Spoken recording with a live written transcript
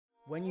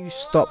When you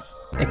stop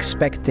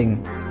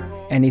expecting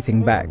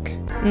anything back,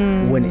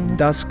 when it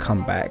does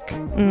come back,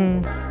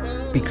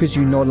 because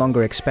you no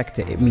longer expect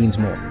it, it means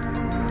more.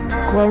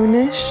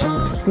 Grownish,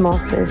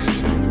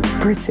 smartish,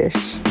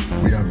 British.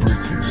 We are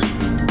British,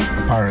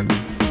 apparently.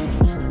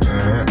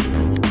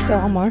 So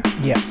Omar,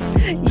 Yeah.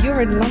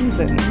 you're in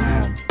London.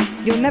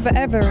 You're never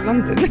ever in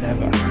London.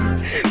 Never.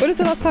 When was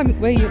the last time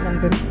were you in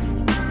London?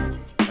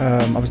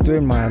 I was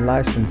doing my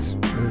license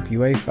with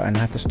UEFA and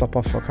I had to stop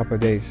off for a couple of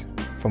days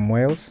from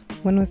Wales.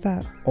 When was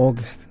that?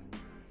 August.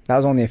 That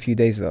was only a few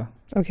days though.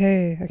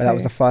 Okay. But that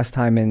was the first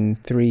time in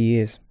 3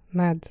 years.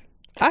 Mad.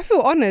 I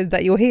feel honoured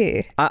that you're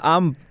here.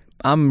 I'm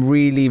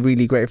really,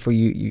 really grateful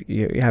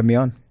you had me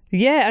on.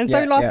 Yeah, and so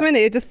Yeah, last yeah. minute,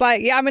 you're just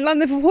like, yeah, I'm in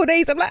London for 4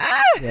 days. I'm like,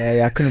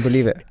 Yeah, I couldn't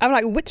believe it. I'm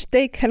like, which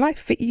day can I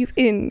fit you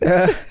in?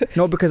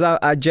 No, because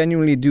I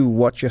genuinely do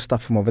watch your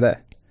stuff from over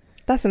there.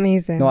 That's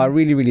amazing. No, I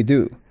really, really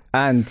do.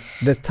 And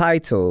the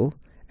title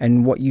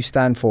and what you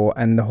stand for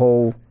and the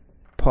whole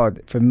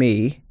pod for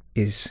me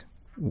is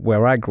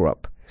where I grew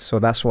up. So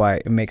that's why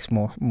it makes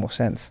more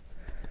sense.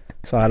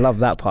 So I love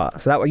that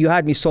part. So that you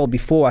had me sold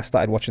before I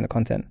started watching the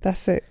content.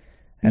 That's it.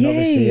 And Yay.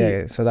 obviously,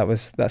 yeah. So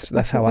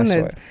that's how I saw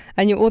it.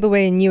 And you're all the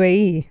way in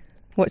UAE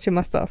watching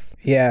my stuff.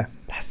 Yeah.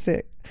 That's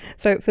it.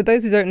 So for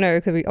those who don't know,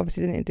 because we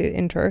obviously didn't do the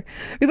intro,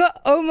 we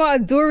got Omar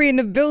Dory in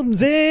the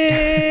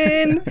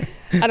building.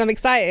 And I'm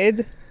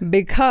excited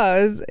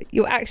because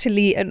you're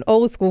actually an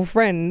old school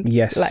friend.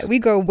 Yes. Like we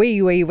go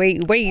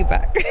way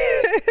back.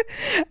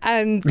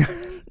 And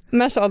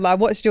mashallah, I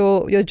watched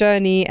your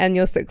journey and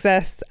your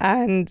success,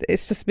 and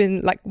it's just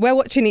been like we're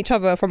watching each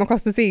other from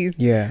across the seas.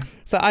 Yeah.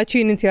 So I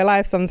tune into your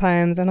live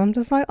sometimes and I'm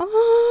just like,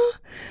 ah.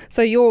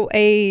 So you're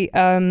a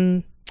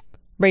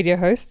radio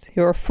host,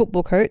 you're a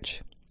football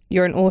coach,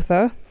 you're an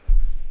author.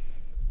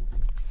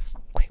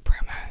 Quick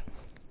promo.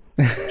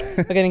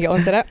 We're going to get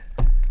onto that.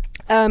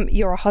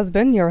 You're a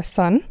husband, you're a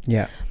son.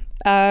 Yeah.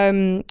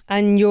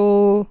 And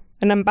you're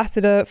an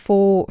ambassador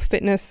for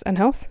fitness and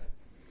health.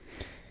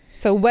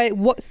 So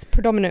what's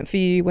predominant for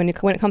you when it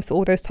comes to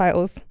all those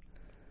titles?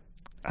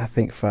 I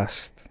think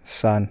first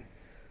son,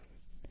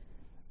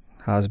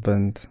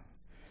 husband,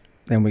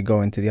 then we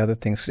go into the other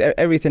things. 'Cause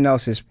everything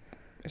else is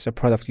a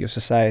product of your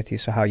society.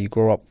 So how you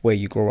grow up, where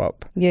you grow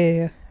up.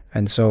 Yeah.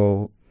 And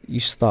so you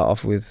start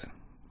off with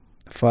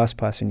the first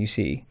person you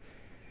see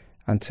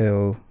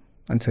until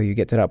you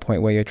get to that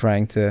point where you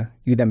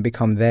then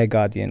become their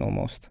guardian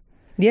almost.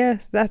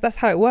 Yes, that's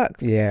how it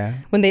works. Yeah.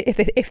 When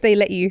if they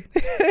let you.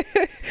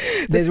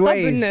 There's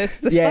stubbornness.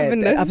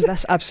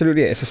 That's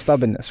absolutely it. It's a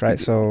stubbornness, right?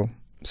 So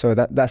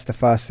that's the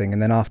first thing.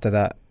 And then after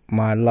that,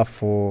 my love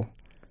for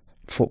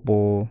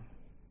football,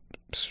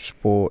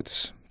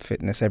 sports,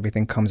 fitness,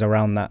 everything comes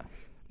around that.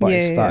 But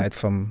it started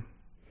from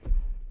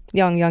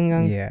young.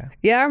 Yeah.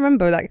 Yeah, I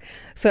remember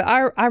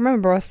I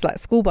remember us like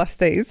school bus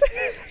days.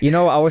 You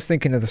know, I was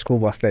thinking of the school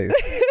bus days.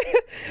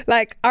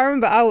 Like I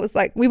remember I was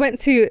like, we went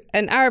to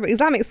an Arabic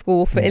Islamic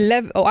school for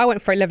 11. Oh, I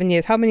went for 11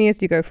 years. How many years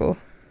did you go for?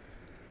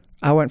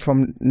 I went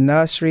from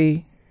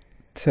nursery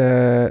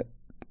to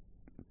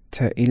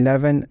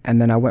 11, and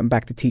then I went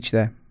back to teach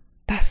there.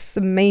 That's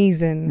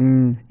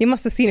amazing. You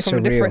must have seen it from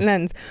a different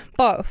lens.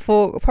 But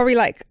for probably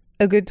like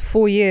a good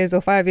 4 years or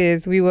 5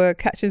 years, we were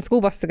catching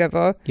school bus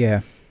together.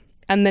 Yeah.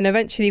 And then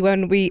eventually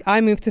when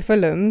I moved to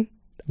Fulham,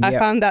 I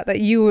found out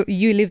that you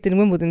lived in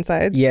Wimbledon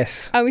side.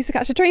 Yes. And we used to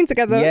catch a train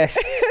together. Yes.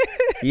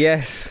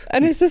 Yes.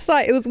 And it's just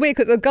like, it was weird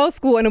because a girls'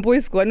 school and a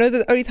boys' school, and those are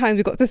the only times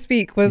we got to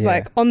speak was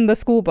like on the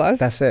school bus.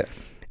 That's it.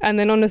 And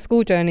then on the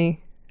school journey.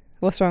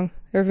 What's wrong?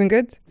 Everything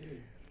good?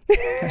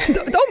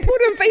 Don't pull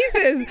them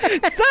faces.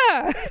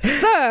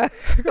 Sir.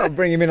 You got to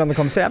bring him in on the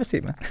conversation. Have a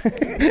seat, man.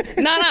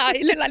 No,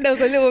 it looked like there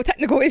was a little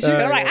technical issue.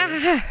 I'm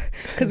like,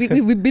 because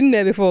we've been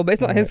there before, but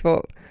it's not his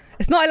fault.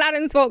 It's not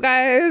Aladdin's fault,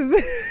 guys.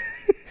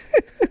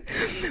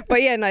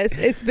 But yeah, no,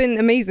 it's been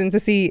amazing to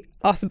see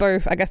us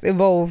both, I guess,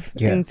 evolve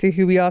into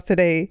who we are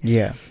today.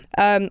 Yeah.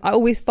 I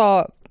always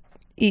start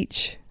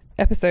each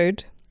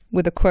episode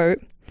with a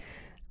quote,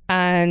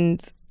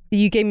 and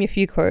you gave me a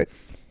few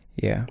quotes.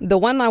 Yeah. The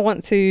one I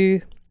want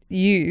to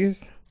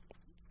use,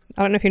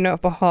 I don't know if you know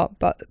it by heart,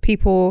 but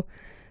people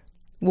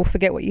will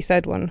forget what you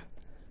said one.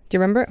 Do you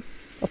remember it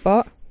off by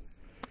heart?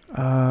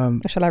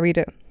 Or shall I read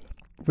it?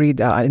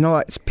 Read out. I know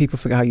it's people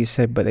forget how you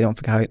said, but they don't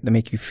forget how they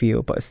make you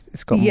feel, but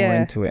it's got more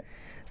into it.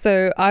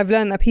 So I've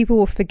learned that people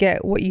will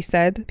forget what you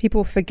said, people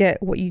will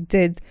forget what you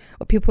did,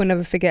 but people will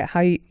never forget how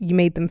you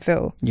made them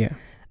feel. Yeah.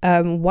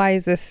 Why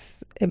is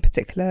this in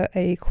particular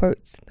a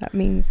quote that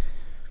means?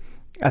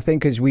 I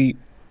think because we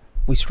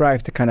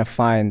strive to kind of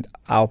find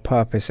our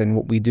purpose in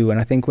what we do. And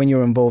I think when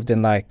you're involved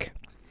in like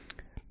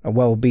a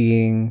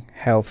well-being,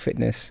 health,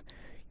 fitness,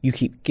 you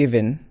keep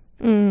giving.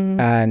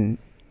 And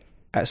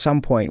at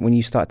some point when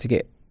you start to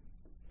get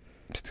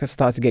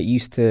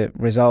used to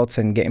results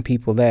and getting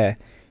people there,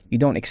 you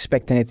don't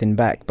expect anything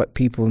back, but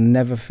people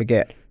never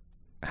forget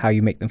how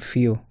you make them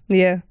feel.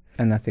 Yeah.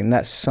 And I think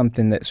that's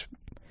something that's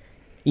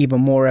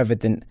even more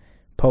evident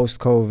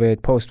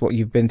post-COVID, post what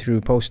you've been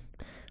through, post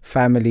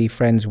family,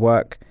 friends,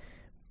 work.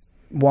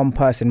 one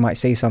person might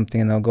say something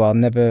and they'll go, I'll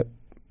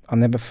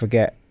never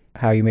forget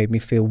how you made me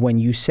feel when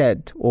you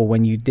said or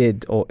when you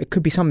did, or it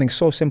could be something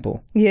so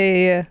simple,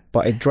 Yeah.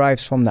 but it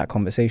drives from that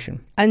conversation.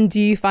 And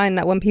do you find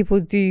that when people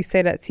do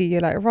say that to you,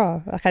 you're like,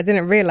 rah, like I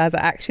didn't realize it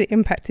actually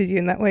impacted you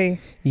in that way?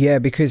 Yeah,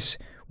 because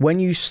when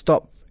you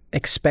stop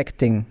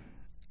expecting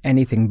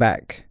anything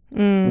back,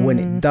 when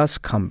it does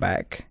come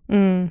back,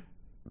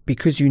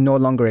 because you no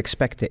longer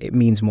expect it, it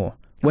means more.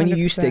 When you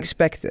used to 100%.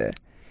 expect it,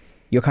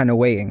 you're kind of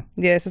waiting.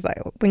 Yeah, it's just like,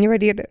 when you're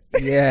ready, hit it.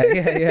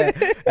 Yeah.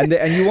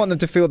 And you want them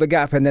to fill the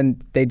gap, and then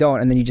they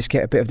don't, and then you just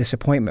get a bit of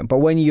disappointment. But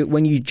when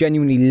you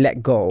genuinely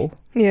let go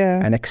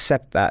Yeah. and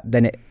accept that,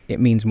 then it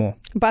means more.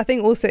 But I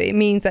think also it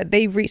means that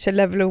they've reached a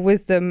level of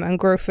wisdom and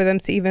growth for them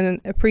to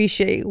even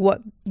appreciate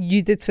what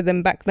you did for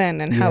them back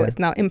then and how Yeah. it's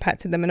now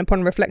impacted them. And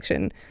upon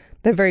reflection,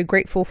 they're very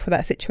grateful for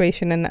that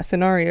situation and that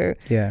scenario,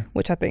 Yeah.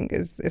 which I think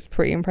is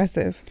pretty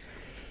impressive.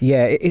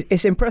 Yeah,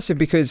 it's impressive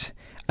because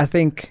I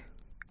think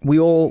we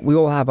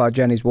all have our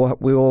journeys.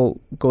 We all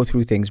go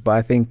through things, but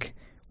I think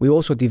we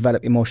also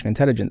develop emotional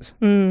intelligence.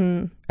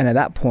 And at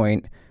that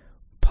point,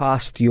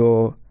 past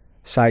your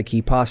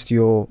psyche, past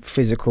your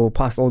physical,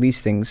 past all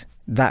these things,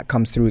 that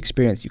comes through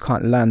experience. You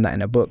can't learn that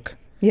in a book.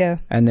 Yeah.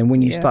 And then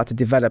when you Yeah. start to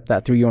develop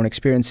that through your own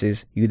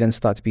experiences, you then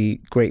start to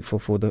be grateful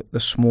for the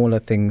smaller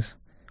things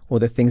or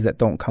the things that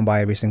don't come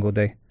by every single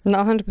day. No,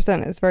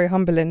 100%. It's very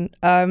humbling.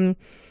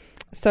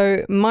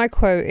 So my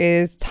quote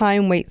is,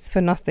 time waits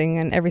for nothing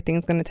and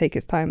everything's going to take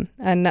its time.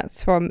 And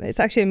that's it's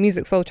actually a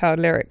Music Soul Child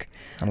lyric.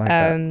 I like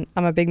that.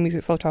 I'm a big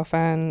Music Soul Child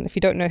fan. If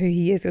you don't know who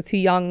he is, you're too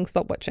young,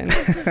 stop watching.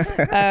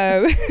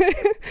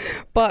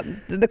 But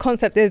the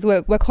concept is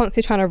we're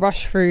constantly trying to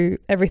rush through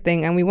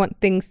everything and we want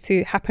things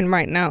to happen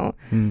right now.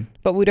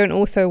 But we don't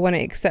also want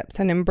to accept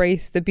and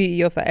embrace the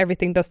beauty of that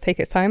everything does take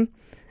its time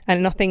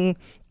and nothing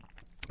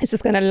is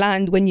just going to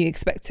land when you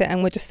expect it.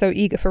 And we're just so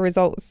eager for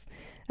results.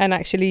 And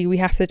actually, we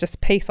have to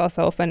just pace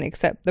ourselves and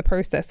accept the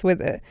process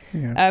with it.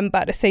 Yeah.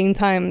 But at the same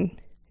time,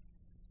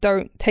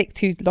 don't take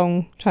too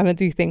long trying to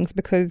do things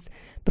because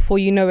before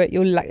you know it,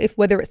 you'll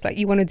whether it's like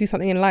you want to do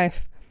something in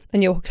life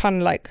and you're trying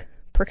to like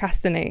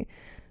procrastinate,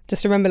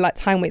 just remember like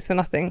time waits for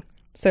nothing.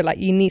 So like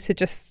you need to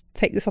just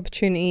take this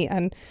opportunity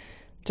and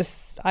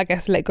just, I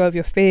guess, let go of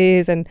your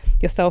fears and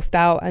your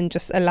self-doubt and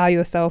just allow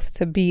yourself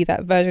to be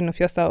that version of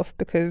yourself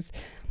because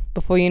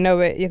before you know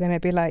it, you're going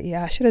to be like,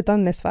 yeah, I should have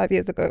done this 5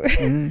 years ago.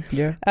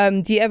 Yeah.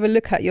 Do you ever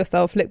look back at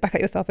yourself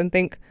and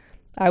think,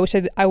 I wish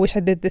I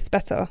did this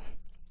better?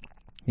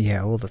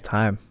 Yeah, all the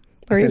time.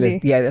 Really?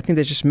 I think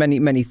there's just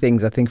many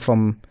things. I think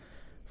from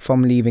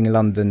leaving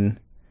London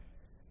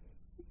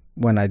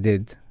when I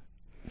did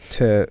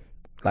to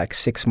like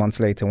 6 months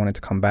later wanting to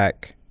come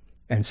back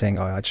and saying,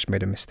 oh, I just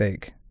made a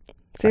mistake.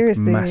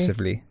 Seriously? Like,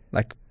 massively.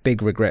 Like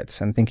big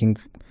regrets and thinking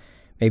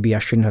maybe I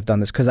shouldn't have done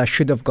this because I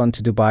should have gone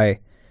to Dubai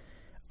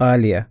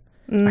earlier.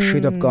 I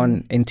should have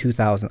gone in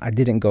 2000. I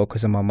didn't go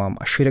because of my mum.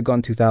 I should have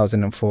gone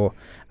 2004.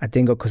 I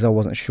didn't go because I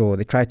wasn't sure.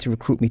 They tried to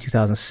recruit me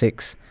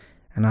 2006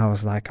 and I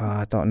was like, oh,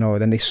 I don't know.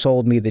 Then they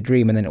sold me the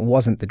dream and then it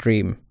wasn't the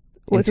dream.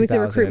 Was the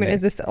recruitment?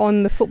 Is this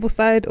on the football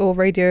side or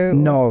radio?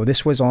 No,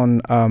 this was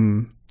on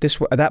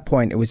at that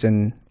point it was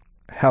in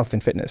health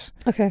and fitness.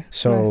 Okay.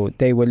 So nice.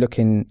 they were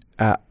looking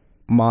at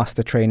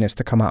master trainers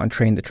to come out and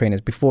train the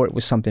trainers before it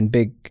was something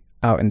big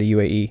out in the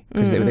UAE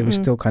because they were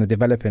still kind of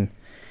developing.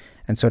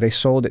 And so they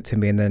sold it to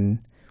me, and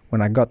then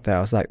when I got there, I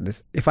was like,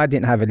 "This. If I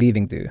didn't have a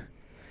leaving due,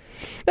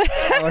 you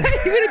would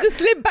have just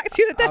slid back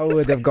to your desk. I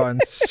would have gone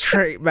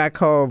straight back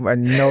home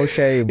and no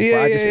shame." Yeah,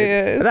 but I just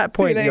yeah. at that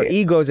point, your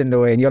ego's in the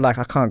way, and you're like,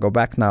 "I can't go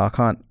back now. I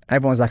can't."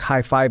 Everyone's like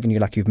high fiving you,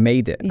 like you've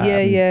made it. Yeah.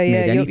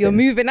 You're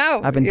moving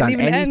out. I haven't You're done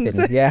leaving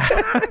anything. ends. Yeah,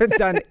 I haven't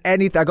done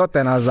anything. I got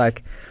there and I was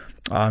like,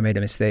 "Oh, I made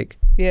a mistake."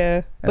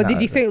 Yeah, but And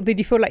did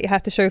you feel like you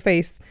had to show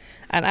face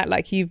and act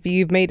like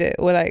you've made it,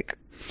 or like,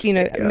 you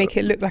know, make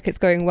it look like it's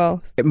going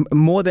well?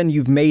 More than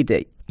you've made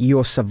it,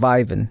 you're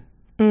surviving.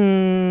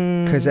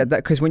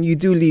 Because when you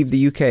do leave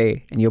the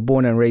UK and you're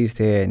born and raised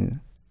here and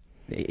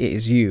it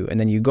is you, and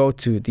then you go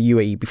to the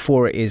UAE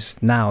before it is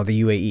now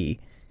the UAE,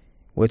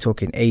 we're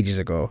talking ages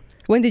ago.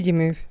 When did you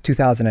move?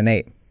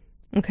 2008.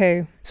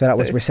 Okay. So that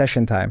was it's-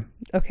 recession time.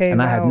 Okay.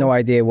 And I had wow. no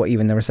idea what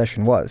even the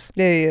recession was.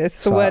 Yeah, it's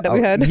the So word that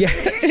we heard. Yeah.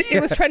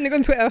 It was trending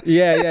on Twitter.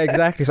 Yeah,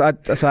 exactly. So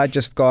I'd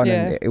just gone Yeah.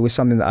 and it was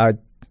something that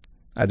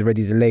I'd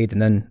already delayed,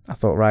 and then I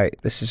thought, right,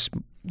 this is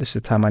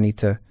the time I need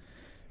to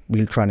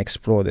really try and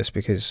explore this,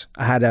 because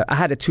I had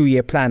a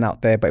 2-year plan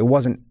out there, but it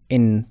wasn't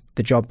in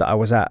the job that I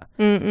was at.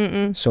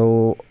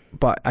 So,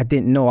 but I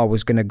didn't know I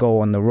was going to go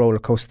on the roller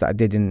coaster that I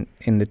did in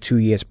the 2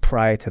 years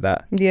prior to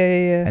that.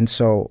 Yeah. And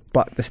so,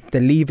 but the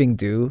leaving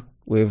due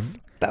with,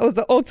 That was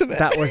the ultimate.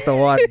 that was the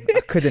one.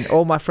 I couldn't.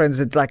 All my friends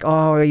had like,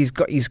 oh, he's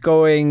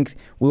going.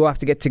 We all have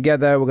to get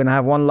together. We're gonna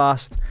have one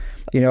last,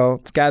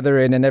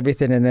 gathering and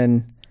everything.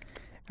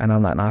 And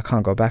I'm like, no, I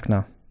can't go back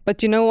now.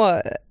 But you know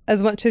what?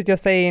 As much as you're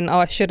saying, oh,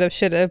 I should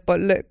have, but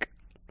look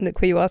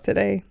where you are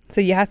today.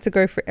 So you had to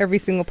go through every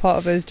single part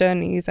of those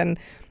journeys and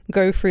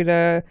go through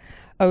the,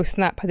 oh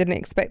snap, I didn't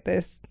expect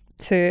this,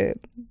 to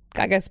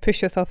I guess,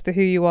 push yourself to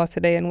who you are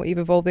today and what you've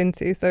evolved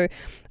into. So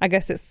I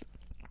guess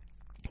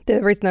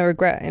there is no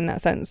regret in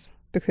that sense,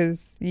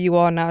 because you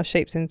are now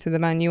shaped into the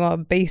man you are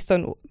based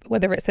on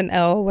whether it's an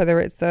L, whether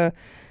it's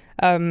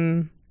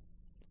an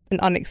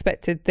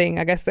unexpected thing.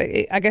 I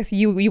guess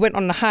you went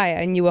on the high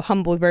and you were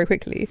humbled very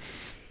quickly.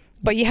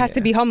 But you had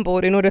to be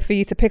humbled in order for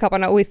you to pick up.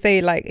 And I always say,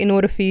 like, in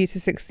order for you to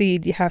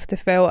succeed, you have to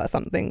fail at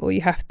something, or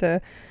you have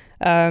to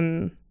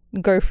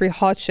go through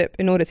hardship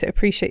in order to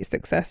appreciate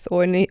success,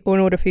 or in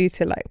order for you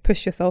to, like,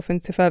 push yourself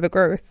into further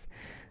growth.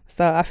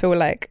 So I feel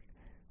like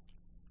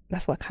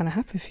that's what kind of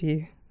happened for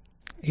you.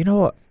 You know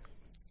what?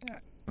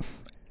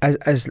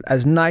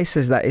 As nice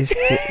as that is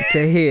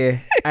to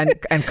hear, and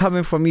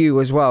coming from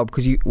you as well,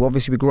 because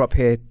obviously we grew up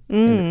here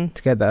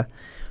together.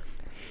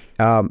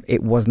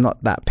 It was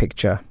not that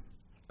picture.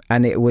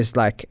 And it was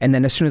like, and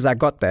then as soon as I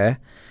got there,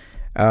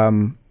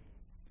 all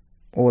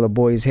the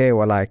boys here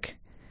were like,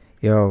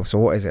 "Yo, so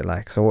what is it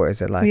like? So what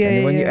is it like?"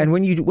 And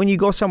when you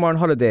go somewhere on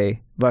holiday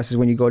versus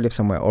when you go live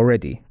somewhere,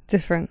 already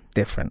different.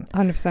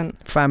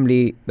 100%.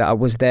 Family that I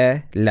was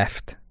there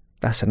left.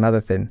 That's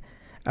another thing.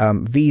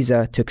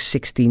 Visa took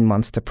 16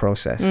 months to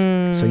process.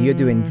 So you're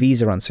doing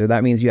visa runs. So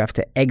that means you have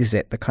to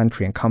exit the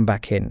country and come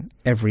back in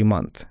every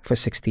month for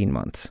 16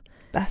 months.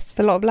 That's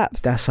a lot of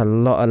laps. That's a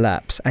lot of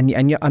laps, and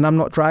I'm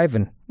not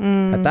driving.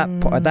 At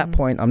that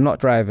point, I'm not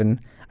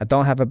driving. I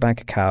don't have a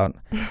bank account.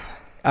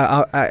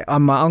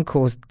 My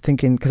uncle's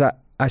thinking, because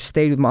I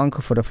stayed with my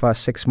uncle for the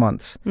first 6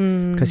 months,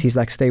 because he's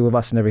like, stay with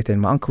us and everything.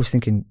 My uncle's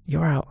thinking,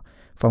 you're out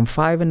from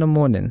 5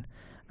 a.m.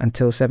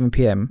 until 7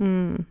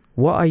 p.m.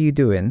 What are you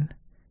doing?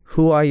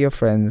 Who are your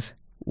friends?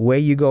 Where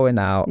you going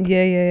out?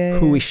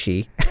 Who is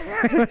she?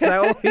 It's like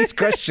all these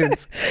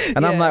questions,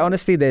 and I'm like,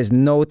 honestly, there's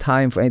no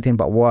time for anything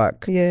but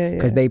work.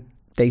 Because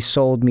they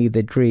sold me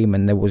the dream,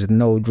 and there was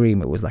no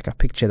dream. It was like a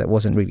picture that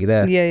wasn't really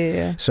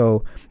there.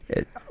 So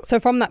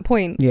from that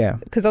point,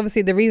 because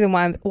obviously the reason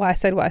why I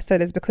said what I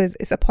said is because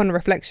it's upon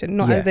reflection,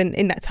 not as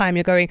in that time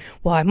you're going,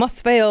 well, I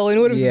must fail in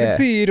order to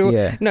succeed,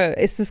 or no,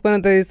 it's just one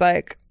of those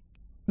like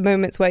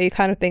moments where you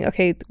kind of think,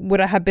 okay, would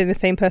I have been the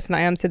same person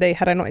I am today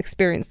had I not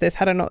experienced this,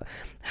 had I not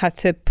had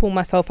to pull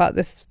myself out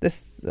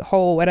this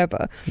hole,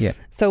 whatever.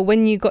 So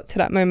when you got to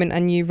that moment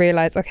and you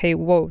realize, okay,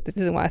 whoa, this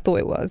isn't what I thought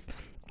it was,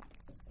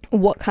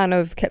 what kind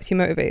of kept you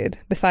motivated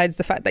besides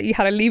the fact that you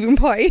had a leaving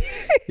party?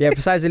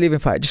 Besides the leaving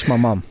party, just my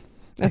mum.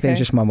 I think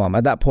just my mum.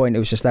 At that point, it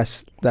was just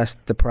that's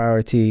the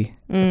priority.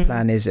 The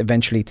plan is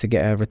eventually to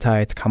get her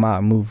retired, to come out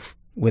and move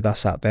with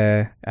us out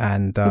there.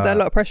 And was that a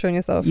lot of pressure on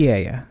yourself?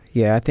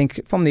 I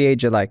think from the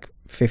age of like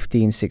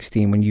 15,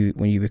 16, when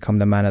you become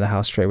the man of the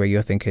house straight away,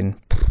 you're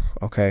thinking,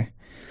 okay.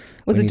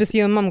 Was it just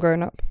you and mum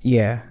growing up?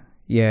 Yeah,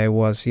 it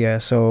was.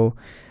 So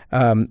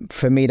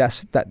for me,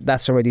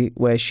 that's already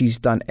where she's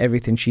done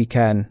everything she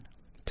can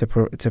to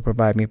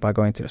provide me by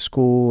going to the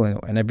school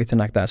and everything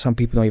like that. Some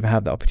people don't even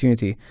have the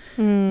opportunity.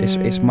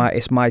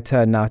 It's my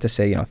turn now to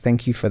say,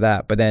 thank you for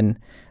that. But then,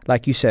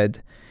 like you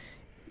said,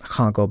 I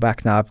can't go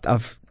back now.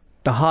 I've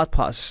the hard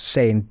part's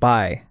saying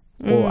bye,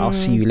 or I'll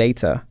see you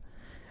later.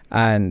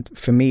 And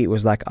for me, it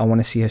was like, I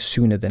want to see her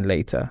sooner than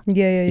later.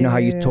 You know how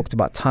you talked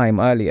about time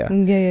earlier?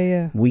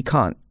 We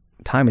can't.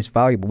 Time is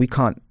valuable. We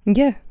can't.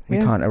 We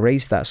can't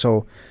erase that.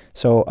 So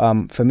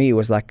for me, it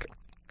was like,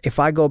 if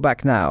I go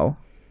back now,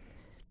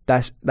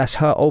 that's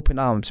her open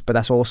arms, but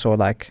that's also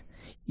like,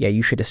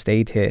 you should have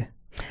stayed here.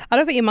 I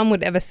don't think your mum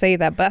would ever say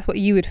that, but that's what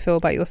you would feel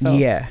about yourself.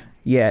 Yeah.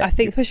 I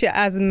think especially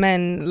as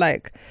men,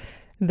 like,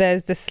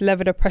 there's this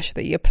level of pressure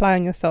that you apply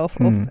on yourself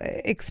of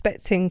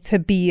expecting to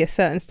be a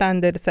certain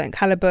standard, a certain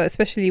caliber,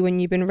 especially when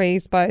you've been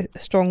raised by a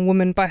strong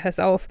woman by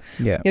herself.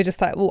 You're just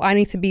like, well, I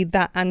need to be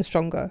that and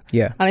stronger.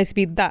 I need to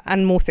be that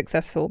and more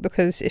successful,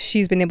 because if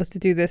she's been able to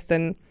do this,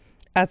 then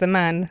as a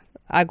man,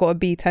 I got to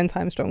be 10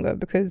 times stronger,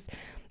 because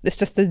it's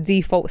just the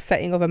default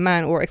setting of a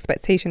man or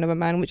expectation of a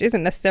man, which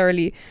isn't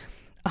necessarily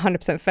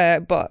 100% fair,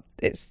 but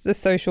it's the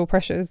social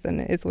pressures, and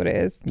it is what it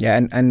is.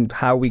 And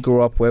how we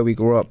grew up, where we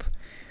grew up,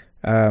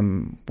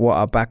 what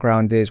our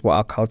background is, what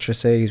our culture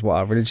says, what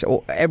our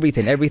religion,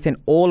 everything,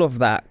 all of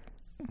that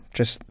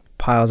just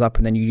piles up,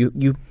 and then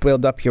you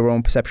build up your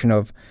own perception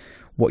of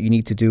what you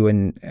need to do,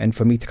 and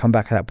for me to come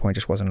back at that point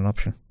just wasn't an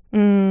option.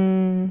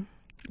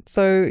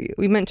 So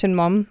we mentioned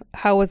mum.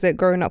 How was it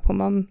growing up with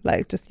mum?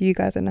 Like, just you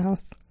guys in the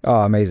house?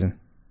 Oh, amazing.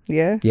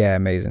 Yeah,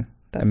 amazing.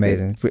 That's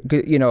amazing.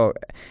 Good.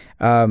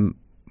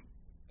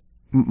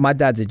 My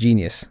dad's a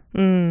genius,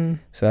 so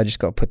I just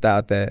got to put that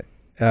out there.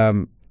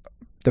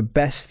 The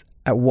best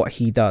at what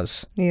he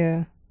does,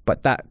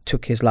 but that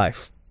took his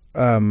life,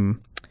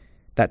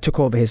 that took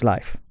over his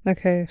life.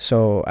 Okay.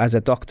 So as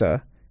a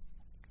doctor,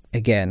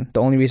 again,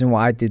 the only reason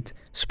why I did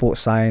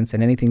sports science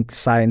and anything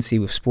sciencey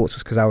with sports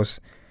was because I was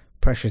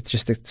pressured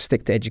just to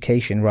stick to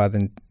education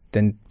rather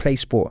than play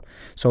sport.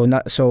 So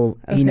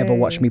he never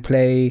watched me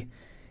play.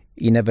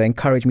 He never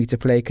encouraged me to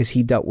play, because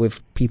he dealt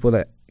with people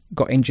that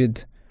got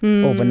injured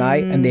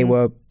overnight, and they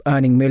were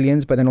earning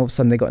millions, but then all of a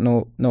sudden they got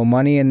no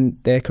money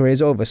and their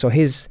career's over. So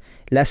his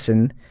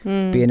lesson,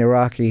 being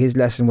Iraqi, his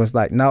lesson was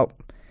like, nope,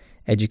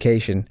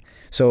 education.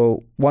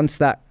 So once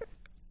that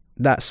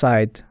that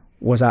side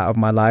was out of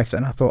my life,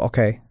 and I thought,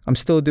 okay, I'm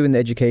still doing the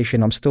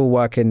education, I'm still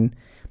working.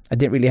 I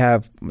didn't really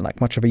have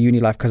like much of a uni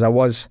life because I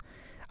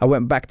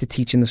went back to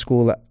teaching the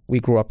school that we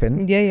grew up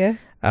in. Yeah.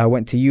 I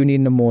went to uni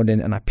in the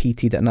morning and I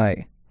PT'd at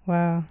night.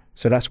 Wow.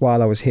 So that's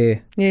while I was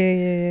here.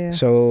 Yeah.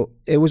 So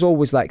it was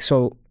always like,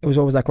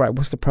 right,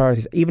 what's the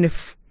priorities? Even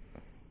if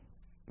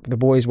the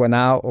boys went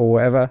out or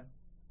whatever,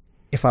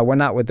 if I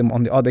went out with them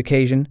on the odd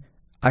occasion,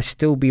 I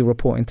still be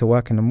reporting to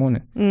work in the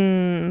morning.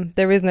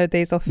 There is no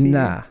days off for you.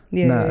 Nah.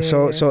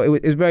 So it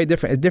was very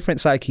different, a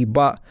different psyche,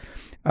 but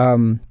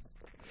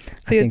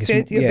so you're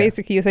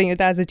basically, you're saying your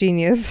dad's a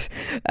genius.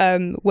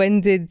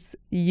 When did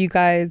you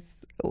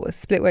guys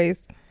split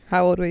ways?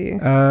 How old were you?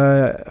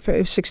 I think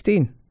it was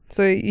 16.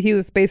 So he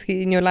was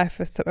basically in your life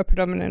as a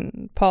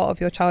predominant part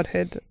of your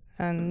childhood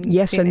and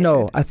yes and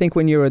no. I think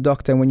when you're a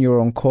doctor and when you're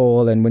on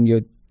call and when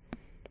you're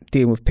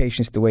dealing with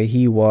patients the way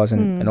he was,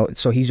 and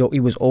so he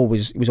was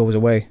always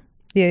away.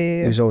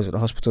 Yeah. He was always at the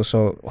hospital,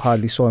 so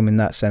hardly saw him in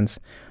that sense.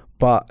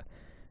 But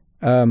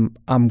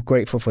I'm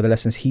grateful for the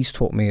lessons he's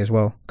taught me as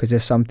well, because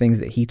there's some things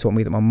that he taught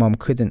me that my mum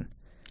couldn't.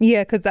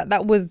 Yeah, because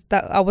that was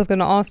I was going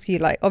to ask you,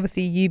 like,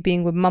 obviously you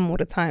being with mum all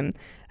the time,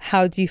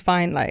 how do you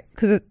find, like,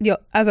 because you're,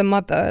 as a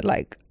mother,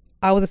 like,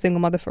 I was a single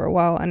mother for a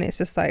while, and it's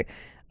just like,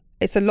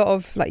 it's a lot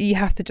of, like, you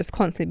have to just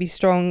constantly be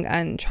strong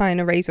and trying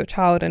to raise your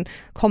child and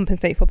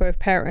compensate for both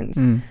parents.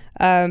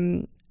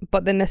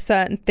 But then there's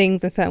certain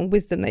things and certain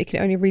wisdom that you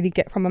can only really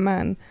get from a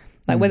man.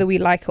 Like, whether we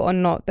like it or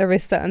not, there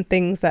is certain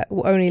things that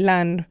will only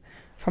land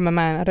from a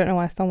man. I don't know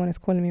why someone is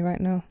calling me right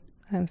now.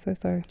 I'm so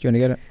sorry. Do you want to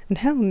get it? And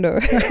hell no.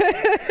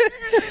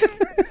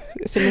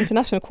 It's an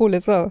international call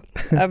as well.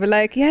 I'll be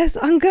like, yes,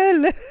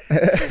 uncle.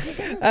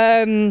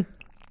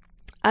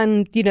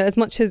 And, you know, as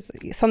much as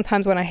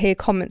sometimes when I hear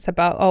comments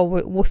about,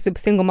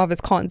 single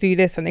mothers can't do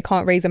this and they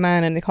can't raise a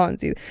man and they can't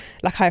do,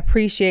 like, I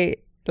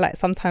appreciate, like,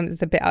 sometimes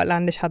it's a bit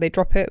outlandish how they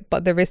drop it,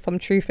 but there is some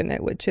truth in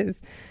it, which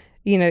is,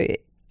 you know,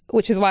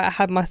 which is why I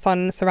had my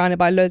son surrounded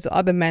by loads of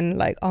other men,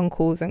 like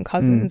uncles and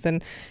cousins,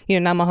 and, you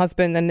know, now my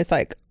husband, and it's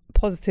like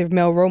positive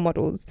male role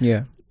models.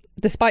 Yeah.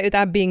 Despite your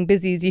dad being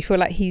busy, do you feel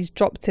like he's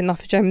dropped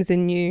enough gems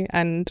in you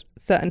and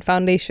certain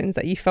foundations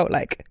that you felt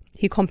like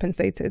he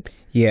compensated?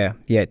 Yeah.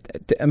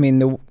 I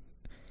mean,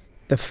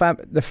 the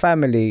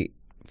family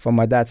from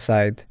my dad's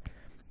side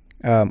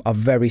are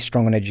very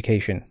strong on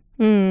education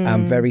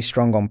and very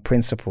strong on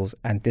principles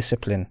and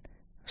discipline.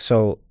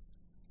 So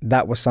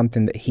that was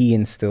something that he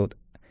instilled.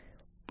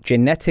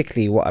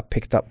 Genetically, what I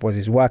picked up was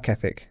his work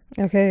ethic.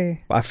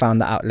 Okay. But I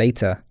found that out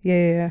later.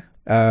 Yeah.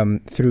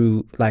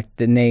 Through, like,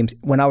 the names.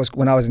 When I was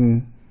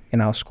in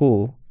our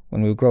school,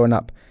 when we were growing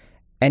up,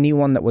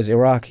 anyone that was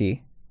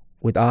Iraqi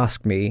would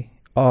ask me,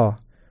 "Oh,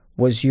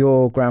 was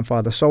your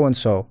grandfather so and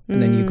so?"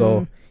 And then you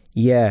go,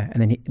 "Yeah,"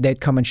 and then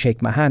they'd come and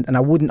shake my hand, and I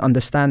wouldn't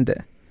understand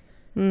it,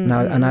 and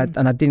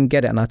I didn't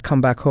get it, and I'd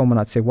come back home and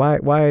I'd say, "Why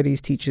are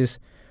these teachers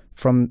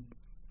from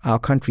our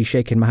country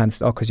shaking my hand?"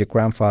 "Oh, because your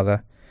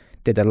grandfather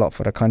did a lot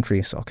for the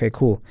country." So, okay,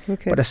 cool.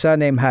 Okay. But a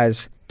surname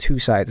has two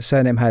sides. The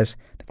surname has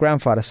the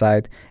grandfather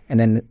side, and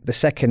then the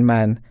second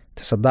man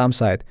to Saddam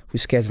side, who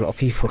scares a lot of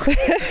people.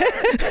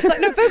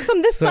 Like, no, focus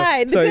on this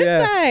side, the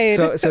good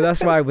side. So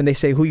that's why when they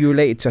say who you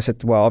related to, I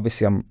said, well,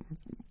 obviously I'm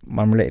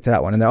related to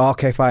that one, and they're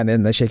okay, fine.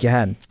 Then they shake your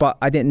hand, but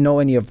I didn't know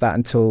any of that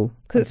until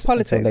because it's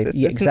politics.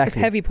 Exactly. It's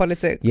heavy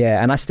politics.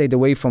 Yeah, and I stayed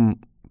away from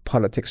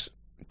politics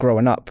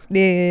growing up.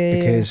 Yeah.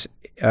 Because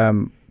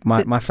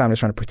my family was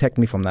trying to protect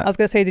me from that. I was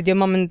gonna say, did your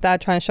mum and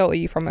dad try and shelter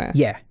you from it?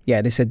 Yeah.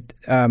 They said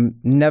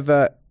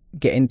never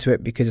get into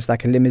it because it's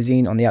like a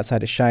limousine. On the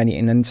outside it's shiny,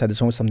 and then inside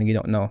there's always something you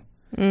don't know.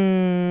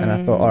 And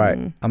I thought, all right,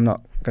 I'm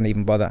not gonna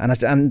even bother.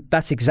 And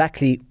that's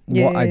exactly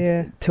what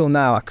I till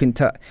now I couldn't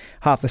tell.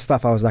 Half the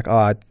stuff I was like,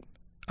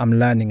 I'm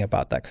learning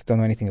about that because I don't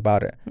know anything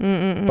about it.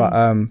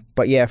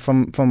 But yeah,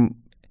 from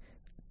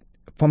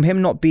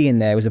him not being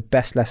there was the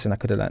best lesson I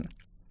could have learned.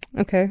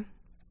 Okay.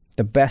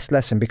 The best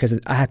lesson, because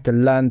I had to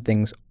learn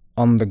things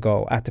on the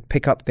go. I had to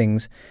pick up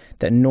things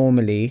that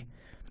normally,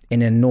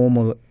 in a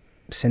normal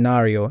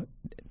scenario,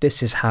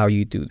 this is how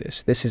you do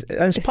this. It's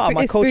part of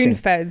my coaching.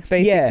 Spoon-fed,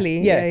 basically.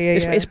 Yeah.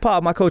 It's part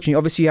of my coaching.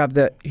 Obviously, you have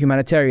the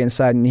humanitarian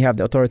side and you have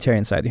the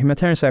authoritarian side. The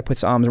humanitarian side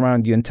puts arms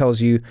around you and tells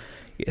you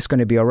it's going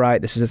to be all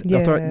right. This is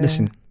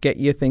listen, get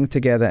your thing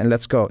together and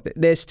let's go.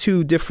 There's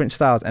two different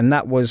styles, and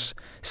that was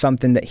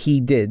something that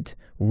he did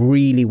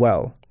really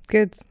well.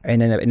 Good.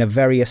 And in a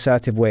very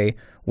assertive way,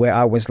 where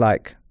I was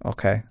like,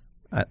 okay.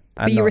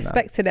 But you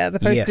respected it as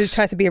opposed to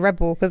try to be a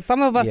rebel. Because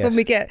some of us, when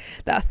we get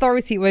that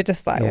authority, we're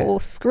just like, well,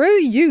 screw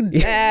you,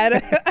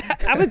 Dad.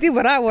 I'm going to do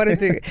what I want to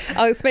do.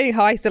 I was explaining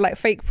how I used to, like,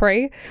 fake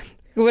pray.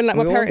 When, like,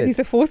 my parents used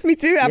to force me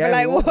to, I'd be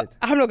like, well,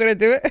 I'm not going to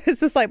do it.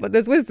 It's just like, but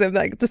there's wisdom.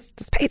 Like,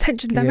 just pay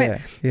attention, damn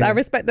it. So I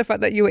respect the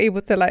fact that you were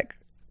able to, like,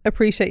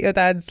 appreciate your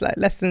dad's, like,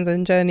 lessons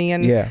and journey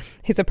and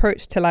his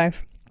approach to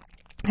life.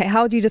 Hey,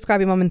 how do you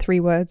describe your mum in 3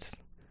 words?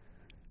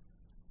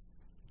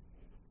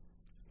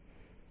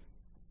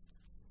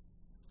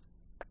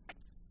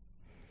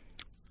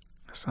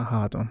 It's a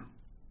hard one.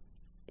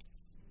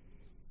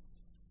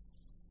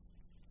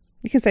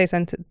 You You can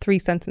say 3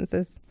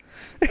 sentences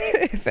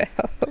if it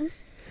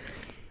helps.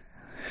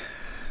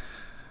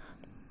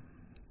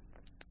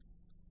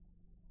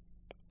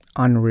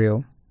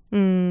 Unreal.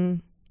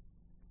 Can't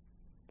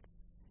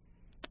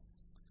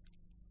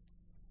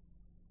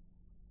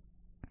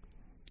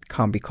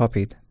be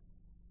copied.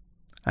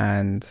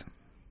 And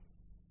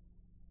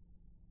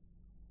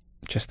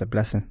just a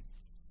blessing.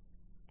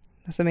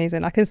 That's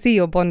amazing. I can see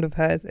your bond with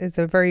her. It's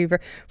a very,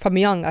 very, from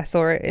young, I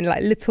saw it in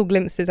like little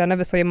glimpses. I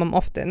never saw your mum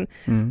often.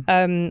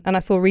 And I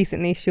saw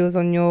recently she was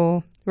on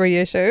your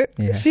radio show.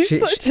 Yeah. She's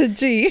such a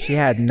G. She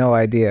had no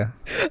idea.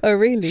 Oh,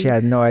 really? She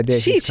had no idea.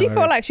 She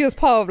felt like she was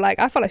part of, like,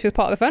 I felt like she was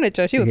part of the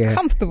furniture. She was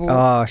comfortable.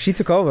 Oh, she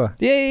took over.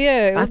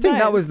 Yeah. I think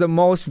that was the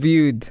most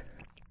viewed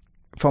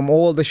from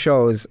all the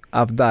shows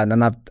I've done.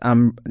 And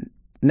I'm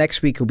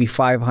next week will be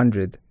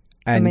 500.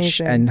 And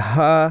Amazing. And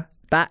her,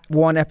 that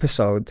one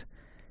episode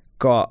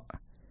got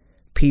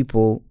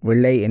people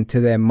relating to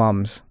their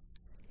mums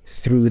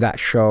through that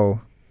show.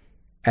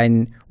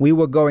 And we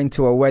were going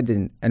to a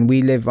wedding, and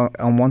we live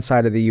on one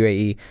side of the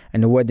UAE,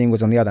 and the wedding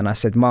was on the other. And I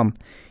said, Mum,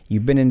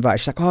 you've been invited.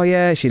 She's like, oh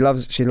yeah, she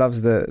loves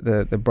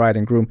the bride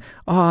and groom.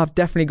 Oh, I'm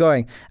definitely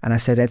going. And I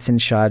said, it's in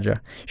Sharjah.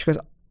 She goes,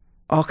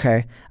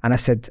 okay. And I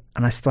said,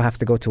 and I still have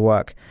to go to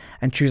work.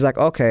 And she was like,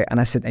 okay. And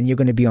I said, and you're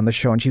going to be on the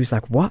show. And she was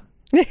like, what?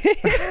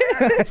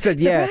 I said,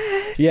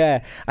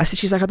 yeah. I said,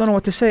 she's like, I don't know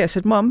what to say. I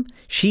said, Mum,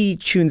 she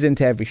tunes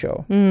into every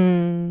show,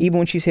 even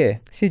when she's here.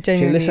 She'll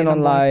listen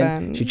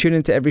online. She'll tune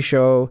into every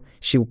show.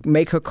 She'll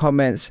make her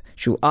comments.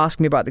 She'll ask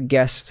me about the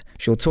guests.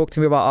 She'll talk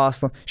to me about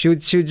Arsenal. She'll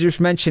just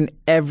mention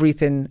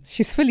everything.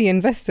 She's fully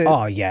invested.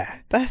 Oh yeah,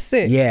 that's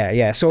it.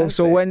 Yeah. So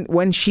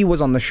when she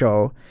was on the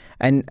show,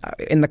 and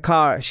in the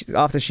car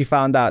after she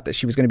found out that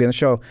she was going to be on the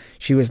show,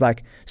 she was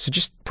like, so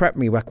just prep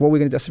me. Like, what are we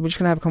going to do? I said, we're just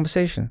going to have a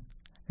conversation.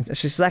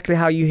 It's exactly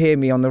how you hear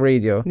me on the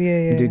radio.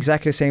 Yeah. Do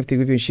exactly the same thing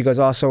with you. And she goes,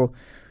 oh, so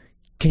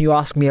can you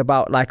ask me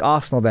about like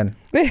Arsenal then?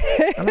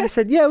 And I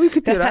said, yeah, we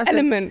could do that. That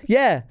element.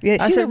 Yeah.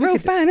 She's a real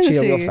fan, isn't she?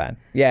 She's a real fan.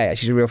 Yeah,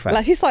 she's a real fan.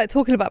 Like, she started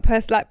talking about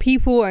like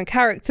people and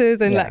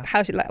characters and like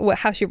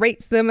how she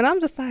rates them, and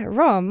I'm just like,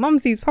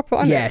 Mumsy's proper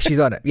on it. Yeah, she's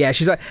on it. Yeah,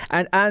 she's on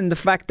it. And the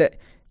fact that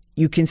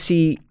you can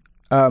see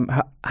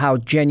how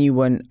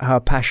genuine her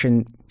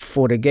passion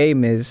for the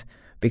game is.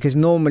 Because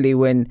normally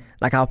when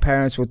like our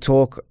parents would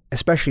talk,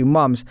 especially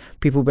mums,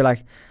 people would be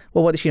like,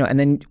 well, what does she know? And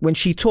then when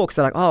she talks,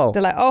 they're like, oh,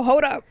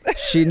 hold up.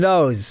 She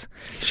knows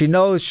the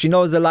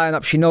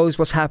lineup. She knows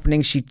what's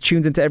happening. She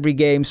tunes into every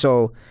game.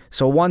 So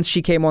once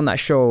she came on that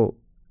show,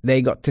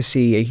 they got to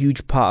see a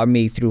huge part of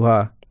me through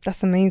her.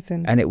 That's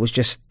amazing. And it was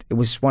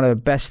one of the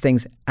best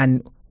things.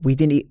 And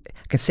I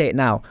can say it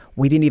now,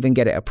 we didn't even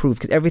get it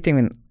approved, because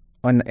everything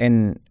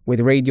with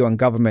radio and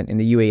government in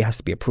the UAE has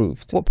to be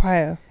approved. What,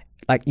 prior?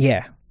 Like,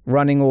 yeah.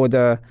 Running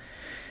order,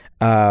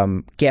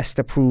 guest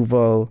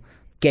approval,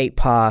 gate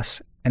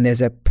pass, and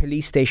there's a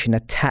police station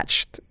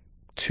attached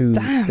to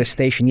the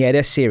station. Yeah,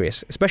 they're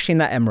serious, especially in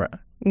that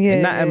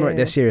emirate.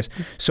 They're serious.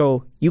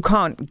 So you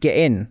can't get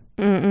in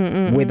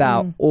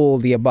without all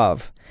the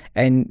above.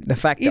 And the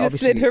fact that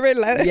obviously, slid her in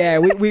like that. Yeah,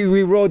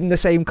 we rode in the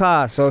same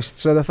car. So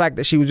the fact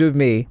that she was with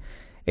me,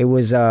 it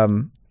was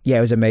it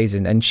was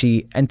amazing. And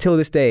she, until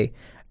this day,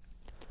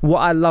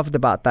 what I loved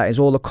about that is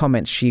all the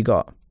comments she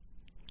got.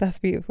 That's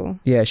beautiful.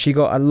 Yeah, she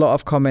got a lot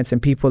of comments, and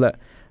people that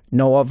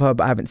know of her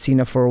but haven't seen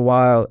her for a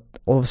while,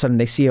 all of a sudden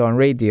they see her on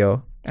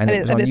radio and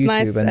it was on YouTube.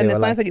 Nice, and it's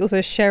nice that you're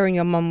also sharing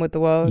your mum with the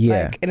world,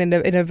 like in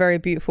a very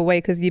beautiful way,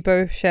 because you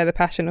both share the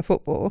passion of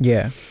football.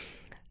 Yeah.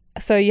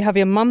 So you have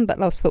your mum that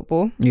loves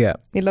football. Yeah.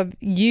 You love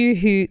you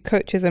who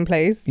coaches and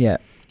plays. Yeah.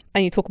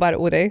 And you talk about it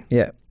all day.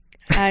 Yeah.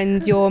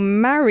 And you're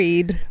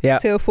married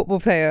to a football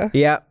player.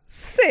 Yeah.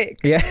 Sick.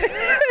 Yeah.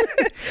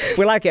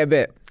 We like it a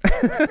bit.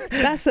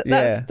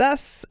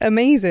 That's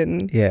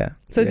amazing. Yeah.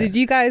 So did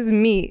you guys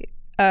meet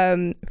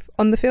on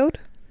the field?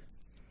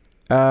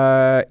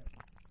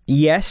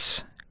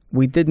 Yes,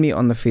 we did meet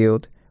on the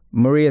field.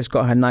 Maria's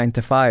got her 9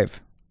 to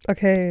 5.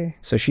 Okay.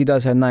 So she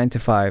does her 9 to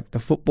 5. The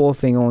football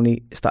thing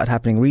only started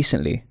happening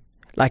recently,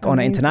 like on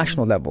an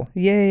international level.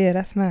 Yeah,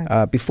 that's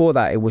mad. Before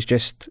that, it was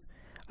just,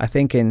 I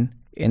think in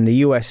the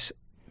US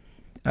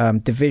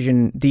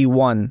Division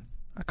D1,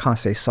 I can't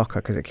say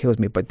soccer because it kills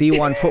me, but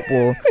D1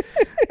 football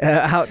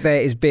out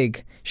there is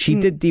big. She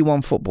did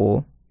D1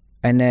 football,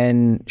 and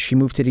then she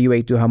moved to the UAE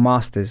to do her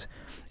masters,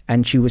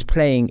 and she was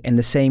playing in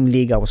the same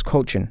league I was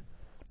coaching.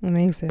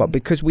 Amazing. But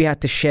because we had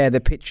to share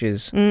the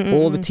pitches,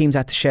 all the teams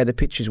had to share the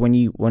pitches.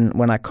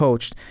 When I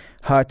coached,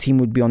 her team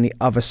would be on the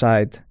other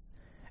side,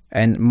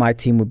 and my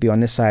team would be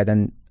on this side,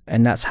 and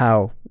that's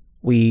how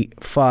we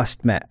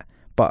first met.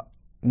 But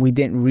we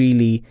didn't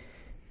really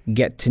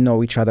get to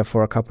know each other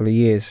for a couple of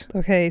years.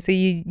 Okay, so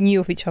you knew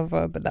of each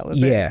other, but that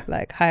was it,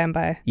 like high and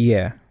by.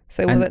 Yeah.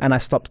 So and I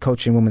stopped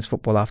coaching women's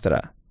football after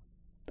that.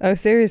 Oh,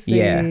 seriously?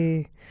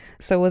 Yeah.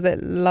 So was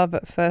it love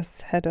at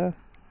first header?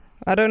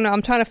 I don't know.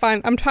 I'm trying to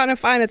find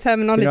a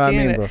terminology. Do you know what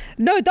I mean, bro?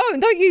 No,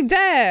 don't you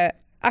dare.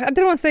 I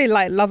didn't want to say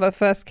like love at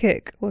first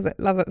kick. Was it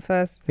love at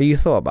first? You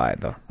thought about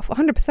it though.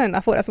 100%. I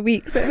thought that's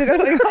weak. So it was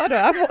like harder.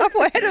 I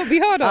thought header would be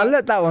harder. I'll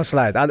let that one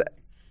slide.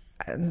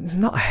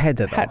 Not a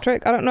header though. Hat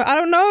trick? I don't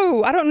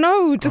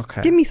know. Just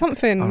Okay. give me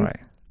something. All right.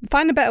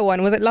 Find a better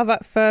one. Was it love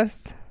at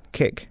first?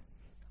 Kick.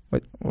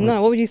 What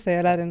No, what would you say,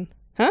 Aladdin?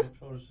 Huh?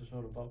 Shoulders to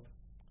shoulder bump.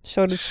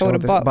 Shoulder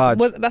Shoulders barge.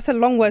 barge. That's a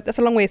long word. That's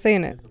a long way of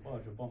saying it. It's a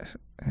barge or bump.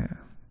 Yeah.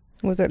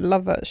 Was it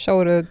love at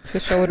shoulder to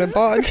shoulder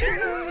barge?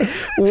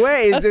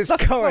 Where is this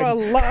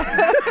going?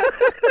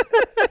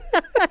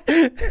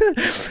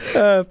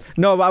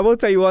 No, but I will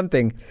tell you one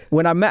thing.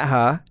 When I met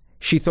her,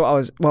 she thought I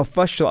was, well,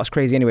 first she thought I was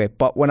crazy anyway.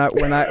 But when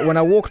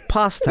I walked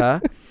past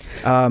her,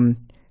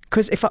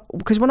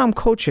 because when I'm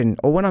coaching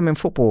or when I'm in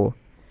football,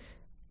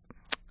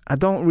 I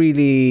don't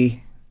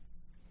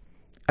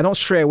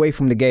stray away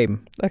from the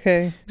game.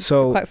 Okay.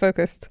 So Quite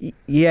focused.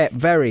 yeah,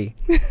 very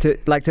to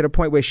the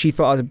point where she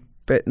thought I was a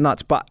bit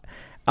nuts. But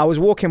I was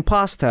walking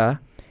past her,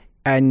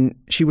 and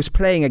she was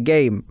playing a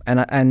game,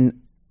 and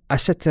I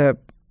said to her,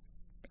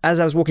 as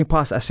I was walking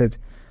past, I said,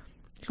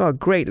 "You got a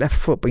great left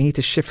foot, but you need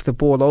to shift the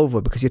ball over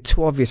because you're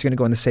too obvious. You're going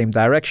to go in the same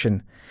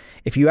direction.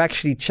 If you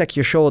actually check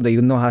your shoulder,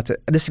 you'll know how to."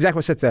 And this is exactly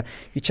what I said to her.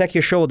 You check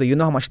your shoulder, you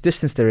know how much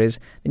distance there is,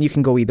 then you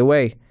can go either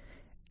way.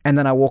 And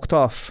then I walked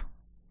off,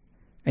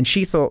 and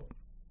she thought,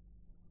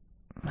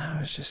 "No,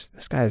 it's just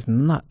this guy is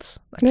nuts.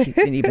 Like he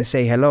didn't even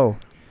say hello."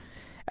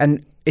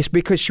 And it's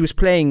because she was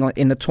playing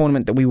in the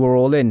tournament that we were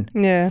all in,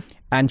 Yeah.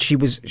 and she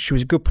was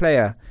a good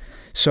player.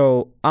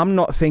 So I'm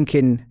not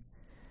thinking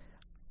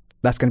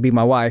that's going to be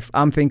my wife.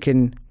 I'm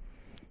thinking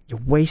you're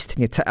wasting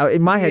your time.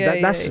 In my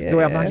head, that's the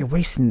way I'm like,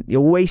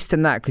 you're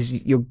wasting that because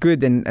you're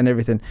good and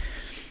everything.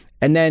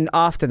 And then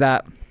after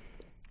that,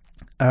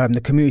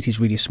 the community is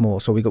really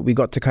small, so we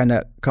got to kind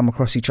of come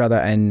across each other,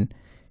 and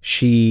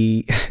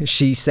she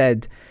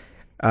said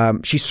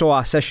she saw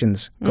our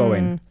sessions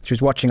going. She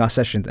was watching our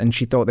sessions, and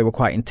she thought they were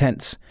quite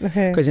intense.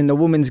 Okay. Because in the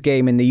women's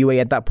game in the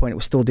UAE at that point, it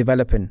was still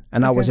developing,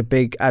 and I was a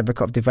big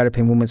advocate of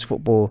developing women's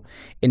football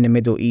in the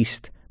Middle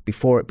East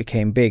before it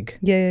became big.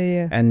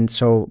 Yeah. And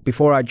so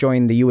before I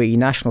joined the UAE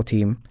national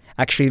team,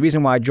 actually the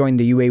reason why I joined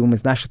the UAE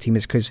women's national team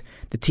is because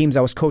the teams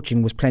I was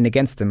coaching was playing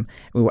against them.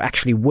 We were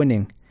actually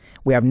winning.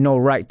 We have no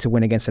right to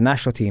win against the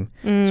national team.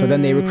 So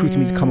then they recruited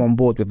me to come on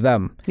board with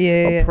them.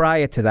 But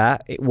prior to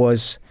that, it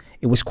was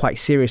quite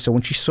serious. So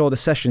when she saw the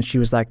session, she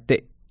was like,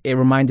 it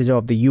reminded her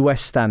of the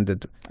US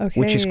standard,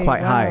 which is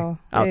quite high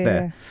out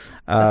there.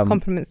 That's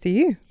compliments to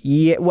you.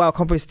 Yeah, well,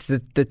 compliments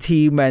to the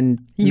team and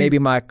maybe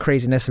my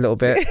craziness a little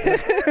bit.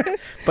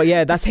 But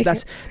yeah,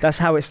 that's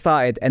how it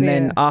started. And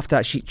then after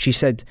that, she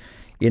said,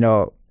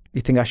 "You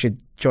think I should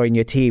join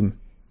your team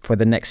for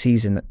the next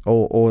season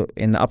or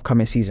in the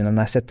upcoming season?" And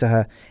I said to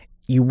her,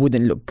 "You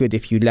wouldn't look good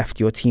if you left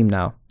your team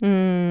now,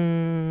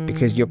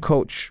 because your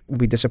coach will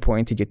be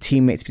disappointed, your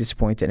teammates will be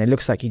disappointed, and it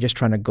looks like you're just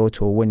trying to go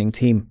to a winning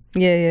team."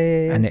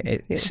 Yeah. And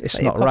it's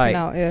like not you're right.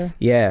 copping out,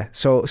 Yeah.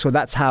 So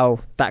that's how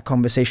that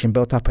conversation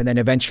built up, and then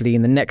eventually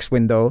in the next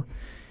window,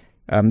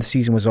 the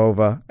season was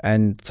over,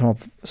 and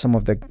some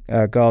of the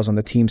girls on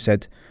the team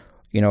said,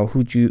 who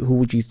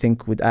would you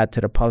think would add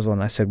to the puzzle?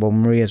 And I said, well,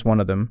 Maria's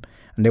one of them,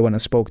 and they went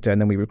and spoke to her, and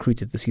then we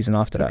recruited the season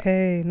after that.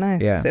 Okay,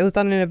 nice. Yeah. So it was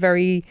done in a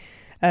very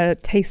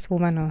tasteful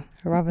manner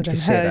rather than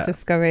say her that.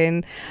 just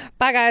going,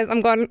 "Bye guys,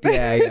 I'm gone."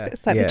 Yeah.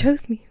 It's like, "You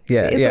chose me."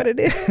 Yeah, It is what it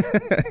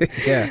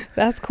is. Yeah.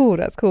 That's cool.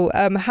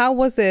 How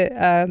was it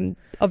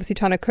obviously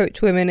trying to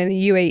coach women in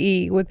the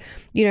UAE with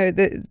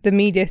the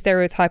media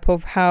stereotype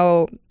of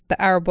how the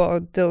Arab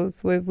world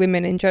deals with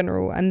women in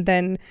general, and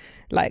then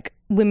like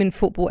women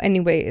football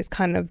anyway is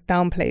kind of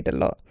downplayed a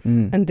lot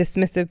and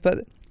dismissive,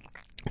 but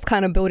it's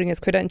kind of building its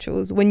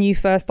credentials. When you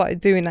first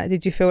started doing that,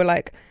 did you feel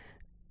like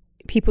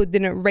people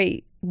didn't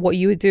rate what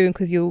you were doing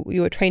because you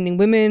were training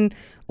women,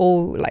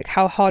 or like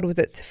how hard was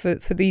it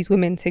for these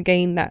women to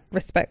gain that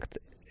respect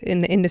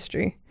in the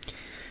industry?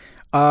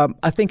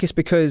 I think it's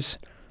because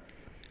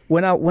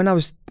when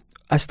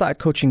I started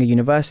coaching a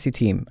university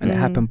team, and it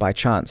happened by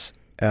chance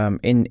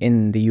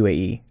in the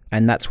UAE,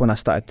 and that's when I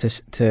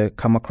started to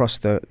come across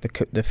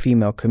the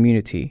female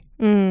community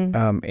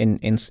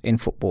in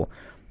football,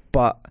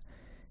 but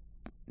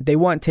they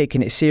weren't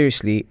taking it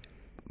seriously.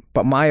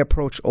 But my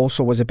approach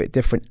also was a bit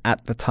different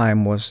at the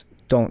time, was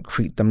don't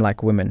treat them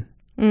like women.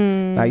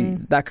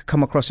 That could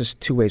come across as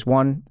two ways.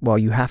 One, well,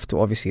 you have to,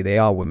 obviously they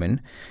are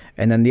women.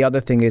 And then the other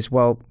thing is,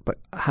 well, but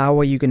how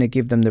are you going to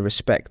give them the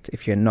respect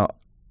if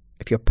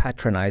you're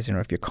patronizing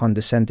or if you're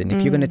condescending?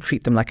 If you're going to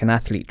treat them like an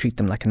athlete, treat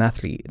them like an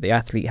athlete. The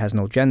athlete has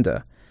no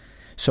gender.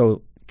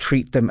 So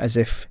treat them as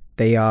if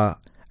they are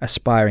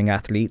aspiring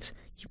athletes.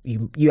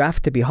 You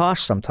have to be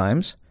harsh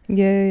sometimes.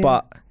 Yeah.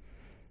 But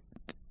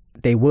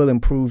they will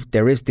improve.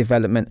 There is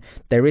development.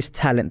 There is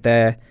talent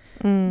there.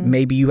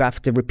 Maybe you have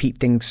to repeat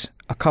things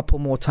a couple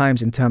more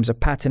times in terms of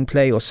pattern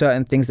play or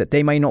certain things that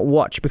they may not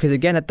watch, because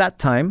again, at that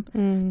time,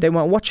 they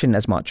weren't watching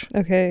as much.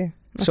 Okay.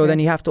 So then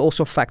you have to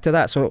also factor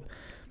that. So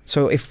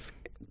if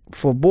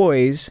for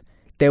boys,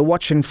 they're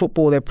watching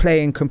football, they're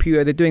playing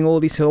computer, they're doing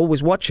all these, they're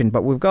always watching.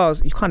 But with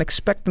girls, you can't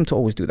expect them to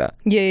always do that.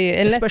 Yeah.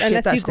 Especially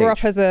at that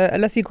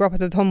Unless you grew up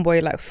as a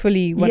tomboy, like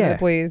fully one of the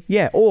boys.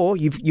 Yeah, or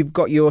you've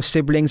got your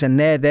siblings and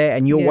they're there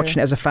and you're watching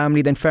it as a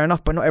family, then fair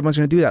enough. But not everyone's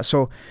going to do that.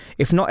 So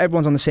if not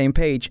everyone's on the same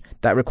page,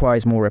 that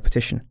requires more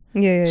repetition.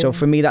 So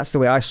for me, that's the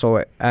way I saw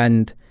it,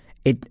 and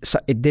it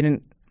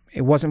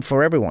wasn't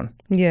for everyone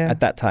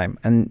at that time.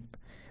 And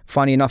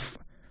funny enough,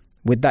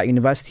 with that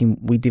university,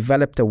 we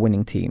developed a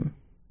winning team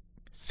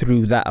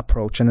through that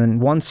approach. And then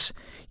once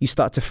you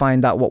start to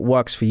find out what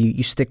works for you,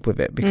 you stick with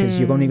it, because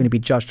you're only going to be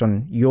judged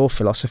on your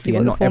philosophy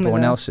and not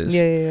everyone else's.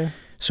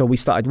 So we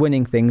started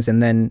winning things,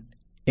 and then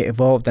it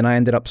evolved, and I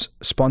ended up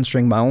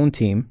sponsoring my own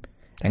team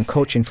and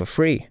coaching for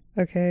free.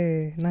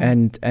 Okay,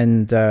 nice.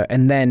 And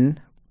then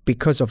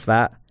because of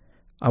that,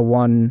 I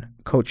won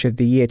Coach of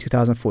the Year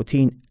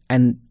 2014,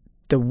 and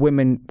the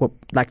women were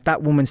like,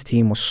 that women's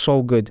team was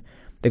so good.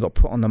 They got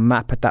put on the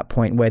map at that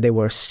point where they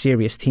were a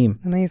serious team.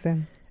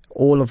 Amazing.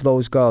 All of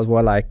those girls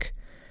were like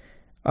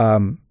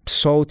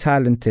so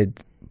talented,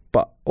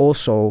 but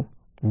also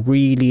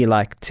really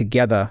like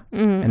together.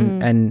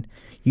 And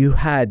you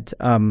had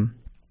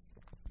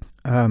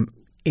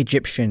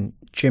Egyptian,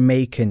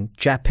 Jamaican,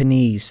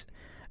 Japanese,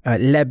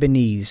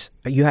 Lebanese.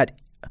 You had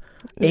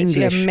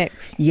English, a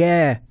mix.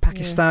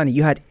 Pakistani.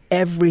 You had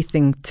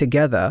everything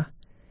together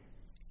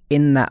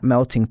in that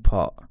melting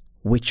pot,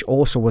 which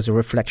also was a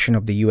reflection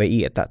of the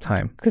UAE at that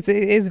time. Because it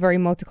is very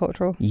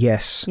multicultural.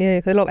 Yes. Yeah,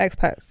 because a lot of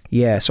expats.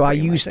 Yeah, so I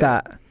used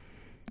that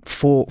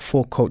for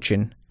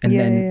coaching, and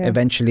then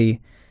eventually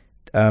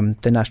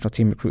the national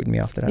team recruited me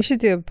after that. You should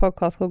do a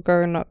podcast called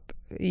Growing Up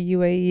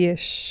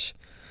UAE-ish.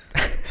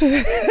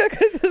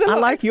 I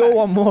like your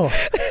one more.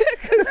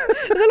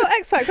 There's a lot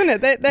of expats, isn't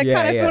it? They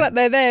kind of feel like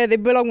they're there, they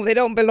belong, but they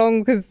don't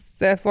belong because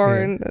they're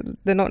foreign,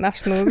 they're not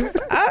nationals.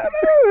 I don't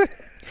know.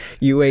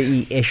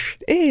 UAE-ish.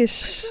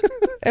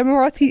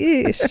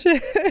 Emirati-ish.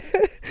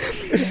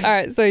 All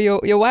right, so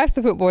your wife's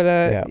a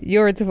footballer,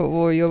 you're into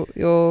football,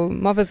 your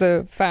mother's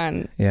a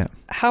fan. Yeah.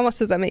 How much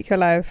does that make your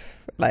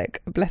life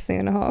like a blessing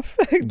and a half?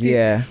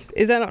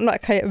 Is that not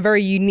like a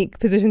very unique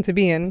position to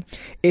be in?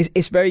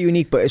 It's very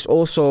unique, but it's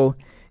also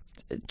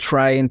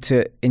trying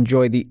to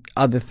enjoy the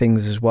other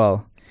things as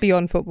well.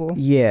 Beyond football?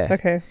 Yeah.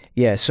 Okay.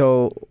 Yeah,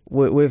 so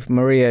with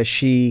Maria,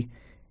 she's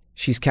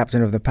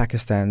captain of the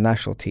Pakistan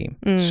national team.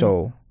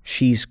 So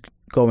she's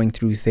going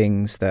through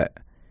things that,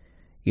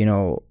 you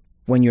know,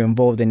 when you're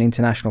involved in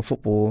international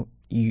football,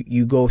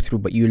 you go through,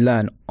 but you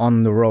learn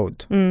on the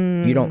road.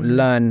 You don't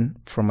learn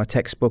from a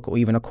textbook or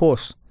even a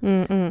course,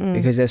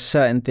 because there's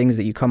certain things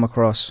that you come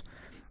across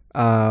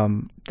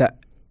that,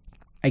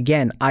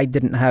 again, I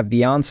didn't have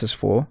the answers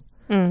for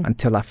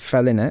until I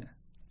fell in it,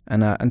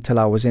 and until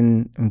I was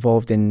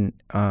involved in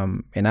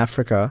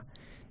Africa.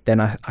 Then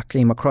I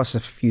came across a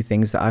few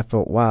things that I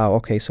thought, wow,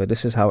 okay, so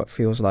this is how it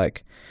feels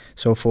like.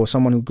 So for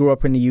someone who grew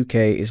up in the UK,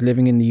 is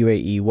living in the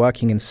UAE,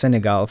 working in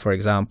Senegal, for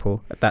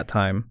example, at that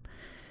time,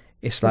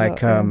 it's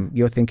like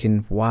you're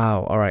thinking,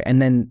 wow, all right.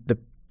 And then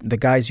the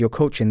guys you're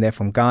coaching, they're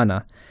from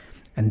Ghana,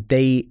 and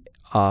they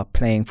are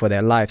playing for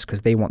their lives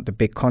because they want the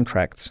big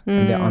contracts,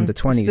 and they're under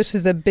 20s. This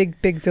is a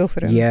big deal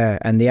for them. Yeah,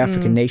 and the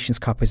African Nations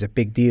Cup is a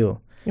big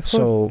deal.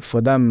 So for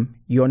them,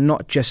 you're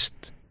not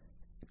just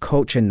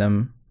coaching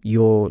them,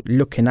 you're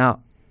looking out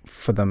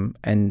for them,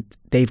 and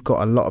they've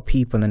got a lot of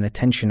people and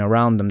attention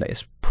around them that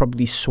is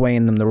probably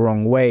swaying them the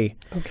wrong way.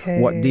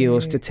 What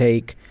deals to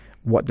take,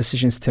 what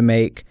decisions to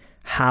make,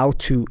 how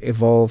to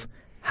evolve,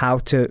 how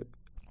to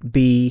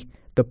be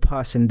the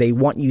person they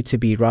want you to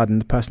be rather than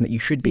the person that you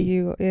should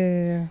be.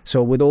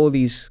 So with all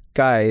these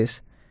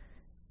guys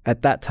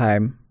at that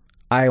time,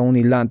 I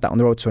only learned that on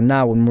the road. So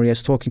now when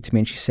Maria's talking to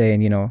me and she's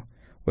saying, you know,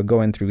 we're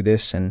going through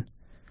this, and,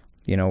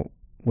 you know,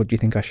 what do you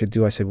think I should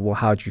do? I said, well,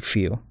 how do you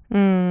feel?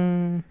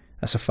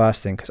 That's the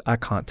first thing, because I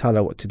can't tell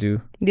her what to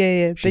do.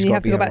 Then you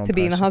have to go back to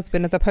being a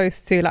husband as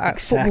opposed to like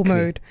football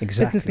mode,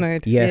 business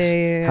mode.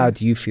 Yes. How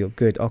do you feel?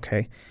 Good.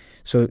 Okay.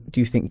 So do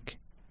you think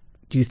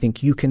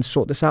you can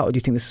sort this out, or do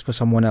you think this is for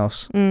someone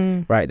else?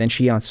 Right. Then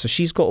she answers. So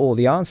she's got all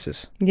the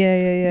answers.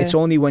 It's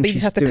only when you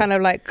have to kind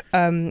of like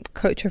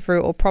coach her through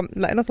it, or prompt,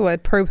 like, another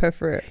word, probe her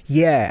through it.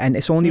 Yeah. And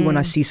it's only when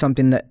I see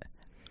something that,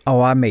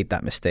 oh, I made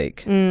that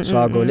mistake. So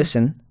I'll go,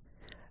 listen,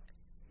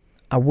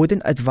 I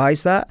wouldn't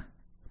advise that,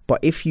 but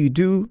if you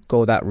do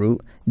go that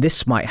route,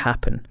 this might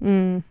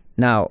happen.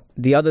 Now,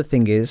 the other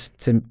thing is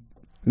to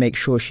make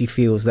sure she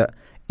feels that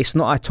it's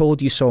not I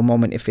told you so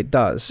moment if it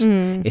does.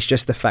 It's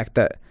just the fact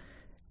that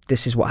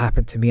this is what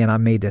happened to me, and I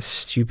made a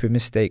stupid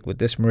mistake with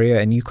this, Maria,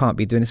 and you can't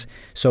be doing this.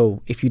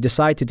 So if you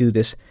decide to do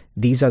this,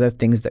 these are the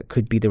things that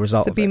could be the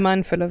result of it. So be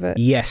mindful of it.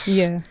 Yes.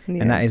 Yeah.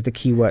 And that is the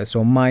key word.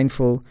 So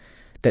mindful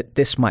that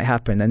this might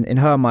happen, and in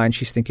her mind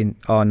she's thinking,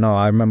 oh no,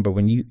 I remember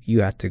when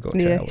you had to go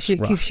through that.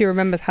 She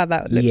remembers how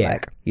that looked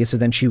like. So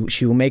then she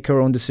will make her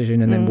own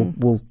decision, and then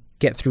we'll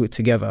get through it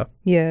together.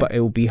 But it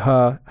will be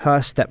her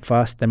step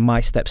first, then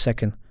my step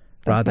second,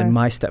 rather than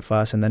my step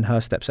first and then her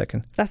step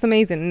second. That's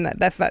amazing,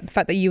 the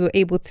fact that you were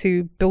able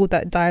to build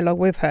that dialogue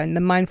with her and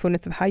the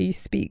mindfulness of how you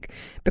speak,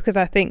 because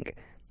I think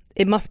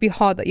it must be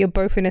hard that you're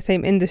both in the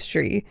same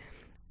industry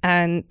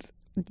and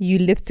you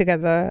live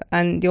together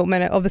and you're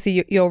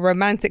obviously you're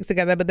romantic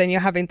together, but then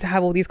you're having to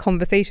have all these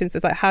conversations.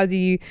 It's like, how do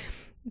you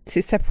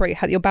to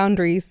separate your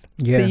boundaries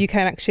so you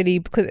can actually,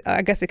 because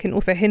I guess it can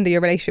also hinder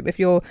your relationship if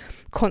you're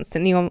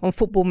constantly on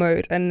football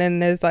mode, and then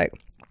there's like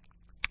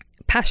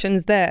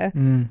passions there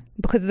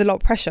because there's a lot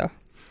of pressure.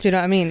 Do you know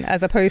what I mean?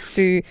 As opposed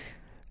to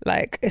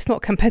like, it's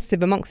not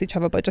competitive amongst each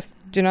other, but just,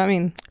 do you know what I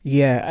mean?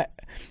 Yeah.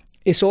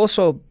 It's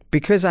also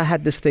because I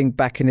had this thing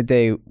back in the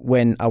day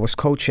when I was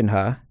coaching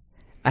her.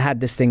 I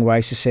had this thing where I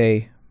used to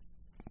say,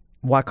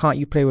 why can't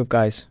you play with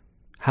guys?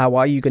 How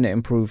are you going to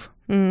improve?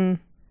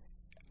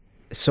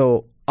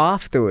 So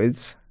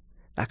afterwards,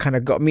 that kind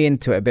of got me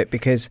into it a bit,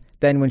 because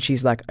then when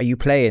she's like, are you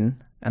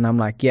playing? And I'm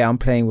like, yeah, I'm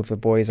playing with the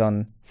boys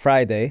on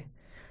Friday.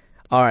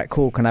 All right,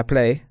 cool. Can I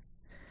play?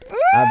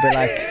 I'd be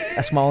like,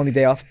 that's my only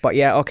day off. But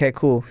yeah, okay,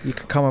 cool. You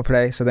can come and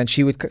play. So then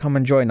she would come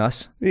and join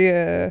us.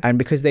 Yeah. And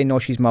because they know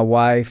she's my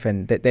wife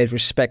and that there's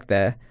respect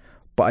there.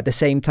 But at the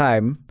same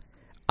time,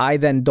 I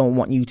then don't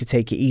want you to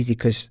take it easy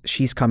because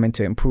she's coming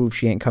to improve.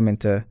 She ain't coming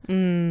to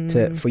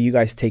for you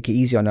guys to take it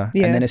easy on her.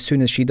 Yeah. And then as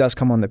soon as she does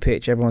come on the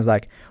pitch, everyone's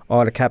like,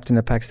 oh, the captain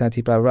of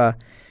Pakistani, blah, blah, blah.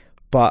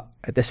 But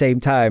at the same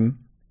time,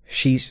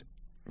 she's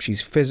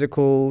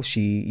physical.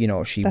 She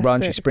That's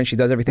runs, it. she sprints, she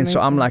does everything. Amazing.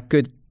 So I'm like,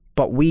 good.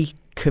 But we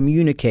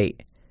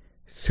communicate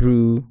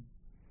through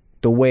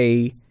the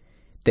way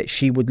that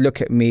she would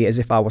look at me as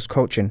if I was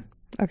coaching.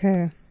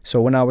 Okay. So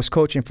when I was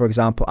coaching, for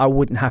example, I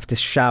wouldn't have to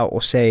shout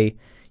or say,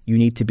 you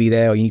need to be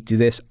there or you need to do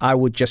this. I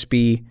would just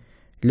be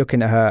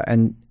looking at her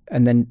and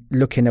then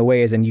looking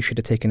away as in you should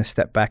have taken a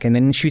step back. And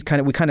then we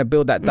kind of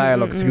build that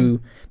dialogue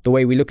through the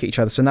way we look at each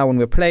other. So now when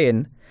we're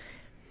playing,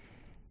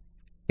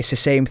 it's the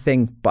same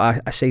thing.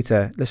 But I say to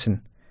her,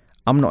 listen,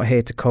 I'm not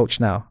here to coach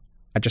now.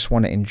 I just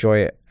want to enjoy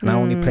it. And I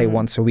only play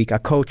once a week. I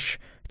coach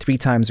 3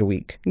 times a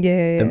week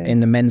in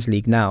the men's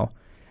league now.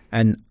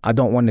 And I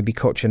don't want to be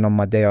coaching on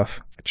my day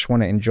off. I just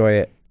want to enjoy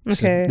it.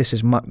 This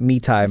is me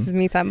time. This is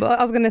me time. But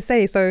I was going to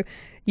say, so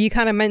you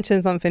kind of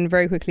mentioned something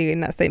very quickly in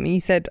that statement. You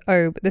said,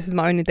 oh, but this is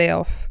my only day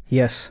off.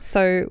 Yes.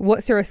 So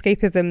what's your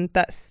escapism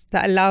that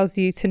allows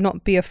you to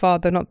not be a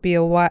father, not be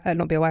a wife,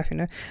 not be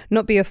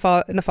a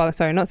son,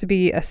 not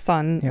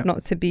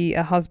to be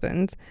a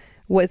husband?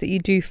 What is it you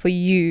do for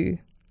you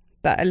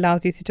that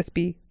allows you to just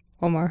be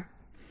Omar?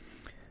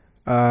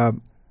 The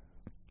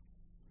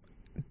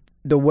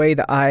way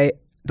that I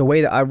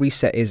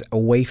reset is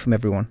away from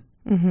everyone.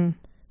 Mm-hmm.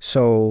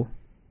 So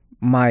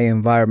my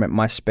environment,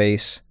 my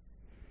space,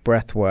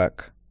 breath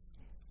work,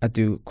 I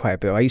do quite a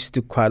bit. I used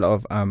to do quite a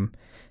lot of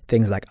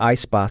things like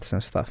ice baths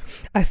and stuff.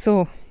 I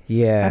saw.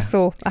 Yeah.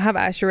 I have it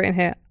actually written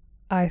here.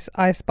 I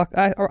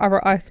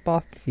wrote ice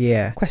baths.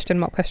 Yeah. Question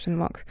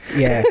mark.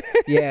 Yeah.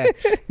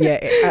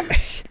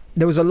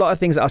 There was a lot of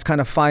things that I was kind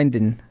of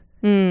finding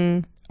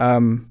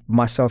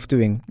myself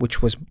doing,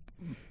 which was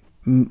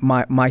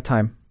my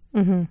time.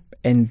 Mm-hmm.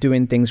 And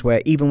doing things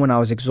where even when I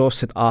was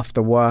exhausted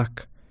after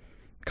work,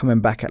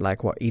 coming back at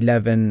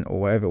 11 or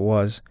whatever it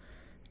was,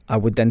 I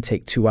would then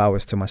take 2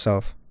 hours to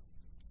myself.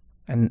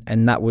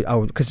 And that would,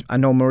 because I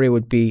know Maria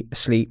would be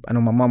asleep. I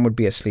know my mum would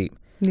be asleep.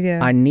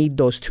 Yeah. I need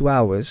those 2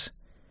 hours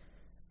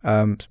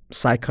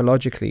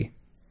psychologically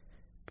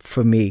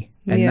for me.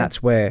 And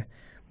that's where,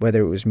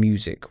 whether it was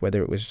music,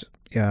 whether it was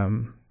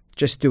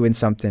just doing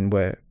something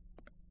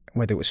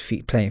whether it was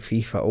playing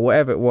FIFA or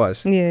whatever it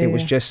was, it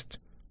was just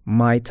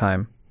my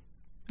time.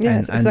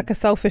 Yeah, it's like a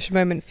selfish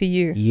moment for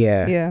you.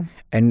 Yeah. Yeah.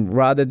 And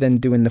rather than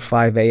doing the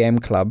 5 a.m.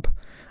 club,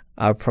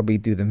 I'd probably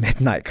do the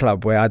midnight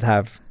club where I'd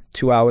have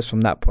 2 hours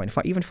from that point.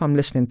 Even if I'm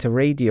listening to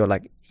radio,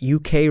 like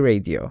UK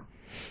radio,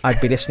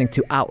 I'd be listening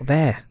to out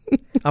there.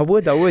 I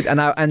would.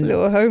 And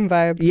little home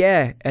vibe.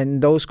 Yeah.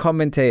 And those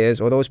commentators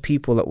or those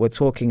people that were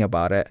talking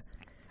about it,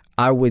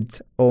 I would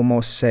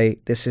almost say,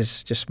 this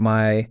is just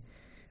my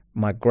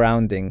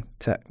grounding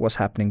to what's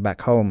happening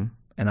back home.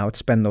 And I would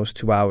spend those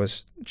 2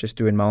 hours just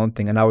doing my own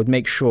thing. And I would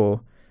make sure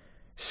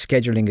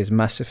scheduling is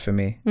massive for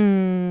me.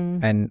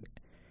 And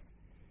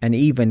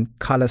even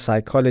color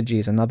psychology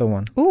is another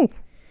one. Oh.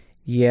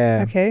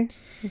 Yeah. Okay.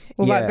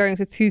 Without going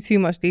into too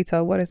much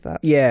detail, what is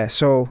that? Yeah.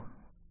 So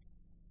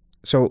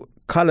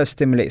color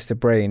stimulates the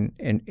brain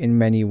in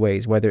many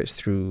ways, whether it's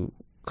through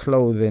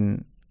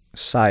clothing,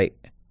 sight,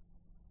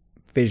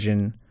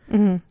 vision,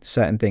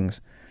 certain things.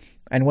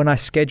 And when I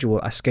schedule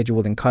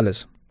in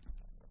colors.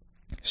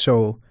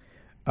 So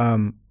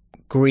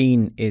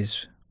green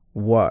is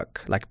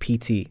work, like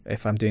PT,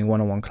 if I'm doing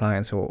one-on-one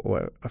clients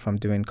or if I'm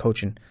doing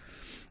coaching.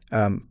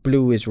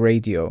 Blue is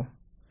radio.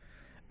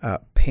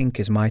 Pink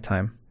is my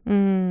time.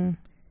 And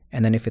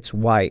then if it's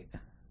white,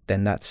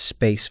 then that's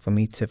space for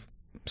me to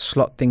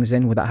slot things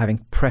in without having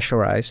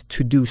pressurized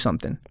to do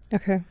something.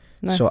 Okay,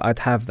 nice. So I'd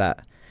have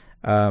that.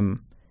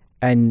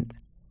 And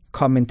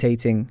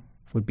commentating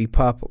would be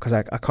purple, because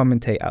I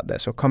commentate out there.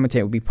 So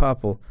commentate would be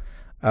purple.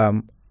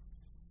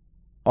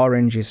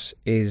 Orange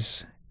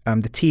is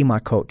the team I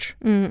coach.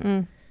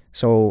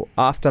 So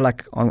after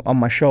on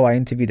my show, I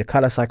interviewed a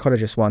color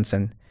psychologist once,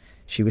 and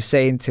she was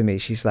saying to me,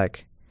 she's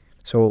like,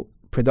 so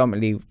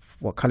predominantly,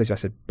 what colours? I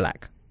said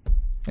black.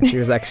 And she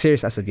was like,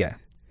 serious? I said, yeah.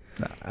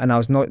 And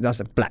I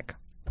said black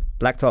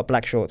top,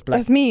 black shorts, black.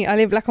 That's me. I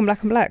live black on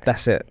black on black.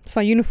 That's it. It's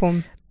my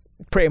uniform.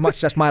 Pretty much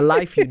that's my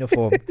life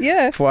uniform.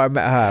 Yeah. Before I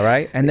met her,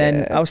 right? And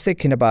then I was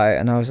thinking about it,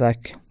 and I was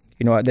like,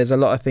 you know, there's a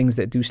lot of things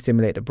that do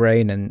stimulate the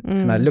brain,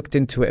 and I looked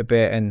into it a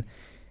bit and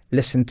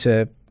listened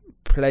to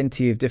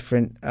plenty of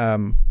different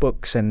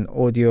books and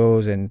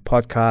audios and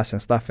podcasts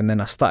and stuff, and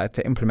then I started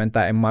to implement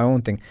that in my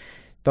own thing.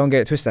 Don't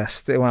get it twisted.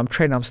 When I'm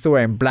training, I'm still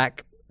wearing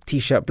black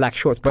t-shirt, black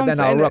shorts, but then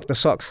I'll rock the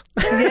socks.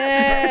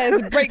 Yeah,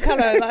 it's a bright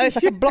colour. It's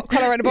like a block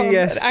colour at the bottom.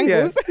 Yes, at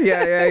angles.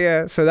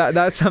 Yeah. So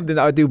that's something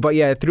that I do. But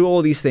yeah, through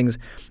all these things,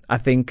 I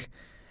think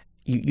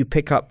you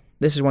pick up.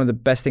 This is one of the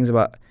best things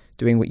about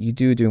doing what you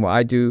do, doing what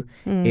I do,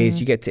 is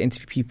you get to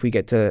interview people, you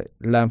get to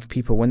learn from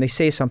people. When they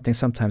say something,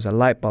 sometimes a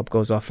light bulb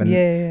goes off.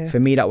 And for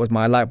me, that was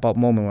my light bulb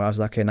moment where I was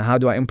like, okay, now how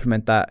do I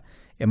implement that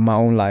in my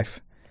own life?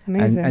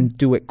 Amazing. And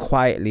do it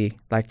quietly,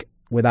 like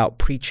without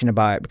preaching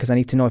about it, because I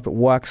need to know if it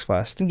works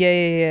first.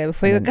 Yeah.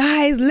 Before you go,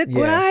 guys, look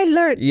what I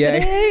learned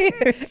today.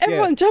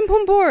 Everyone jump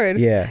on board.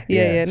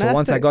 Yeah. So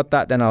once I got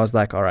that, then I was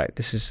like, all right,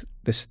 this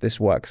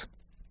works.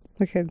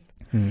 Wicked.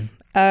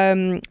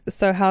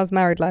 So how's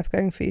married life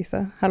going for you,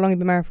 sir? How long have you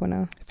been married for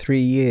now? 3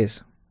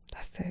 years.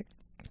 That's sick.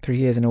 3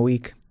 years in a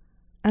week.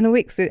 And a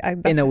week. So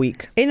in a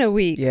week. In a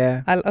week.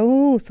 Yeah.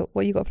 So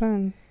what you got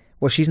planned?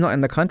 Well, she's not in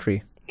the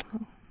country.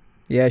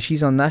 Yeah,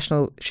 she's on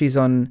national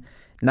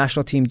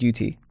team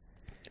duty.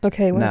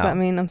 Okay, what does that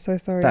mean? I'm so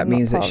sorry. That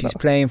means that she's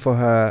playing for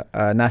her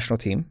national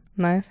team.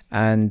 Nice.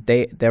 And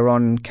they're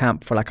on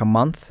camp for like a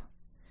month.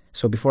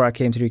 So before I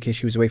came to the UK,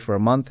 she was away for a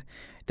month.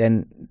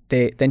 Then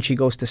she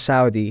goes to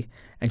Saudi,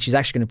 and she's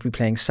actually going to be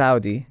playing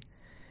Saudi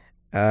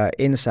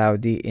in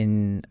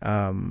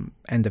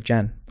end of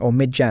Jan or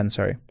mid-Jan,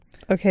 sorry.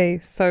 Okay,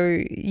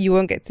 so you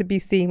won't get to be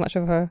seeing much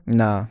of her.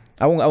 No,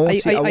 I won't. Are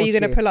you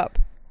going to pull up?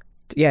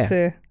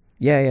 Yeah.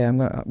 Yeah. I'm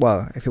gonna.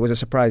 Well, if it was a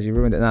surprise, you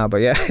ruined it now. But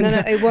yeah.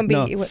 No, it won't be.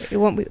 No. It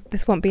won't be.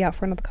 This won't be out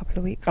for another couple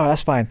of weeks. Oh,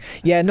 that's fine.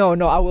 Yeah, no,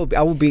 I will be.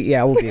 I will be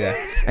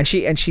there. and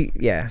she,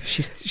 yeah,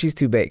 she's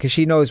too big because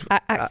she knows.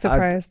 Act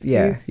surprised.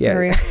 Yeah.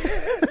 Maria.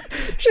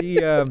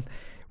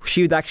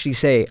 She would actually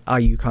say, "Are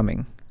you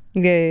coming?"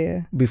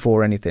 Yeah.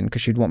 Before anything,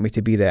 because she'd want me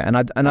to be there,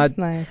 That's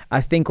nice.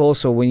 I think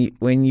also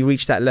when you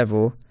reach that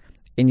level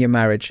in your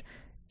marriage,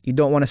 you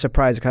don't want to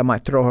surprise her, because I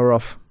might throw her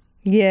off.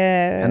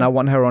 Yeah. And I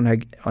want her on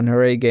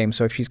her A game.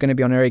 So if she's going to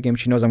be on her A game,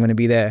 she knows I'm going to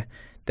be there.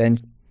 Then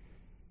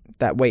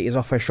that weight is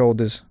off her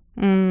shoulders,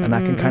 and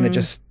I can kind of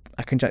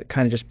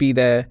just be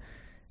there,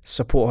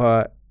 support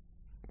her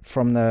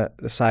from the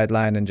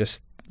sideline, and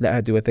just let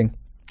her do her thing.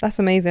 That's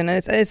amazing,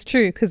 and it's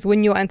true, because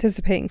when you're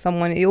anticipating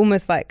someone, it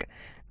almost like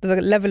there's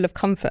a level of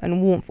comfort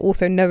and warmth,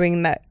 also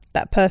knowing that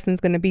person's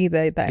going to be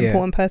there, that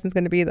important person's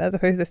going to be there, as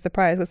opposed to a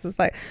surprise. It's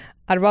like,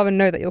 I'd rather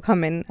know that you're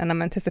coming and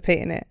I'm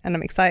anticipating it and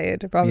I'm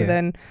excited, rather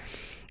than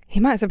he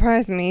might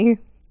surprise me,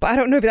 but I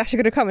don't know if he's actually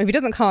going to come. If he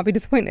doesn't come, I'll be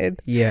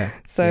disappointed. Yeah.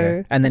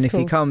 So and then if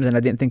he comes and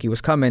I didn't think he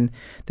was coming,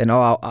 then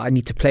I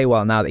need to play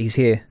well now that he's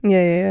here.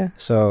 Yeah.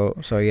 So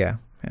yeah.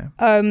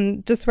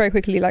 Just very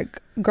quickly,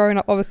 like growing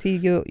up, obviously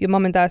your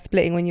mum and dad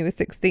splitting when you were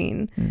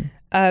 16.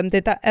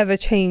 Did that ever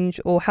change,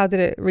 or how did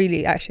it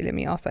really? Actually, let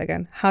me ask that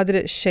again. How did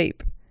it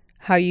shape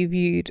how you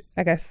viewed,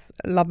 I guess,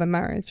 love and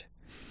marriage?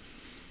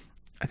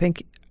 I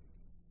think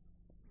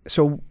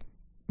so.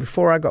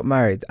 Before I got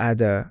married, I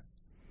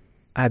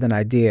had an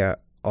idea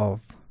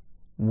of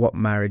what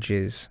marriage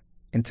is,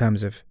 in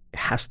terms of it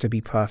has to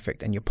be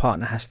perfect and your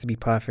partner has to be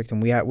perfect,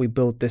 and we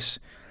build this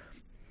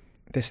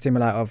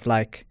stimuli of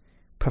like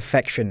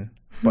perfection.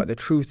 But the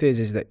truth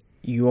is that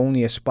you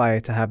only aspire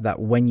to have that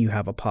when you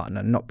have a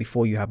partner, not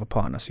before you have a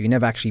partner. So you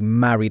never actually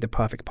marry the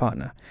perfect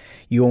partner.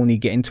 You only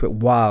get into it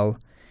while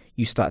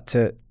you start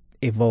to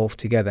evolve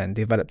together and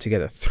develop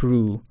together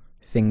through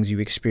things you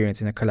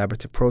experience in a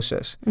collaborative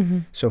process.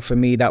 So for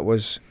me, that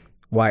was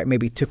why it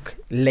maybe took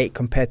late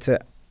compared to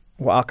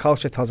what our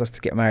culture tells us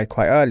to get married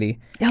quite early.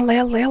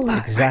 Yalla.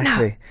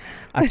 Exactly. Right,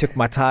 I took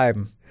my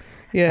time.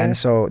 Yeah. And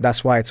so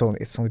that's why it's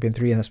only been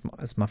 3 years.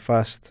 That's my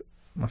first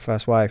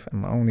wife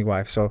and my only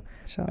wife. So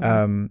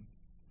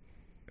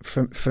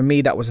for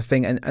me, that was a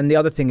thing. And the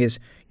other thing is,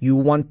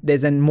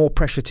 there's then more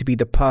pressure to be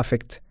the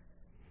perfect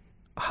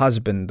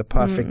husband, the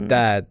perfect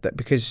dad, that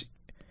because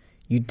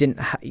you don't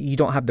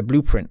have the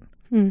blueprint.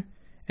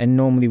 And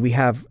normally we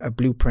have a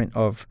blueprint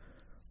of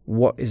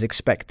what is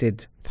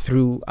expected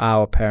through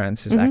our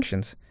parents'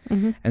 actions.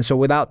 And so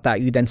without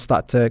that, you then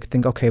start to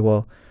think, okay,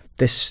 well,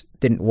 this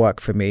didn't work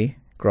for me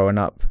growing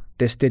up.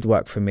 This did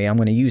work for me. I'm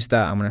going to use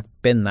that. I'm going to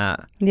bin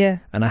that. Yeah.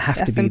 And I have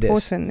to be this.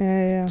 That's important.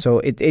 Yeah. So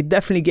it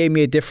definitely gave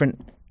me a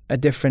different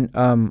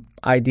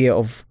idea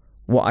of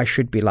what I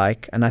should be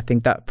like. And I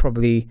think that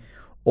probably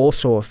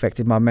also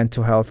affected my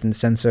mental health, in the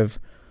sense of,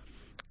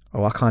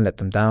 I can't let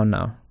them down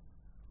now.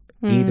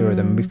 Either of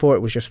them. Before it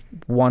was just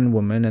one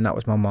woman, and that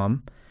was my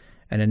mom.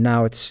 And then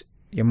now it's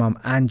your mom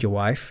and your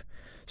wife.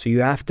 So you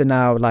have to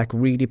now like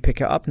really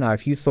pick it up now.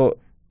 If you thought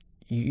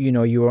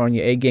you were on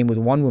your A game with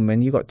one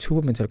woman, you got two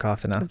women to look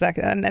after now.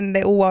 Exactly. And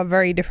they all are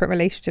very different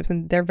relationships,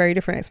 and they're very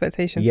different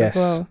expectations Yes.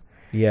 as well.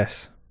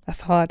 Yes.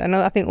 That's hard.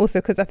 I think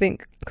also because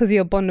of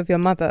your bond with your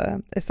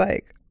mother, it's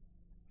like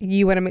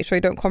you want to make sure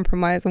you don't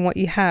compromise on what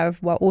you have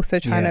while also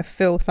trying Yeah. to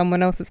fill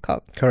someone else's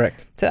cup.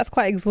 Correct. So that's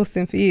quite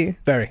exhausting for you.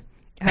 Very.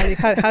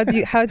 How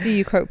do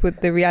you cope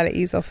with the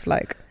realities of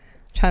like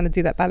trying to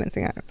do that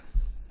balancing act?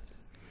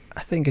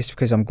 I think it's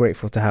because I'm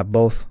grateful to have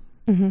both,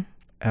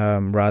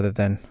 Mm-hmm. rather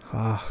than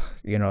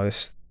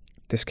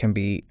this can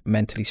be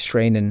mentally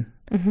straining.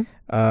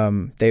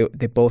 Mm-hmm.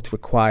 They both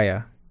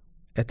require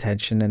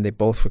attention, and they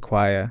both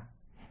require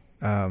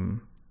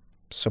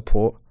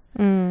support.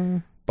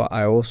 Mm. But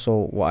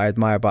what I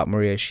admire about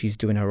Maria is she's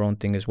doing her own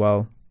thing as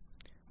well,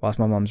 whilst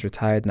my mom's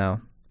retired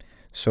now.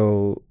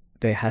 So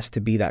there has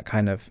to be that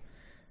kind of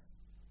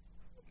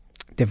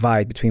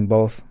divide between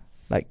both,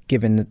 like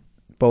giving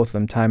both of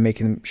them time,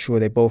 making sure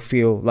they both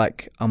feel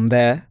like I'm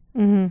there,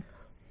 Mm-hmm.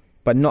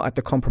 but not at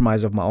the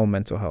compromise of my own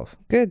mental health.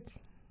 Good.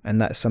 And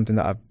that's something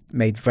that I've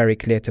made very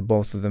clear to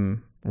both of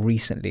them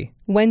recently.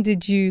 When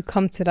did you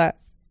come to that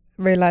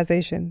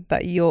realization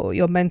that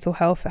your mental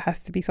health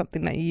has to be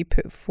something that you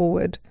put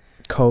forward?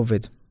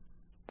 COVID.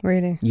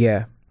 Really?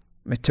 Yeah.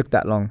 It took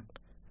that long.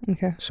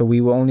 Okay. So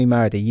we were only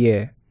married a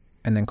year,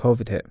 and then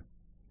COVID hit.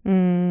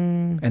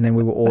 Mm. And then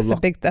we were all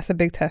That's a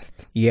big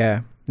test.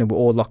 Yeah. Then we're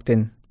all locked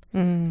in.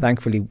 Mm.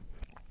 Thankfully,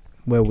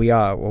 where we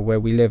are or where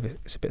we live,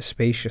 it's a bit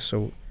spacious,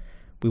 so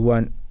we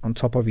weren't on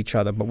top of each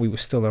other, but we were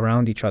still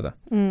around each other.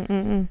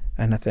 Mm-mm-mm.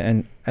 And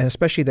and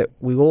especially that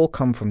we all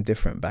come from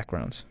different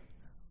backgrounds.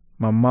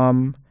 My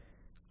mum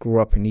grew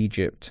up in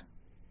Egypt,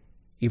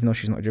 even though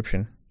she's not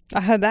Egyptian.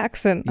 I heard the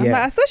accent. I'm Yeah.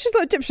 like, I swear she's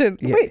not Egyptian.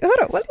 Yeah. Wait, hold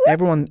on. What?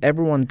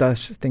 Everyone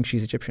does think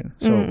she's Egyptian.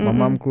 So my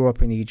mum grew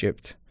up in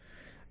Egypt.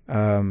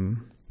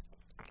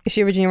 Is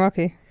she originally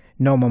Iraqi?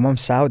 No, my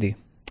mum's Saudi.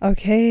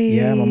 Okay.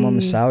 Yeah, my mum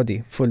is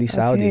Saudi, fully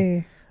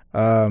Saudi.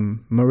 Okay.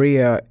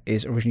 Maria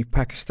is originally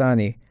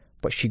Pakistani,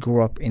 but she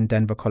grew up in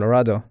Denver,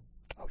 Colorado.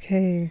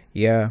 Okay.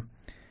 Yeah.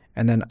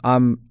 And then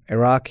I'm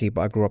Iraqi,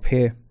 but I grew up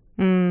here.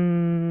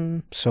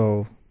 Mm.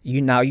 So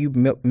you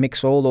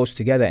mix all those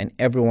together, and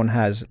everyone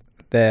has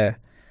their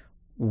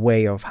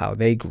way of how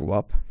they grew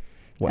up,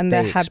 what And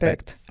they their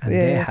expect, habits. and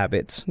Yeah. their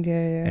habits, Yeah,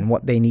 yeah. and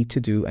what they need to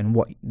do, and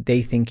what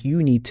they think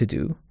you need to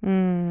do.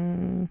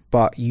 Mm.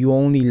 But you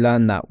only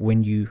learn that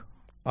when you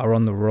are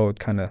on the road,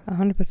 kind of.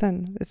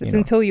 100%. It's You know.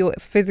 until you're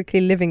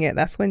physically living it.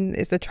 That's when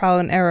it's the trial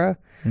and error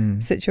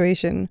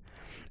situation.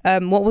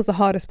 What was the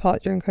hardest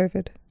part during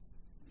COVID?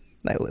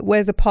 Like,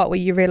 where's the part where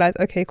you realize,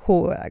 okay,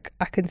 cool, like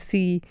I can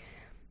see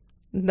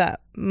that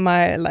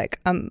my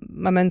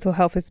mental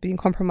health is being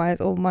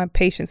compromised, or my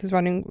patience is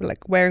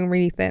wearing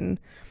really thin?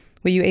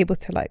 Were you able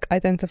to like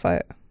identify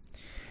it?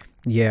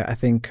 Yeah, I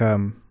think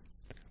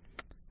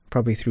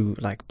probably through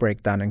like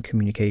breakdown in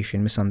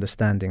communication,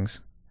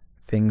 misunderstandings,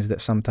 things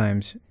that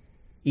sometimes,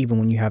 even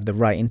when you have the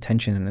right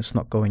intention and it's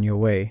not going your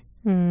way,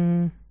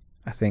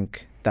 I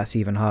think that's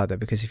even harder,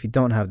 because if you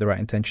don't have the right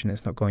intention,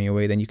 it's not going your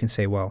way, then you can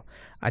say, well,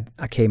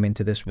 I came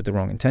into this with the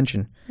wrong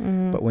intention.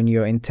 But when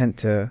your intent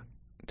to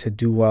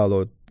do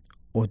well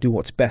or do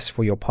what's best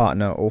for your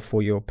partner or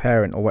for your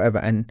parent or whatever,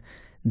 and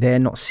they're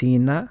not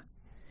seeing that,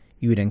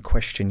 you would then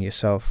question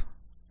yourself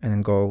and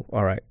then go,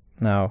 all right,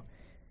 now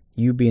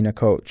you being a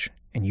coach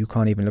and you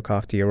can't even look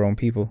after your own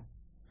people.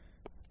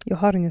 You're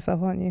hard on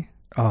yourself, aren't you?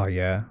 Oh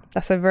yeah.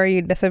 That's a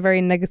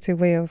very negative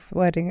way of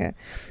wording it,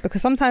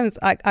 because sometimes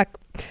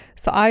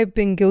so I've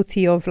been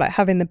guilty of like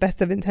having the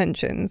best of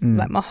intentions,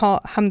 like my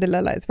heart,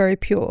 alhamdulillah, like it's very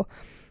pure,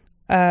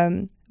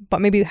 but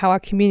maybe how I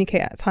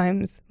communicate at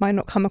times might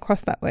not come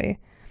across that way,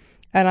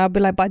 and I'll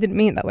be like, but I didn't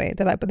mean it that way.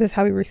 They're like, but this is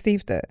how we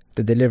received it.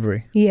 The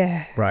delivery.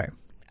 Yeah. Right.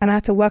 And I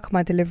had to work on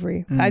my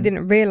delivery. I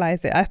didn't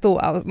realize it. I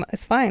thought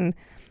it's fine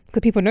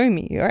because people know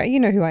me, right? You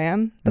know who I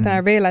am. But then I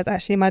realized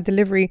actually my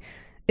delivery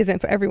isn't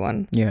for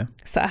everyone. Yeah.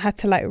 So I had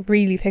to like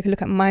really take a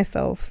look at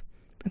myself.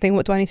 I think,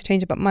 what do I need to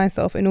change about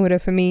myself in order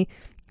for me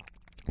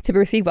to be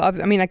received?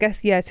 But I mean, I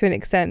guess, yeah, to an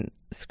extent,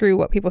 screw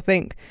what people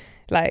think.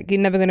 Like, you're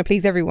never going to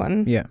please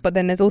everyone. Yeah. But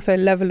then there's also a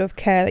level of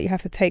care that you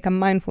have to take, and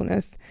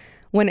mindfulness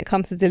when it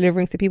comes to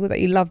delivering to people that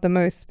you love the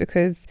most,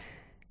 because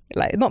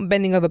like, not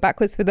bending over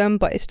backwards for them,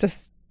 but it's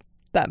just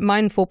that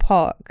mindful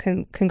part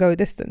can go a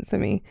distance for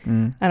me.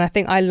 And I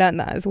think I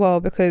learned that as well,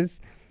 because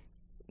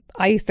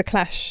I used to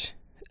clash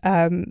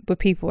with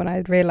people, and I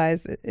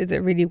realized, is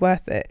it really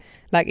worth it?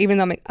 Like, even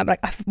though I'm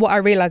like, what I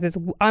realize is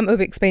I'm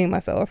over explaining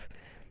myself,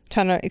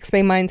 trying to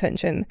explain my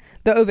intention.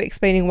 They're over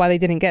explaining why they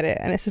didn't get it,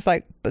 and it's just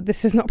like, but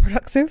this is not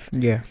productive.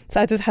 Yeah.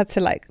 So I just had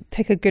to like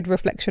take a good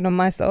reflection on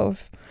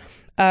myself.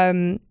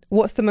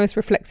 What's the most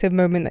reflective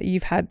moment that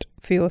you've had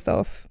for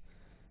yourself,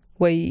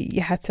 where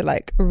you had to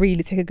like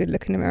really take a good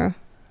look in the mirror?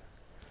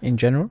 In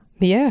general?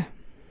 Yeah.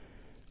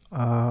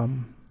 I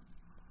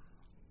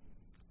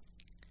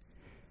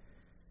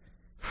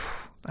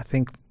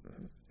think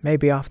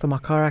maybe after my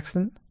car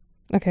accident.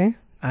 Okay.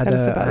 I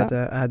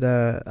had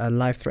a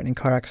life-threatening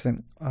car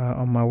accident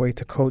on my way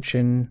to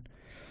coaching.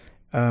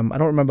 I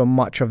don't remember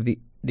much of the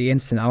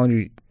incident. I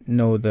only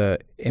know the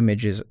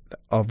images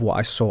of what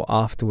I saw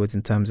afterwards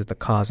in terms of the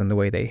cars and the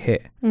way they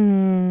hit.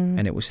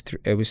 And it was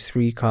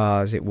three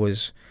cars. It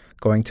was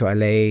going to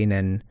Al-Ain,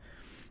 and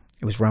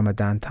it was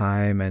Ramadan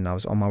time, and I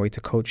was on my way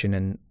to coaching,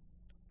 and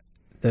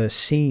the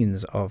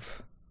scenes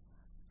of,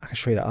 I can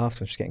show you that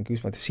after, I'm just getting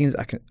goosebumps. The scenes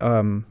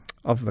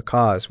of the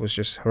cars was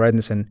just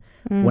horrendous. And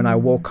when I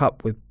woke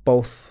up with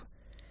both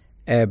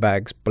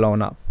airbags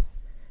blown up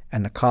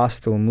and the car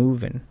still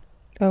moving,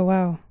 Oh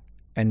wow.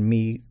 and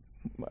me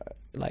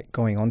like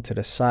going onto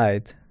the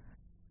side,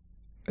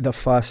 the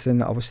first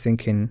thing I was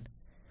thinking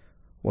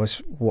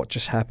was, what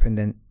just happened,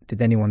 and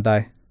did anyone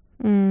die?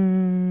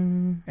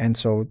 And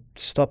so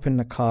stopping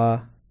the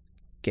car,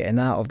 getting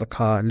out of the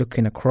car,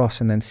 looking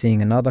across, and then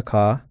seeing another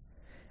car,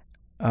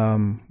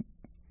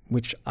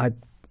 which I'd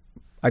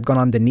gone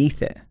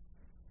underneath it.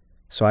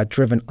 So I'd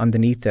driven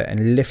underneath it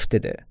and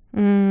lifted it.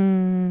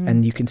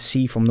 And you can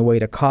see from the way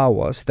the car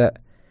was that,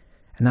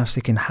 and I was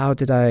thinking, how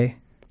did I...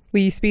 Were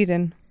you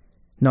speeding?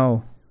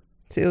 No.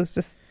 So it was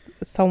just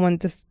someone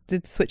just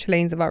did switch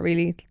lanes without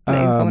really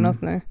letting someone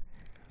else know.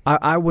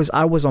 I was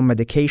on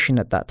medication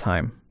at that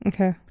time.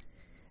 Okay.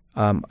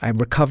 I'm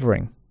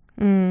recovering.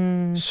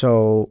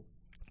 So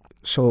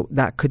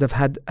that could have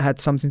had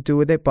something to do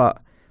with it,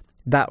 but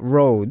that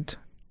road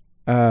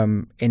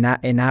in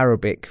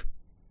Arabic,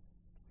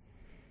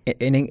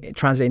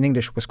 translated in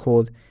English, was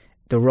called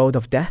the Road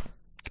of Death.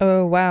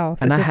 Oh wow.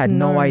 So and it's I just had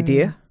no known.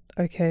 idea.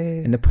 Okay.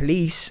 And the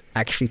police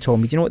actually told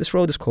me, do you know what this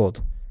road is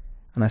called?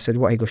 And I said,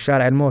 what? He goes,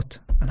 Shara al-Maut.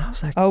 And I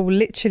was like, Oh,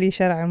 literally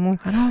Shara al-Maut.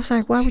 and I was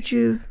like,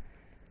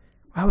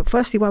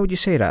 firstly, why would you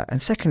say that?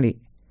 And secondly,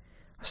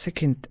 I was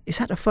thinking, is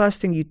that the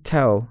first thing you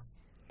tell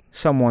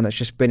someone that's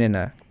just been in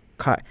a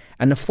car?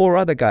 And the four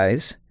other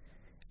guys,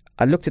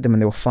 I looked at them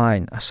and they were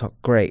fine. I thought,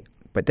 great.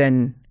 But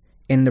then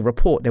in the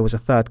report, there was a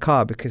third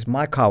car because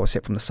my car was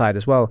hit from the side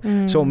as well.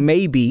 So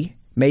maybe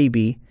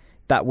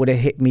that would have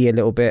hit me a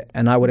little bit,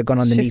 and I would have gone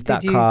underneath Shifted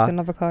that you car, to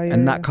another car,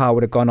 and that car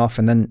would have gone off,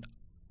 and then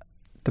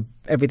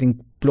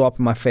everything blew up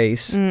in my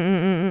face.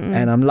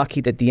 And I'm lucky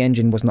that the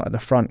engine was not at the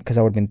front, because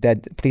I would have been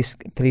dead.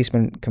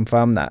 Policeman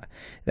confirmed that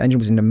the engine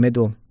was in the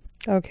middle,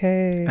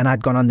 Okay. and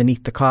I'd gone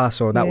underneath the car,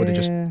 so that would have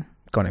just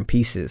gone in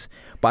pieces.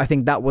 But I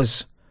think that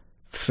was,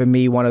 for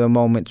me, one of the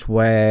moments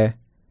where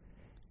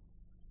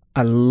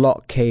a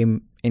lot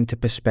came into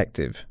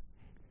perspective.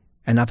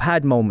 And I've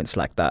had moments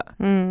like that.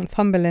 It's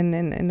humbling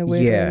in a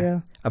weird way.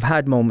 Yeah. I've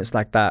had moments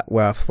like that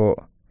where I've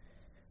thought,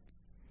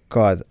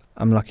 God,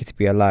 I'm lucky to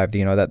be alive,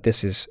 you know, that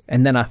this is...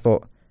 And then I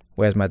thought,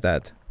 where's my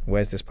dad?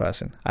 Where's this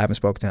person? I haven't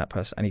spoken to that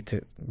person. I need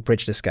to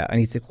bridge this gap. I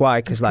need to...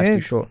 Why? Because life's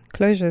too short.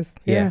 Closures.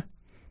 Yeah.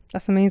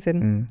 That's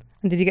amazing.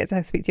 And did you get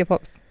to speak to your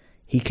pops?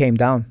 He came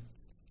down.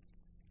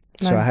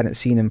 Nice. So I hadn't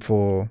seen him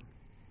for,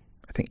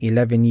 I think,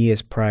 11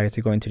 years prior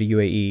to going to the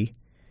UAE.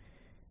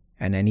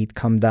 And then he'd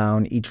come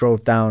down. He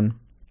drove down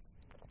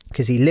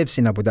because he lives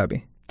in Abu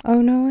Dhabi.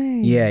 Oh, no way.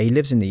 Yeah, he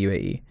lives in the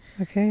UAE.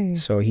 Okay.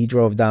 So he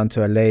drove down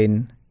to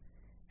Al-Ain,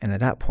 and at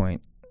that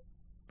point,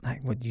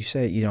 like what you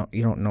say, you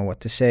don't know what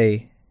to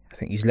say. I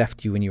think he's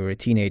left you when you were a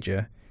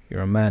teenager.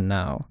 You're a man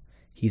now.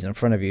 He's in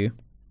front of you.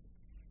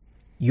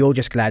 You're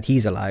just glad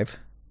he's alive.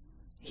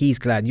 He's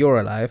glad you're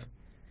alive.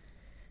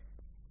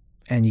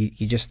 And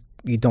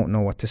you don't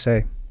know what to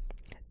say.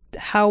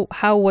 How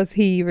was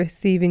he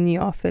receiving you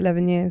after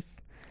 11 years?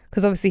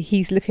 Because obviously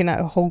he's looking at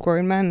a whole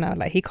grown man now.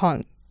 Like, he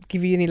can't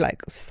give you any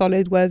like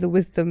solid words of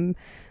wisdom,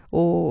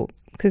 or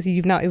because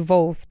you've now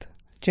evolved.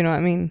 Do you know what I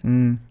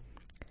mean?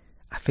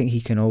 I think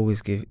he can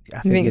always give... I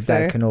think your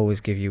dad can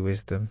always give you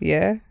wisdom.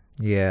 Yeah?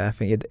 Yeah, I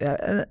think...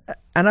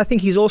 and I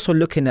think he's also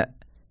looking at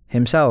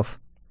himself.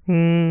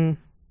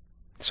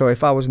 So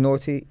if I was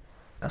naughty,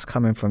 that's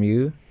coming from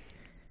you.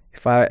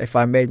 If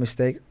I made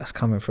mistakes, that's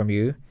coming from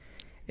you.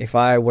 If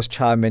I was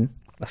charming,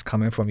 that's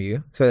coming from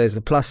you. So there's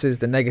the pluses,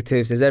 the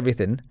negatives, there's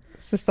everything.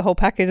 It's just the whole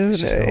package,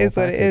 isn't it? It is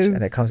what it is.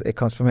 And it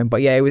comes from him.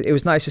 But yeah, it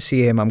was nice to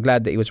see him. I'm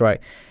glad that he was right.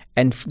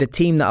 And the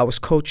team that I was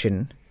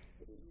coaching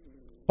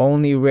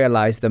only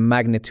realized the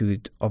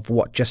magnitude of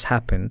what just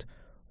happened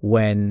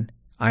when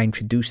I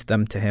introduced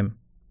them to him.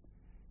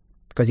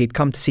 Because he'd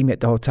come to see me at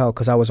the hotel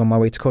because I was on my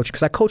way to coaching.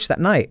 Because I coached that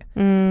night.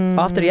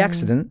 After the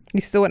accident,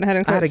 You still went ahead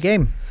and coached? I had a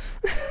game.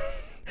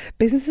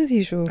 Business as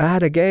usual. I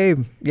had a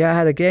game. Yeah, I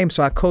had a game.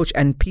 So I coached,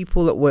 and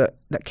people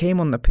that came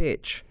on the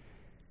pitch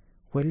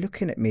were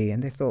looking at me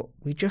and they thought,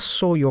 we just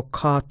saw your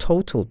car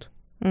totaled.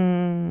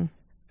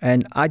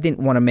 And I didn't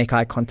want to make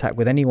eye contact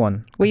with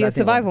anyone. Were you in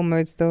survival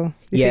mode still?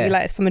 You think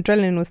like some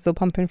adrenaline was still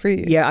pumping through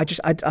you? Yeah,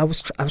 I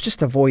was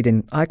just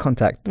avoiding eye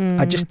contact.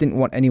 I just didn't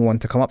want anyone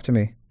to come up to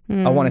me.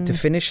 I wanted to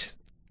finish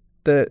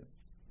the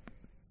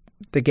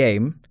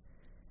game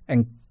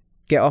and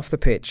get off the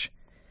pitch.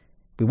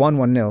 We won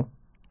 1-0.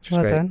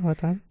 Well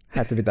done.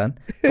 Had to be done.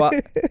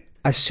 But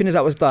as soon as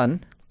that was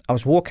done, I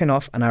was walking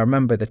off, and I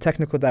remember the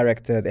technical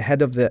director, the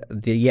head of the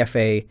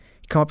EFA,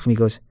 he come up to me and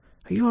goes,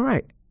 are you all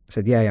right? I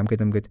said, yeah, I'm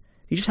good.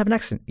 You just have an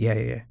accident?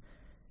 Yeah.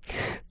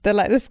 They're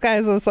like, this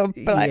guy's on some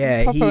like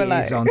yeah, proper, he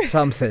like... is on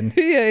something.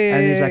 yeah.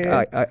 And he's like,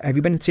 have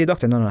you been to see a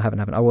doctor? No, I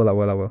haven't. I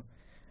will.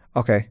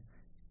 Okay.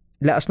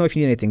 let us know if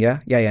you need anything.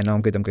 Yeah, no,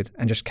 I'm good.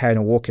 And just carrying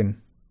on walking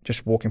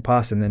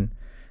past, and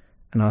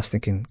I was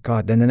thinking,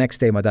 God. Then the next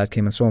day my dad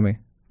came and saw me.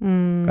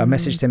 I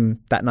messaged him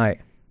that night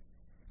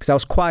because I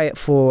was quiet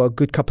for a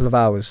good couple of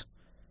hours.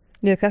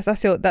 Yeah, because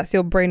that's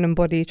your brain and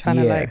body trying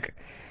to like,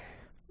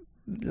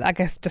 I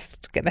guess,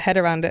 just get the head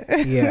around it.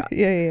 Yeah.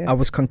 yeah. I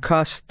was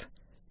concussed.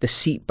 The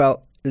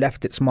seatbelt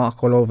left its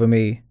mark all over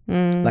me.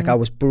 Like I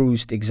was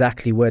bruised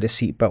exactly where the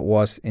seatbelt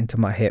was, into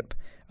my hip,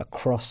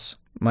 across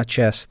my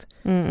chest.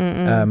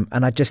 And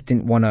I just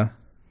didn't want to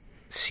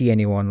see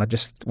anyone. I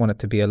just wanted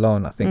to be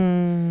alone, I think.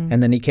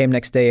 And then he came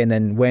next day, and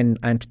then when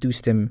I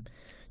introduced him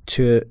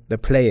to the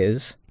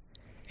players,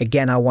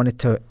 again,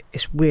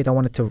 it's weird, I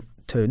wanted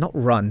to not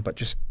run, but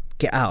just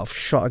get out of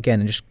shot again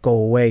and just go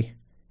away.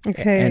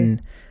 Okay.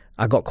 And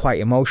I got quite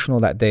emotional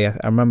that day, I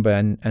remember,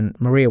 and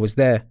Maria was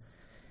there,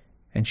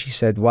 and she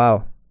said,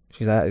 wow,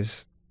 she's like,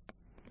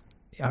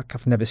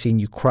 I've never seen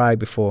you cry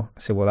before. I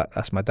said, well,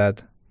 that's my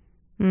dad.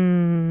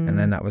 And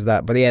then that was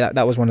that. But yeah,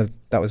 that was one of the.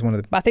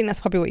 But I think that's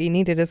probably what you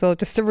needed as well,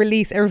 just to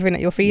release everything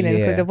that you're feeling,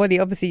 because your body,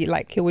 obviously,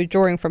 like, you're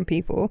withdrawing from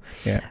people.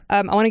 Yeah.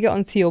 I want to get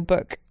onto your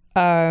book.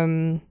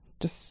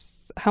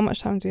 Just how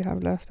much time do we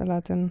have left,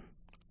 Aladdin?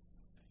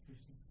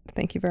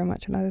 Thank you very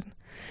much, Aladdin.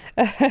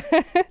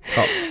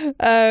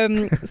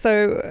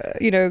 So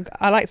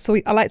I like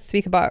to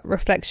speak about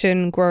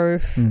reflection,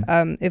 growth,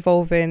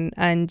 evolving,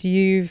 and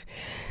you've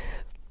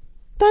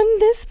done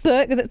this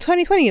book. Is it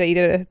 2020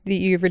 that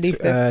you've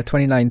released this?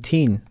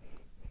 2019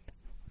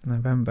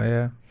 November,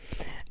 yeah.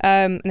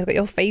 And it's got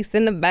your face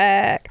in the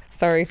back.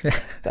 Sorry,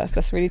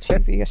 that's really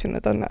cheesy. I shouldn't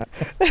have done that.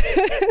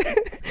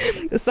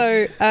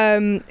 So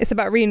it's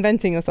about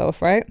reinventing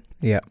yourself, right?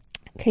 Yeah.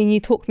 Can you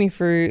talk me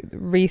through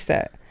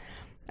Reset,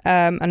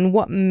 and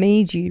what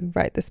made you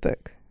write this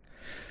book?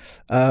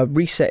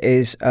 Reset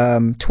is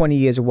 20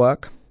 years of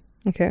work.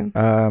 Okay.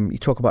 You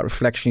talk about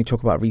reflection, you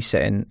talk about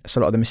resetting. It's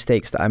a lot of the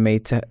mistakes that I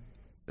made to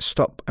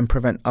stop and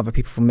prevent other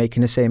people from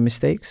making the same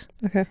mistakes.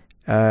 Okay.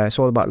 It's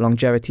all about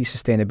longevity,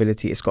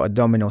 sustainability. It's got a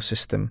domino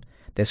system.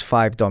 There's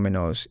 5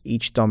 dominoes.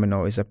 Each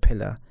domino is a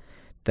pillar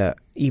that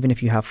even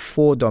if you have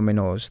 4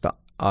 dominoes that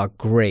are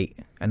great,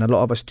 and a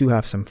lot of us do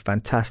have some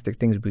fantastic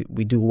things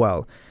we do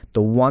well,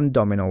 the one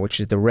domino, which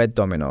is the red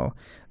domino,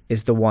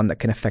 is the one that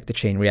can affect the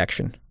chain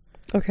reaction.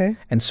 Okay.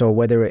 And so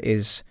whether it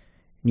is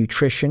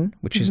nutrition,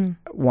 which is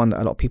one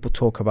that a lot of people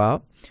talk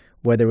about,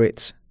 whether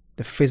it's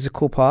the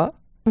physical part,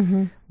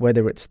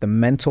 whether it's the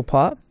mental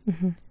part,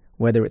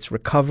 whether it's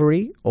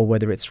recovery, or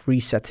whether it's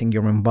resetting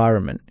your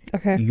environment,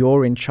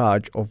 you're in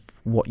charge of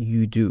what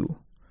you do.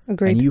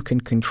 Agreed. And you can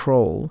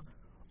control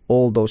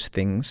all those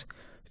things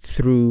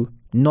through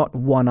not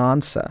one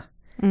answer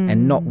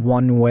and not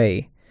one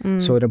way.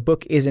 So the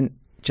book isn't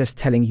just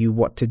telling you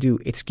what to do.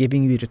 It's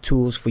giving you the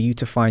tools for you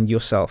to find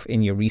yourself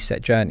in your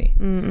reset journey.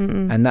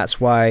 And that's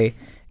why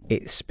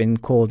it's been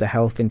called a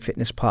health and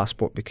fitness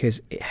passport,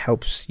 because it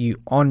helps you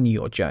on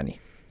your journey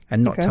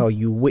and not tell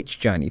you which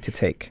journey to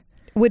take.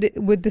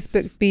 Would this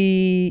book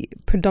be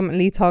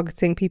predominantly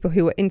targeting people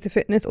who are into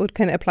fitness, or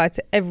can it apply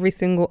to every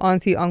single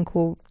auntie,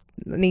 uncle,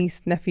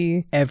 niece,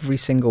 nephew? Every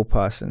single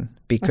person.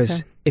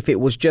 Because if it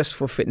was just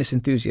for fitness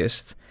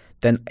enthusiasts,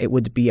 then it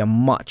would be a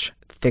much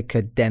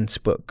thicker, dense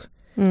book.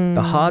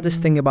 The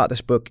hardest thing about this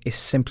book is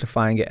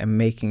simplifying it and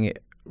making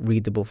it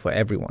readable for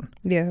everyone.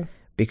 Yeah.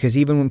 Because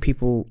even when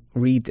people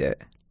read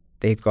it,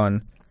 they've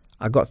gone,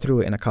 I got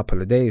through it in a couple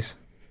of days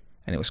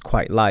and it was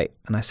quite light.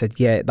 And I said,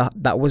 yeah,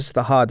 that was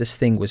the hardest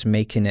thing, was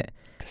making it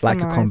like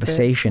a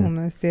conversation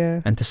almost,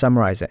 yeah. and to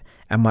summarize it.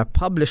 And my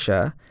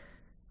publisher,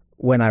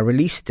 when I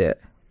released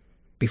it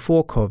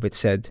before COVID,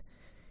 said,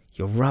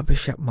 you're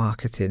rubbish at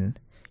marketing.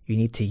 You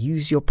need to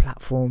use your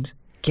platforms,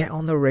 get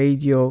on the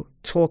radio,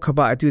 talk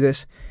about it, do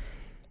this.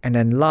 And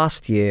then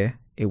last year,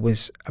 it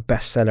was a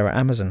bestseller at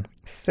Amazon.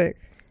 Sick.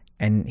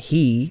 And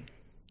he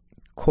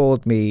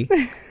called me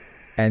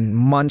and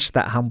munched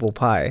that humble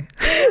pie.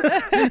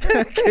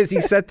 Because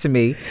he said to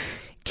me,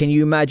 can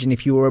you imagine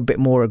if you were a bit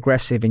more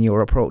aggressive in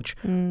your approach,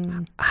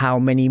 how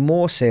many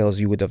more sales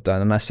you would have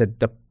done? And I said,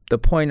 the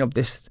point of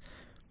this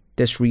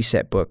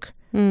reset book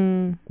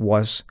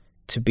was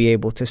to be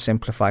able to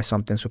simplify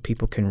something so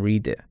people can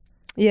read it.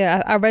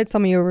 Yeah, I read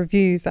some of your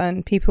reviews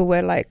and people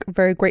were like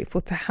very grateful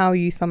to how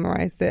you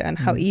summarized it and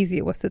how easy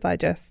it was to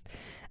digest,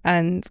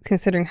 and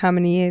considering how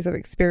many years of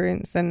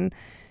experience and,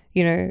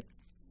 you know,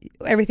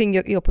 everything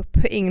you're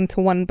putting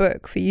into one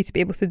book for you to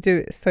be able to do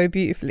it so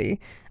beautifully.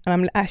 And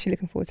I'm actually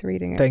looking forward to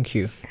reading it. Thank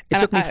you. It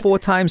took me 4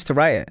 times to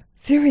write it.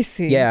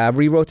 Seriously? Yeah, I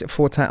rewrote it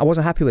 4 times. I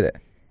wasn't happy with it.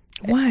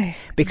 Why?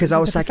 Because I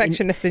was like,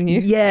 perfectionist in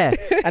you. Yeah.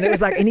 And it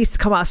was like, it needs to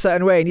come out a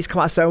certain way. It needs to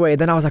come out a certain way. And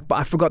then I was like, but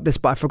I forgot this,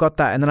 but I forgot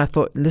that. And then I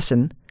thought,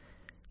 listen,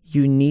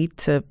 you need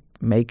to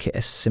make it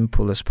as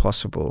simple as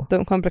possible.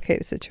 Don't complicate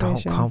the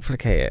situation. Don't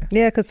complicate it.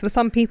 Yeah, because for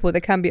some people, they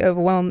can be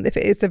overwhelmed. If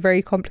it is a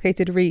very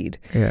complicated read,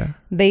 yeah,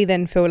 they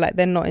then feel like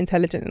they're not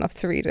intelligent enough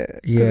to read it.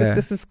 Yeah.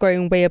 This is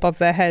going way above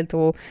their head,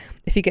 or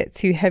if you get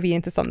too heavy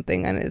into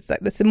something, and it's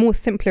like, the more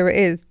simpler it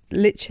is,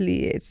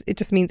 literally, it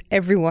just means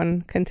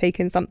everyone can take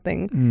in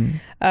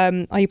something.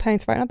 Are you planning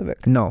to write another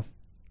book? No.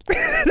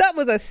 That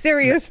was a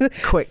serious,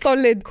 Quick.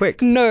 solid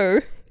Quick. no.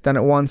 Done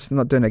it once,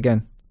 not doing it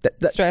again.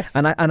 Stress.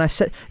 And I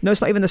said, no,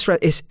 it's not even the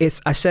stress.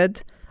 It's I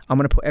said, I'm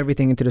going to put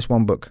everything into this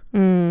one book.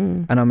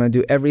 And I'm going to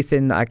do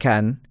everything that I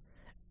can.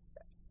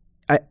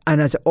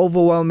 And as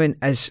overwhelming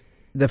as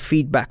the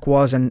feedback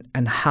was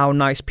and how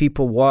nice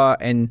people were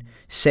and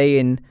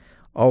saying,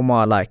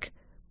 Omar, like,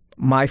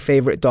 my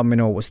favorite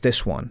domino was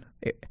this one.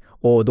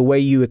 Or the way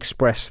you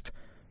expressed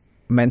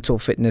mental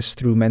fitness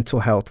through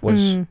mental health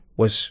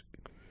was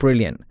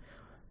brilliant.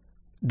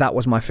 That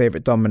was my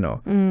favorite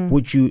domino.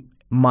 Would you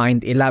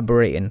mind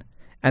elaborating?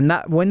 And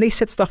that when they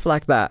said stuff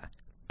like that,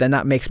 then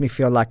that makes me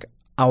feel like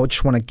I would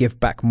just want to give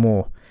back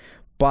more.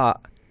 But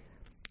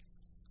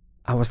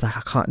I was like,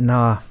 I can't.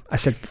 Nah. I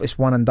said it's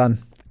one and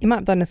done. You might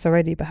have done this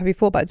already, but have you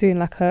thought about doing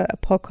like a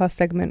podcast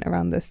segment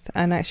around this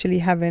and actually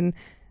having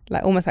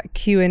like almost like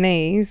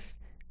Q&As?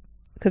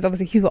 Because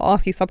obviously people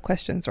ask you sub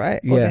questions, right?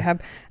 Or Yeah. they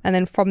have, and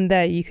then from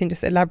there you can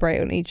just elaborate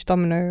on each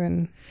domino.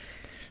 And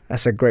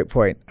That's a great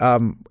point.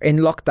 In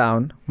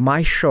lockdown,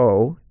 my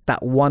show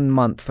that 1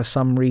 month for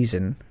some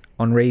reason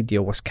on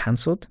radio was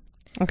cancelled.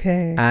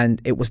 okay,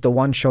 And it was the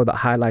one show that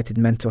highlighted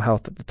mental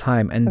health at the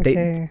time. And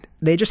okay,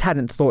 they just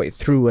hadn't thought it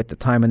through at the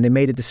time, and they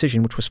made a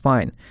decision, which was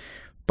fine.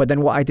 But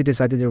then what I did is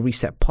I did a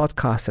Reset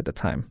podcast at the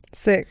time.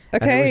 sick.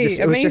 And Okay, it was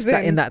amazing. just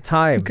that in that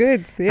time.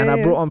 Good. Yeah, And I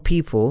yeah. brought on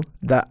people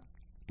that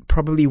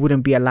probably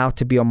wouldn't be allowed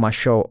to be on my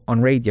show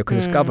on radio because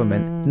it's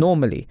government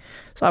normally.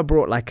 So I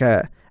brought like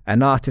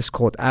an artist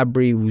called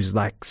Abri, who's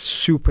like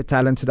super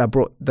talented. I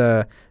brought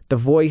the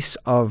voice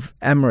of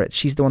Emirates.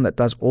 She's the one that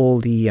does all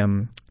the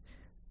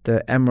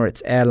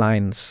Emirates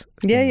Airlines.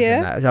 Yeah, things yeah.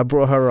 and that. So I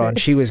brought her on.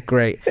 Sick. She was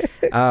great.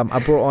 I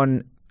brought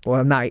on,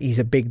 well, now he's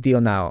a big deal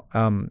now.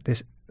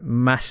 This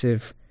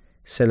massive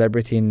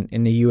celebrity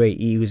in the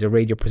UAE who's a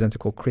radio presenter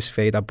called Chris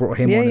Fade. I brought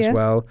him Yeah, on yeah. as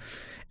well.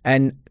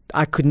 And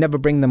I could never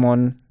bring them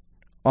on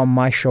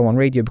my show on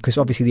radio because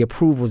obviously the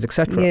approvals,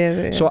 etc.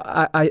 Yeah, yeah. So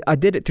I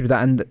did it through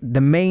that. And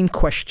the main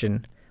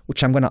question,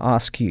 which I'm going to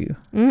ask you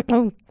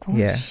Oh gosh.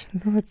 Yeah.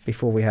 Lord.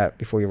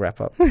 before you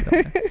wrap up,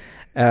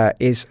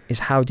 is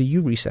how do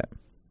you reset?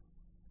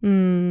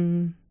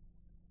 Do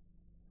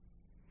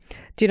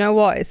you know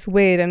what? It's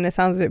weird and it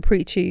sounds a bit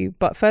preachy,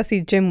 but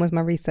firstly, gym was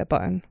my reset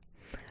button.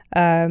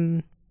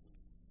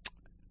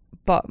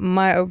 But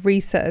my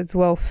reset as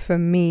well for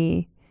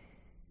me,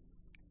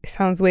 it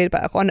sounds weird,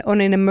 but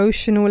on an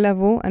emotional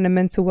level and a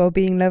mental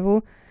well-being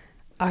level,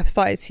 I've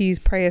started to use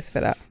prayers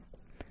for that.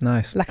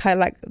 Nice.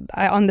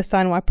 I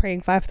understand why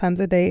praying 5 times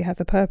a day has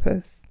a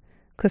purpose.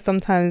 Because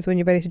sometimes when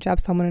you're ready to jab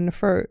someone in the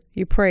throat,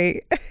 you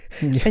pray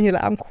Yeah. and you're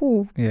like, I'm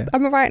cool. Yeah.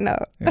 I'm alright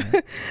now. Yeah.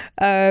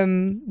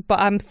 But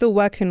I'm still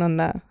working on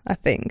that, I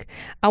think.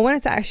 I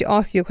wanted to actually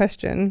ask you a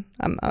question.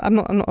 I'm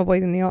not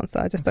avoiding the answer.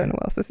 I just don't know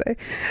what else to say.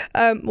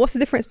 What's the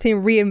difference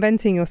between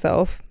reinventing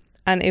yourself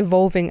and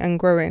evolving and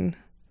growing?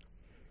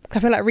 I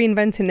feel like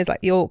reinventing is like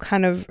you're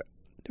kind of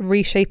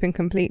reshaping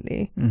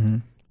completely. Mm-hmm.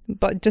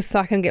 But just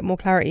so I can get more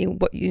clarity,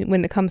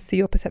 when it comes to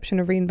your perception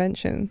of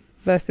reinvention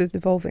versus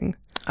evolving.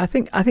 I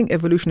think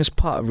evolution is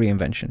part of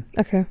reinvention.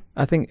 Okay.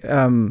 I think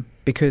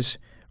because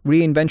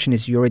reinvention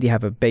is you already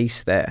have a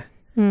base there,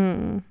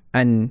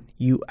 and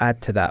you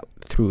add to that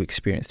through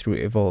experience, through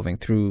evolving,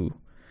 through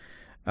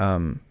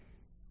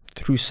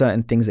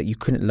certain things that you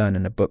couldn't learn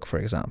in a book, for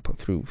example,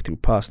 through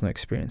personal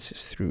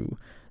experiences, through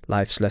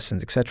life's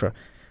lessons, etc.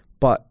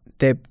 But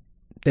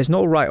there's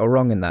no right or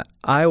wrong in that.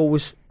 I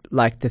always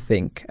like to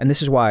think, and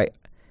this is why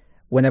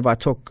whenever I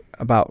talk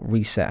about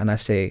reset and I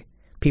say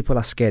people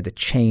are scared to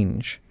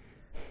change,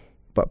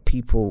 but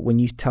people, when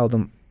you tell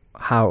them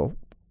how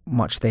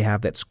much they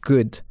have that's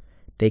good,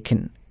 they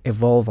can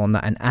evolve on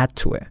that and add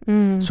to it.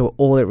 So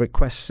all it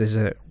requests is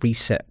a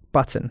reset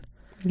button.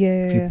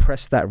 If you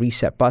press that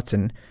reset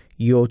button,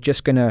 you're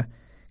just going to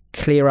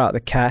clear out the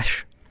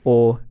cache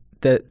or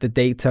the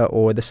data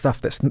or the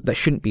stuff that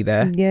shouldn't be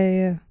there.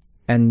 Yeah.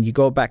 And you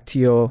go back to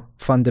your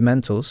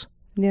fundamentals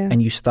Yeah.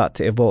 and you start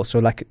to evolve. So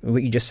like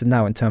what you just said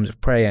now in terms of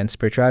prayer and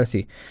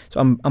spirituality. So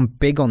I'm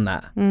big on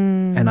that.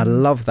 And I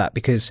love that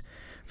because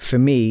for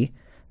me,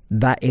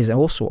 that is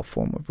also a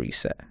form of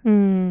reset.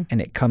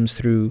 And it comes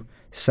through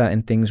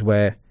certain things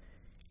where,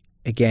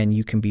 again,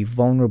 you can be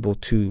vulnerable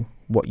to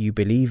what you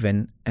believe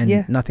in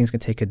and nothing's going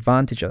to take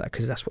advantage of that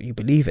because that's what you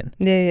believe in.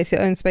 Yeah, it's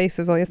your own space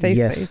as well, your safe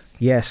space.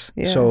 Yes.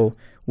 Yeah. So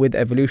with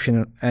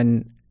evolution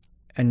and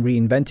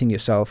reinventing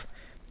yourself,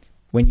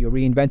 when you're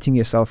reinventing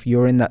yourself,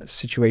 you're in that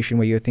situation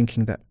where you're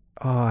thinking that,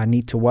 I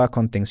need to work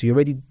on things. You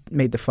already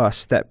made the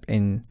first step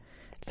in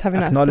It's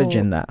having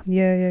acknowledging that. that.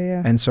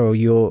 Yeah. And so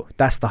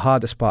that's the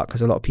hardest part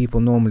because a lot of people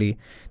normally,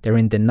 they're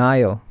in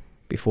denial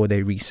before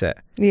they reset.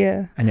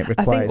 Yeah. And it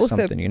requires also-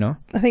 something, you know?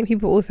 I think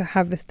people also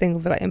have this thing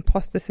of like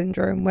imposter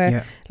syndrome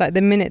where like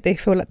the minute they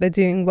feel like they're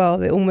doing well,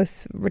 they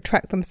almost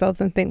retract themselves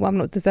and think, well, I'm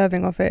not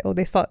deserving of it, or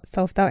they start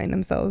self-doubting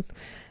themselves.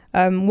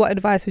 What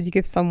advice would you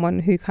give someone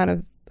who kind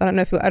of, I don't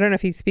know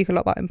if you speak a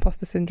lot about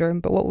imposter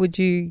syndrome, but what would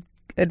you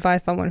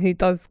advise someone who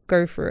does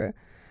go through it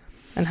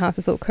and how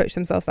to sort of coach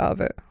themselves out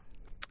of it?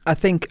 I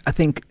think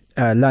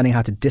learning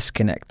how to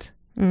disconnect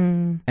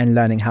and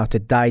learning how to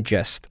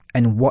digest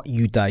and what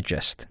you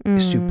digest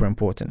is super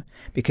important,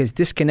 because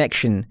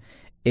disconnection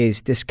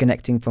is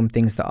disconnecting from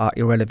things that are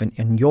irrelevant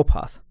in your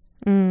path.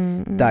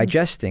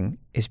 Digesting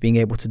is being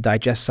able to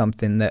digest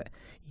something that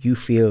you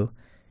feel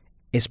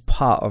is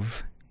part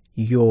of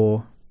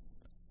your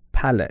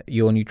palate,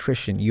 your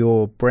nutrition,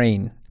 your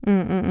brain.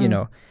 You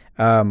know,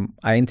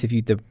 I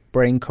interviewed the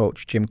brain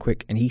coach, Jim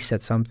Quick, and he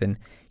said something.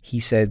 He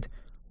said,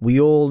 we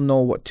all know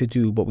what to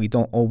do, but we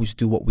don't always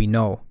do what we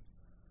know.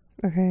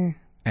 Okay.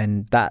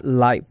 And that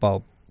light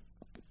bulb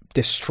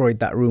destroyed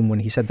that room when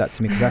he said that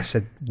to me, because I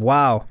said,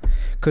 wow.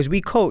 Because we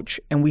coach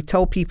and we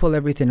tell people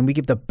everything and we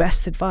give the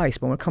best advice,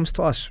 but when it comes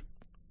to us,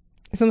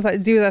 it's almost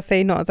like do as I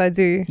say, not as I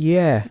do.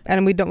 yeah.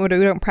 And we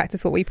don't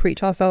practice what we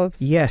preach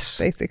ourselves. Yes.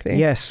 Basically.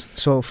 Yes.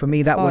 So for me,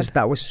 It's that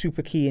hard. was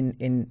super key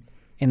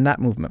in that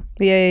movement.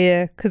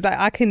 Yeah. Because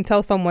I can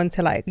tell someone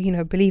to, like, you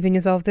know, believe in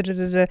yourself,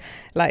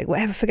 like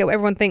whatever, forget what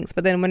everyone thinks.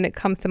 But then when it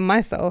comes to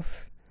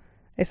myself,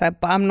 it's like,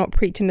 but I'm not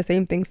preaching the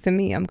same things to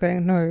me. I'm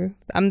going, no,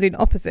 I'm doing the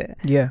opposite.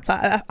 Yeah.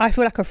 So I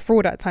feel like a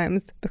fraud at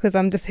times, because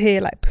I'm just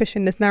here like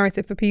pushing this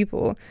narrative for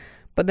people,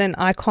 but then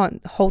I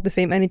can't hold the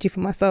same energy for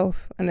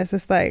myself. And it's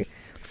just like,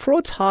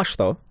 Fraud's harsh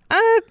though.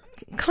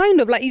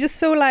 kind of like, you just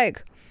feel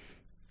like,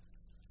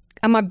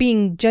 am I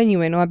being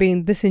genuine or am I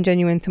being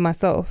disingenuine to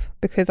myself?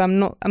 Because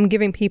I'm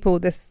giving people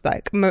this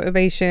like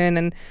motivation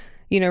and,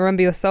 you know,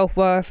 remember your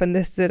self-worth and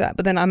this, that.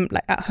 But then I'm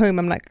like at home,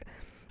 I'm like,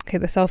 okay,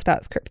 the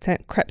self-doubt's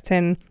crept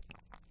in.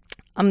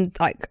 I'm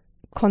like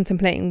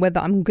contemplating whether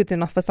I'm good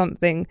enough for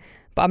something,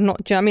 but I'm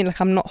not, do you know what I mean?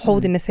 Like, I'm not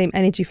holding the same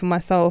energy for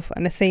myself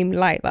and the same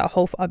light that I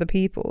hold for other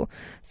people.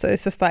 So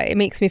it's just like, it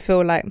makes me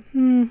feel like,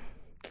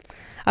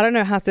 I don't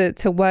know how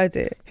to word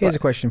it. Here's a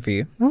question for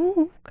you.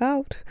 Oh,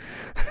 God.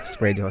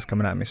 It's radio is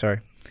coming at me, sorry.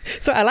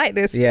 So I like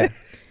this. Yeah.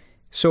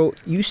 So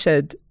you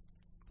said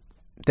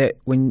that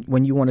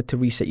when you wanted to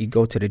reset, you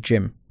go to the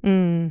gym.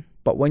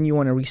 But when you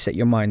want to reset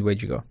your mind,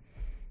 where'd you go?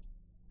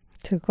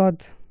 To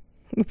God.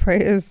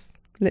 Prayers,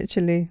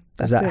 literally.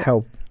 Does That's that it.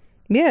 help?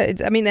 Yeah,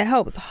 it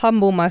helps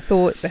humble my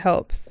thoughts. It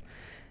helps.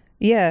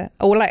 Yeah.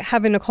 Or like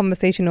having a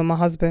conversation with my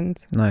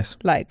husband. Nice.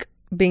 Like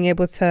being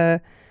able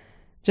to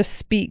just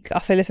speak.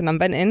 I'll say, listen, I'm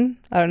venting.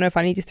 I don't know if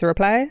I need you to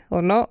reply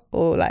or not,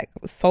 or like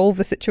solve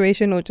the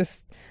situation, or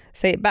just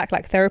say it back,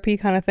 like therapy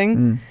kind of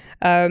thing.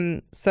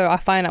 So I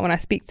find that when I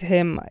speak to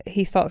him,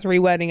 he starts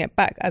rewording it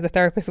back as a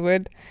therapist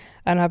would.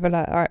 And I'll be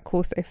like, all right,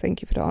 cool, safe,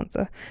 thank you for the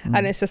answer.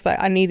 And it's just like,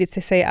 I needed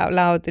to say it out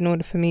loud in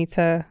order for me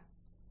to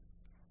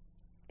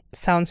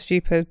sound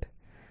stupid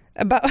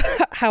about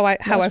how I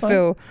That's fine.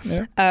 feel.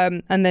 Yeah.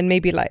 And then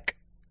maybe like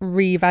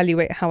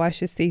reevaluate how I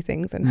should see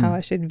things and how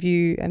I should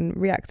view and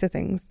react to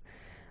things.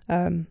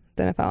 Don't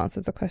know if that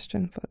answers the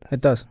question, but It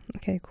does.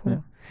 okay,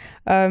 cool.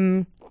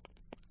 We're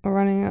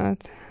running out of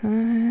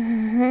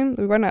time.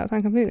 We run out of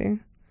time completely.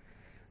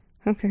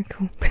 Okay,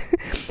 cool.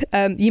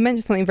 You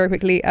mentioned something very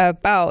quickly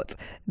about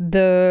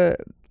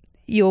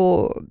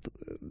your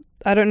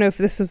I don't know if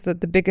this was the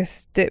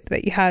biggest dip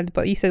that you had,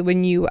 but you said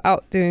when you were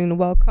out doing the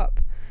World Cup,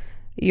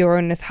 you were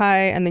on this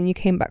high and then you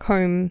came back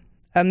home.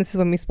 This is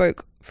when we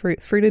spoke through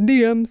the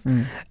DMs.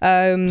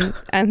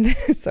 And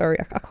sorry,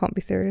 I can't be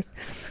serious.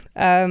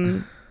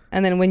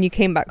 And then when you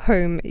came back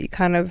home, you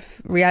kind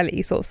of,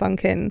 reality sort of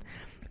sunk in.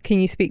 Can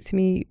you speak to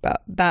me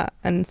about that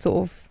and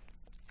sort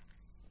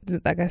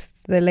of, I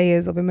guess, the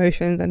layers of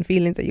emotions and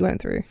feelings that you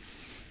went through?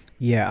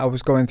 Yeah, I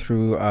was going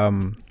through a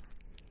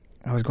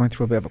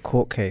bit of a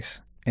court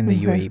case in the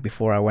UAE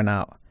before I went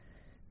out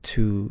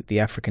to the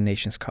African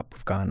Nations Cup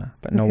with Ghana,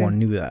 but no one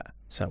knew that.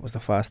 So that was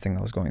the first thing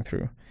I was going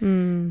through.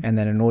 And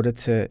then in order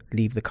to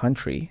leave the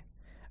country,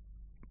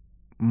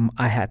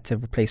 I had to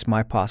replace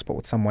my passport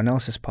with someone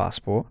else's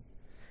passport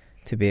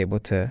to be able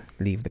to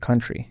leave the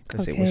country,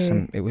 because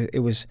it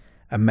was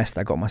a mess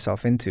that I got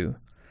myself into.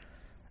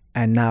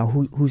 And now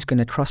who's going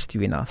to trust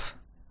you enough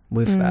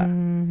with that?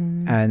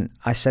 And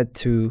I said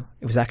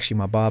it was actually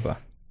my barber.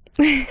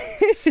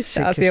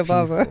 Shout out to your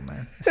barber. People,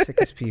 man.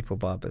 Sickest people,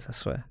 barbers, I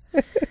swear.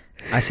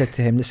 I said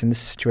to him, listen, this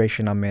is the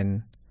situation I'm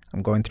in.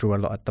 I'm going through a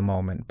lot at the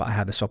moment, but I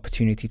had this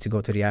opportunity to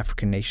go to the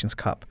African Nations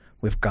Cup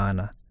with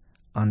Ghana,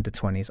 under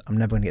 20s. I'm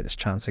never going to get this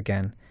chance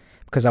again.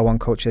 Because I won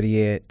Coach of the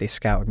Year, they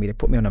scouted me, they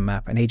put me on a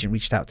map. An agent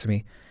reached out to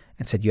me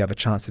and said, you have a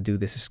chance to do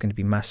this. It's going to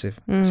be massive.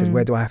 I said,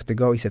 where do I have to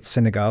go? He said,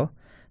 Senegal.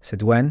 I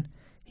said, when?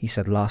 He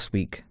said, last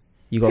week.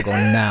 You got to go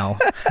now.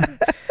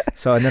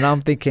 So, and then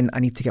I'm thinking, I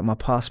need to get my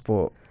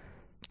passport,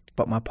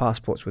 but my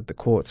passport's with the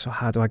court. So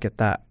how do I get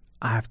that?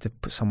 I have to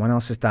put someone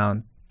else's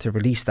down to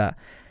release that.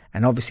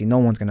 And obviously no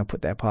one's going to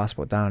put their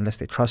passport down unless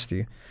they trust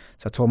you.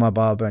 So I told my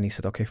barber and he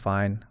said, okay,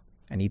 fine.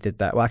 And he did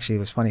that. Well, actually, it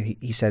was funny.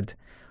 He said,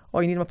 oh,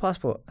 you need my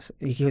passport?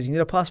 He goes, you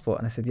need a passport?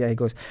 And I said, yeah. He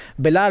goes,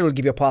 Bilal will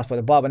give you a passport.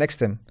 The barber next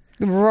to him.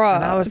 Right.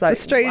 And I was like,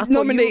 just straight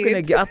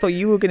nominated. I thought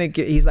you were going to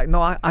get, he's like,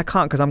 no, I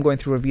can't because I'm going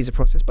through a visa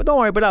process. But don't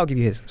worry, Bilal will give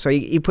you his. So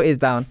he put his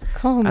down.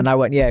 Calm. And I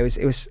went, yeah,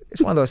 it's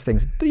one of those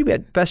things. But you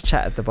had best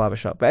chat at the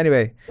barbershop. But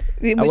anyway,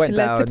 Which I went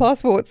led down. to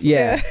passports.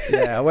 Yeah,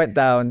 I went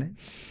down,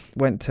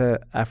 went to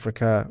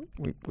Africa.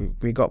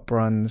 We got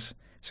bronze.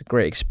 It's a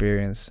great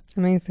experience.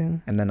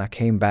 Amazing. And then I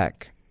came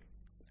back,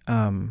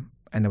 and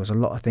there was a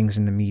lot of things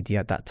in the media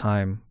at that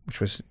time,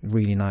 which was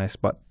really nice.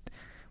 But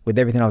with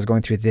everything I was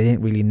going through, they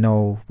didn't really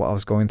know what I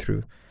was going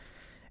through.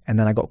 And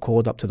then I got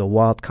called up to the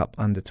World Cup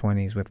under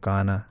 20s with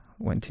Ghana,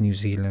 went to New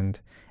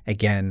Zealand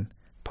again,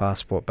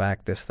 passport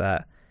back, this,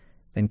 that,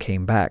 then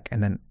came back.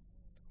 And then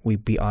we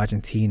beat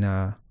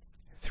Argentina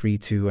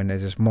 3-2. And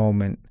there's this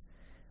moment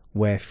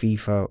where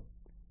FIFA,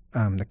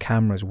 the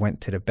cameras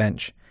went to the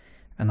bench,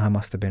 and I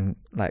must have been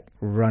like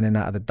running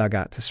out of the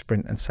dugout to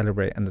sprint and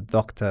celebrate. And the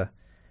doctor,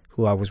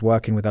 who I was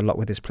working with a lot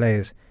with his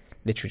players,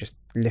 literally just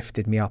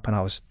lifted me up, and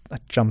I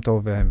jumped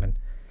over him,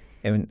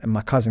 and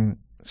my cousin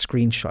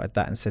screenshotted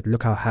that and said,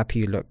 "Look how happy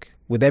you look."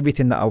 With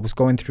everything that I was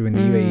going through in the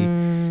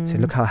UAE,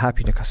 said, "Look how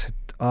happy you look." I said,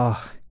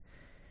 "Oh,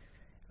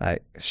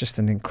 like it's just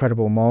an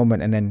incredible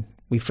moment." And then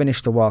we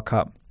finished the World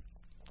Cup,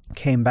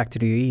 came back to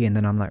the UAE, and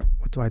then I'm like,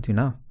 what do I do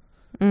now?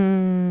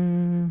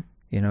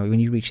 You know, when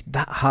you reach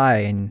that high,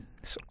 and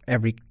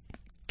every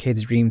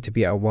kid's dream to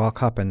be at a World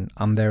Cup, and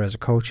I'm there as a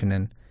coach, and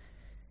then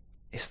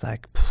it's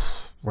like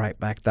right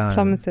back down.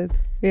 Plummeted.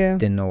 Yeah.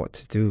 Didn't know what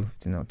to do.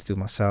 Didn't know what to do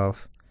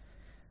myself.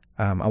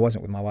 I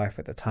wasn't with my wife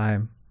at the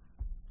time.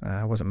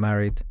 I wasn't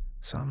married.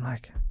 So I'm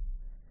like,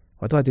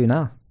 what do I do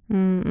now? You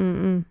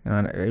know,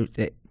 and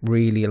it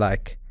really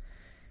like...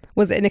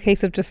 Was it in a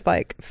case of just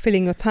like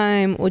filling your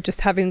time, or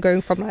just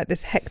going from like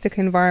this hectic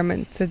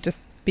environment to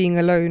just being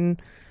alone?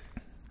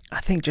 I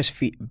think just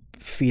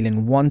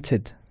feeling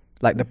wanted.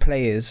 Like the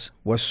players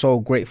were so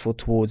grateful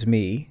towards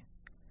me,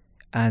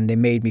 and they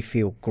made me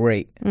feel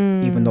great,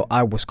 even though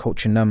I was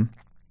coaching them,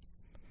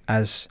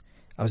 as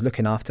I was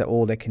looking after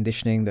all their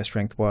conditioning, their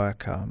strength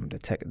work,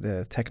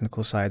 the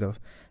technical side of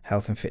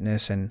health and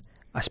fitness. And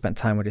I spent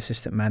time with the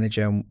assistant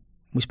manager, and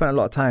we spent a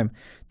lot of time,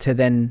 to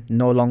then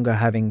no longer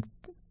having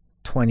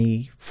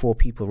 24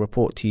 people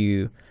report to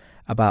you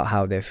about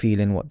how they're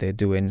feeling, what they're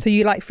doing. So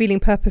you like feeling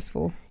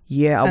purposeful?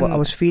 Yeah, I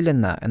was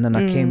feeling that. And then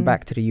I came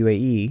back to the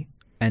UAE,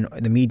 and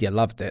the media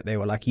loved it. They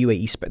were like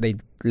they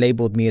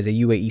labeled me as a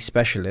UAE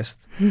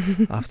specialist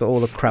after all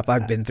the crap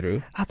I've been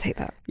through. I'll take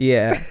that.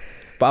 Yeah.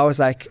 But I was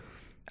like,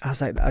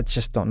 I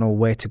just don't know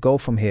where to go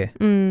from here.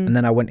 And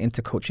then I went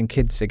into coaching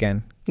kids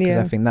again, because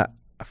I think that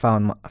I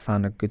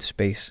found a good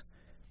space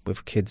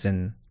with kids.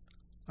 And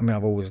I mean,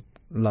 I've always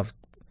loved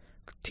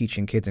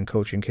teaching kids and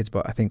coaching kids,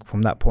 but I think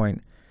from that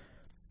point,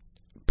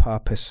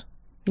 purpose.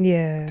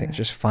 Yeah. I think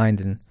just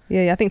finding...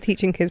 Yeah, I think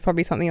teaching kids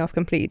probably something else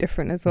completely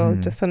different as well,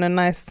 just on a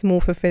nice,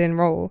 small, fulfilling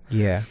role.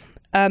 Yeah.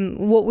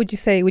 What would you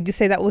say? Would you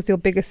say that was your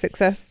biggest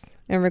success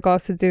in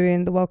regards to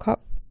doing the World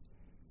Cup?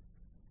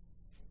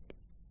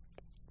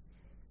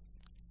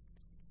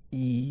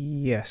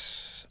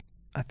 Yes,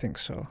 I think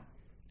so.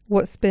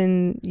 What's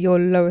been your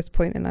lowest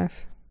point in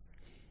life?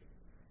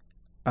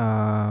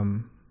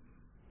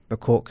 The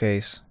court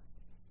case.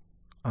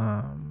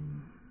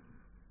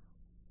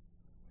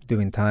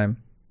 Doing time.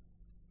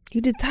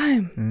 You did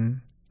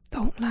time?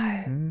 Don't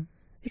lie.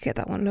 You get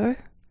that one low?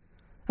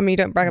 I mean, you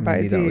don't brag about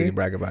it, do you? You don't really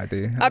brag about it, do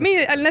you? I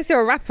mean, unless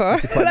you're a rapper.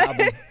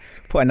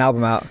 Put an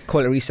album out, call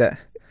it Reset.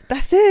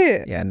 That's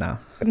it? Yeah, no.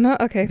 No?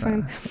 Okay,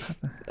 fine.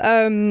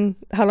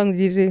 How long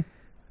did you do?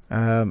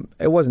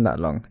 It wasn't that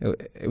long.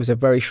 It was a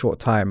very short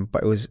time,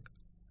 but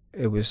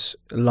it was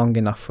long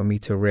enough for me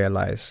to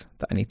realise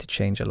that I need to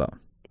change a lot.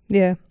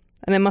 Yeah.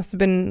 And it must have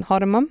been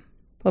hard on mum?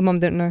 Or mum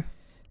didn't know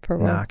for a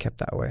while? Nah, I kept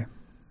that away.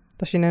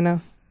 Does she know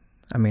now?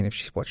 I mean, if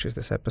she watches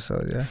this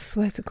episode, yeah. I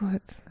swear to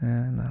God.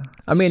 Yeah, no.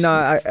 I mean,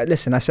 I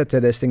listen, I said to her,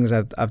 there's things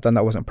I've done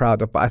that I wasn't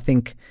proud of, but I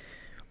think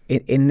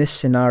in this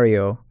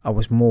scenario, I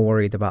was more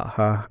worried about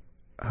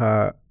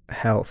her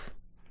health.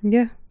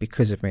 Yeah.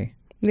 Because of me.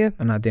 Yeah.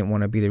 And I didn't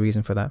want to be the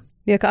reason for that.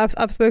 Yeah, 'cause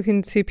I've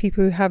spoken to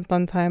people who have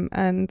done time,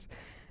 and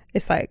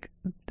it's like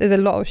there's a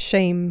lot of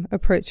shame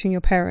approaching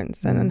your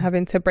parents and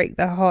having to break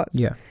their hearts.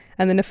 Yeah.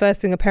 And then the first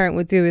thing a parent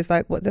would do is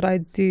like, what did I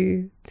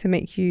do to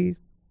make you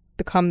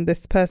become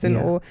this person?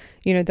 Yeah. Or,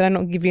 you know, did I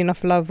not give you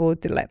enough love? Or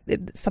did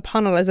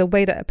subhanAllah, there's a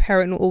way that a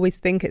parent will always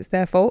think it's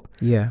their fault.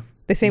 Yeah.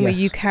 The same way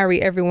you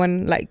carry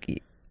everyone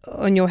like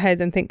on your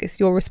head and think it's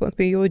your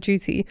responsibility, your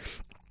duty.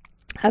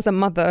 As a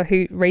mother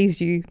who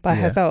raised you by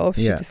herself,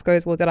 she just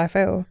goes, well, did I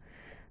fail?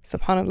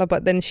 SubhanAllah.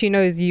 But then she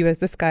knows you as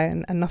this guy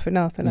and nothing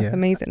else, and that's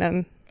amazing.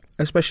 And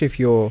especially if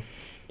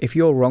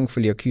you're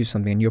wrongfully accused of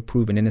something and you're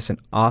proven innocent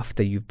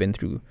after you've been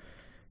through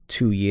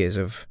 2 years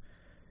of,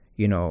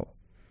 you know,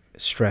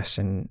 stress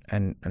and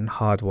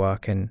hard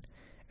work and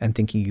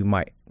thinking you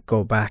might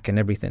go back and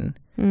everything,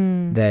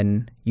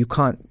 then you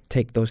can't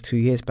take those 2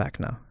 years back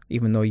now.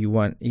 Even though you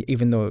weren't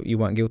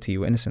guilty, you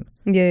were innocent.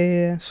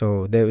 Yeah.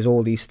 So there was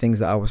all these things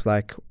that I was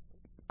like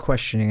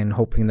questioning and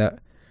hoping that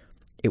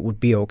it would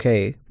be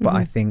okay. But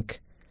I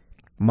think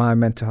my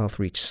mental health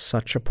reached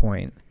such a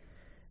point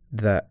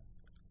that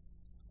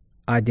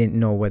I didn't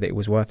know whether it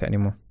was worth it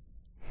anymore.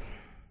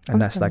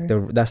 And that's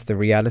the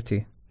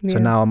reality. Yeah. So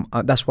now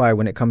that's why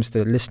when it comes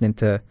to listening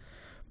to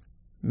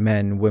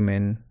men,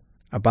 women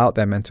about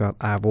their mental health,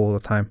 I have all the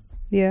time.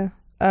 Yeah.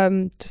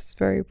 Just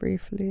very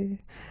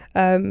briefly,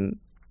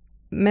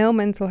 male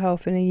mental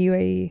health in the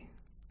UAE,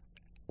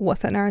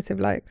 what's that narrative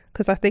like?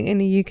 Because I think in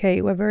the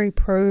UK we're very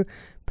pro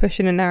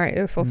pushing a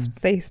narrative of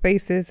safe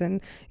spaces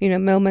and, you know,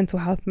 male mental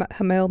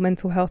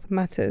health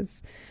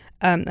matters.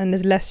 And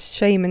there's less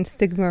shame and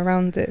stigma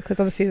around it, because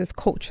obviously there's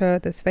culture,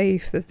 there's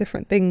faith, there's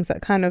different things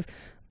that kind of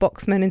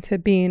box men into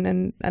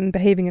being and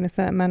behaving in a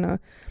certain manner.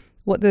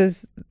 What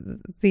does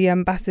the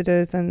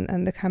ambassadors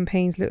and the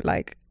campaigns look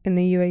like in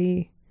the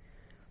UAE?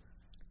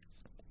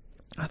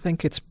 I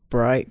think it's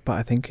bright, but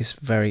I think it's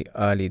very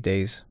early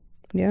days.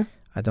 Yeah.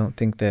 I don't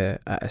think they're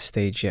at a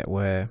stage yet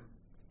where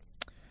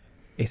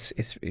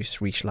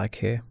it's reached like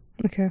here.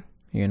 Okay.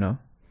 You know,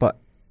 but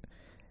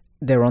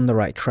they're on the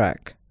right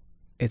track.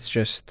 It's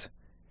just,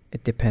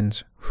 it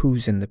depends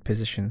who's in the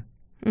position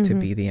to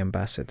be the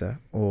ambassador,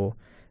 or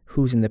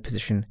who's in the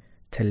position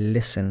to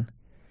listen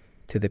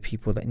to the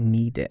people that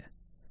need it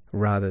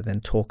rather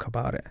than talk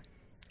about it.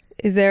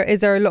 Is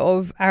there a lot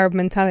of Arab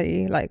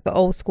mentality, like the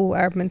old school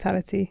Arab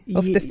mentality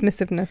of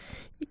dismissiveness?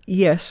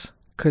 Yes,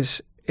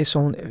 because the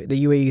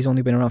UAE has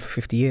only been around for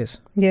 50 years.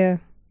 Yeah.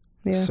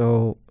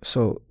 So,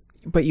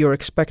 but you're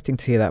expecting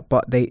to hear that.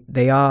 But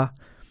they are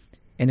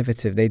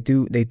innovative. They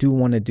do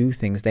want to do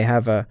things. They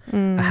have a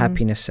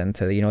happiness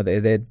center. You know,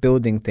 they're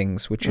building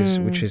things, which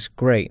is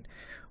great.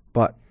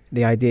 But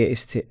the idea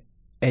is to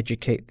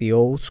educate the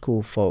old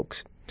school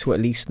folks to at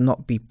least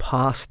not be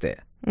past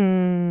it.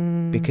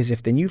 Because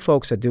if the new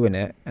folks are doing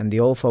it and the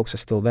old folks are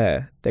still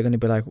there, they're going to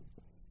be like,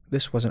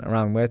 this wasn't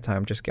around their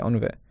time, just get on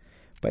with it.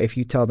 But if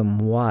you tell them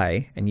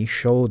why, and you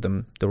show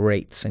them the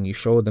rates, and you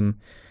show them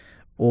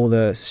all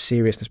the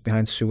seriousness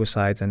behind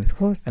suicides and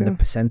the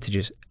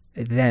percentages,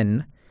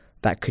 then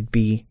that could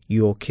be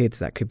your kids,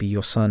 that could be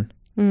your son.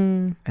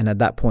 And at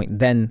that point,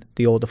 then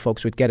the older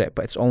folks would get it.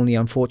 But it's only,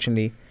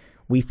 unfortunately,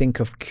 we think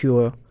of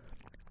cure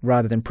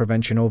rather than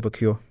prevention over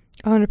cure.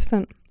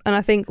 100%. And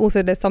I think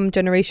also there's some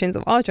generations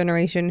of our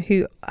generation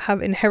who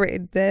have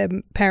inherited their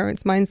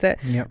parents' mindset.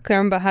 Yep. 'Cause I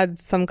remember I had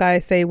some guy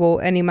say, well,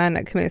 any man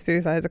that commits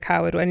suicide is a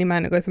coward, or any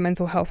man that goes for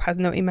mental health has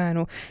no iman,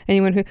 or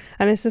anyone who,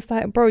 and it's just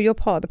like, bro, you're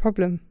part of the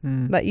problem.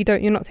 Like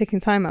you're not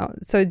taking time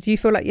out. So do you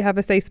feel like you have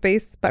a safe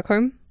space back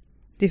home?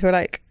 Do you feel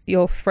like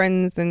your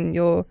friends and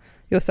your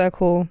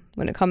circle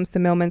when it comes to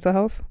male mental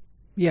health?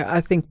 Yeah,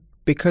 I think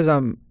because I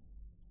don't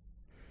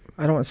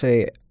want to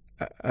say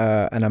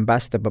an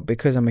ambassador, but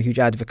because I'm a huge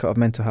advocate of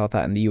mental health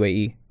out in the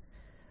UAE,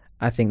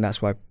 I think that's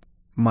why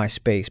my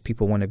space,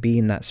 people want to be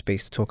in that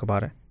space to talk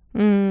about it.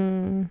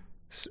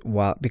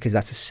 Because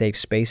that's a safe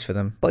space for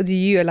them. But do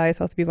you allow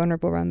yourself to be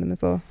vulnerable around them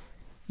as well?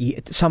 Yeah,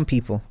 some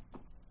people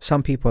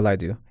I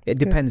do. It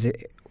depends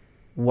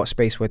what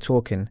space we're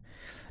talking.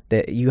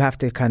 That you have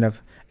to kind of,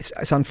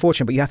 it's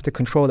unfortunate, but you have to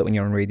control it when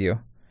you're on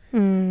radio.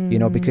 You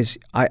know, because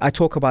I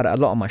talk about it a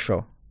lot on my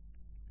show,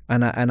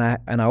 and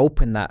I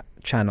open that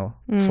channel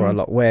for a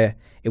lot, where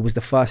it was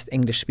the first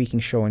English speaking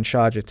show in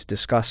Sharjah to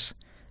discuss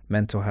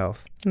mental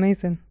health.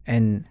 Amazing.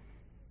 And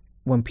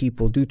when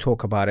people do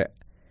talk about it,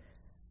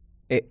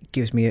 it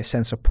gives me a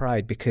sense of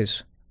pride,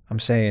 because I'm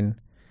saying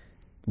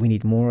we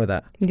need more of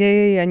that.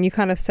 Yeah. And you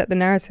kind of set the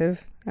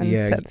narrative and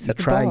set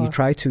the bar. You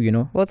try to, you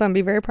know. Well done.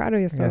 Be very proud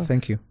of yourself. Yeah,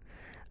 thank you.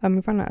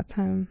 We've run out of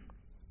time.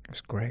 That's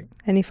great.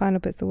 Any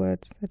final bits of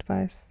words,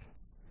 advice?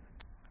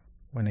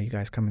 When are you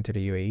guys coming to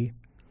the UAE?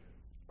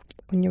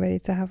 When you're ready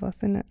to have us,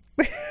 innit?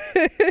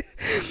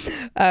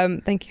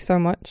 Thank you so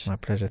much. My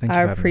pleasure. Thank you for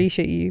having me. I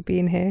appreciate you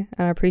being here,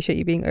 and I appreciate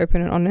you being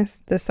open and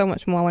honest. There's so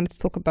much more I wanted to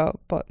talk about,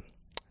 but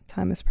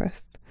time is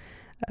pressed.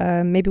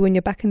 Maybe when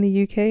you're back in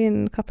the UK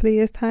in a couple of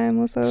years' time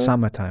or so.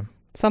 Summertime.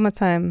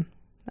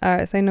 All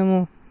right, say no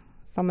more.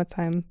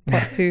 Summertime,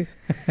 part 2.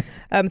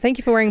 Thank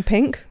you for wearing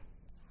pink.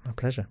 My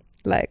pleasure.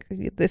 Like,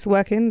 it's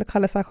working. The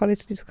color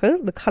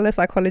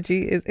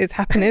psychology is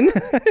happening.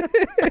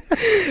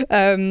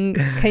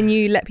 Can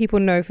you let people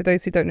know, for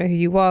those who don't know who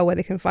you are, where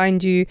they can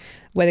find you,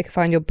 where they can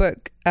find your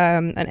book,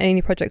 and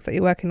any projects that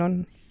you're working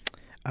on?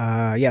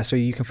 So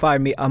you can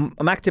find me. I'm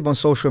active on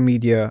social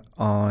media,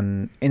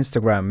 on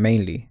Instagram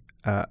mainly,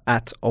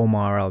 at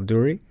Omar Al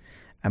Duri,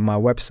 and my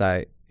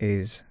website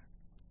is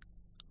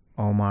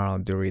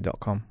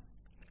omaralduri.com.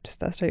 Just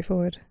that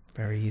straightforward.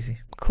 Very easy.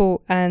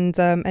 Cool. And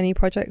any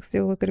projects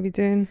you're going to be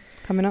doing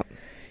coming up?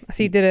 I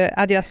see you did an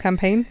Adidas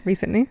campaign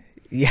recently.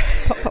 Yeah.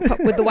 Pop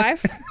with the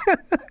wife.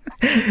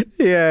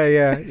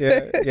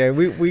 Yeah.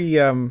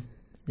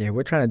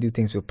 We're trying to do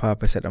things with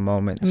purpose at the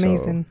moment.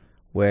 Amazing.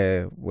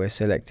 So we're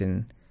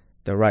selecting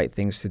the right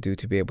things to do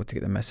to be able to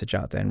get the message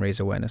out there and raise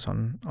awareness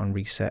on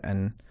reset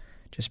and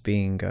just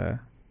being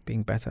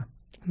better.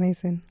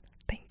 Amazing.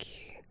 Thank you.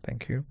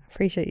 Thank you.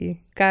 Appreciate you.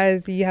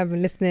 Guys, you have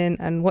been listening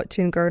and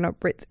watching Growing Up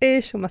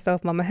British with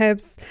myself, Mama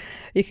Hebs.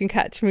 You can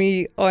catch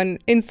me on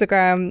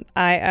Instagram.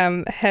 I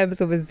am Hebs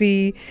with a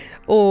Z,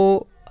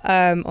 or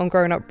on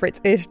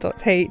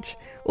growingupbritish.h.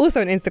 Also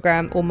on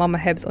Instagram, or Mama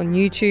Hebs on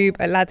YouTube.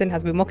 Aladdin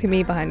has been mocking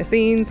me behind the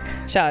scenes.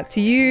 Shout out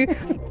to you.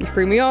 You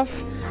threw me off.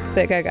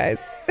 Take care,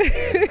 guys.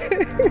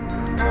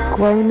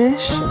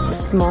 Grownish,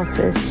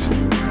 smartish,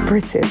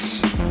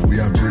 British. We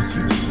are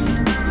British,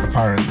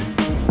 apparently.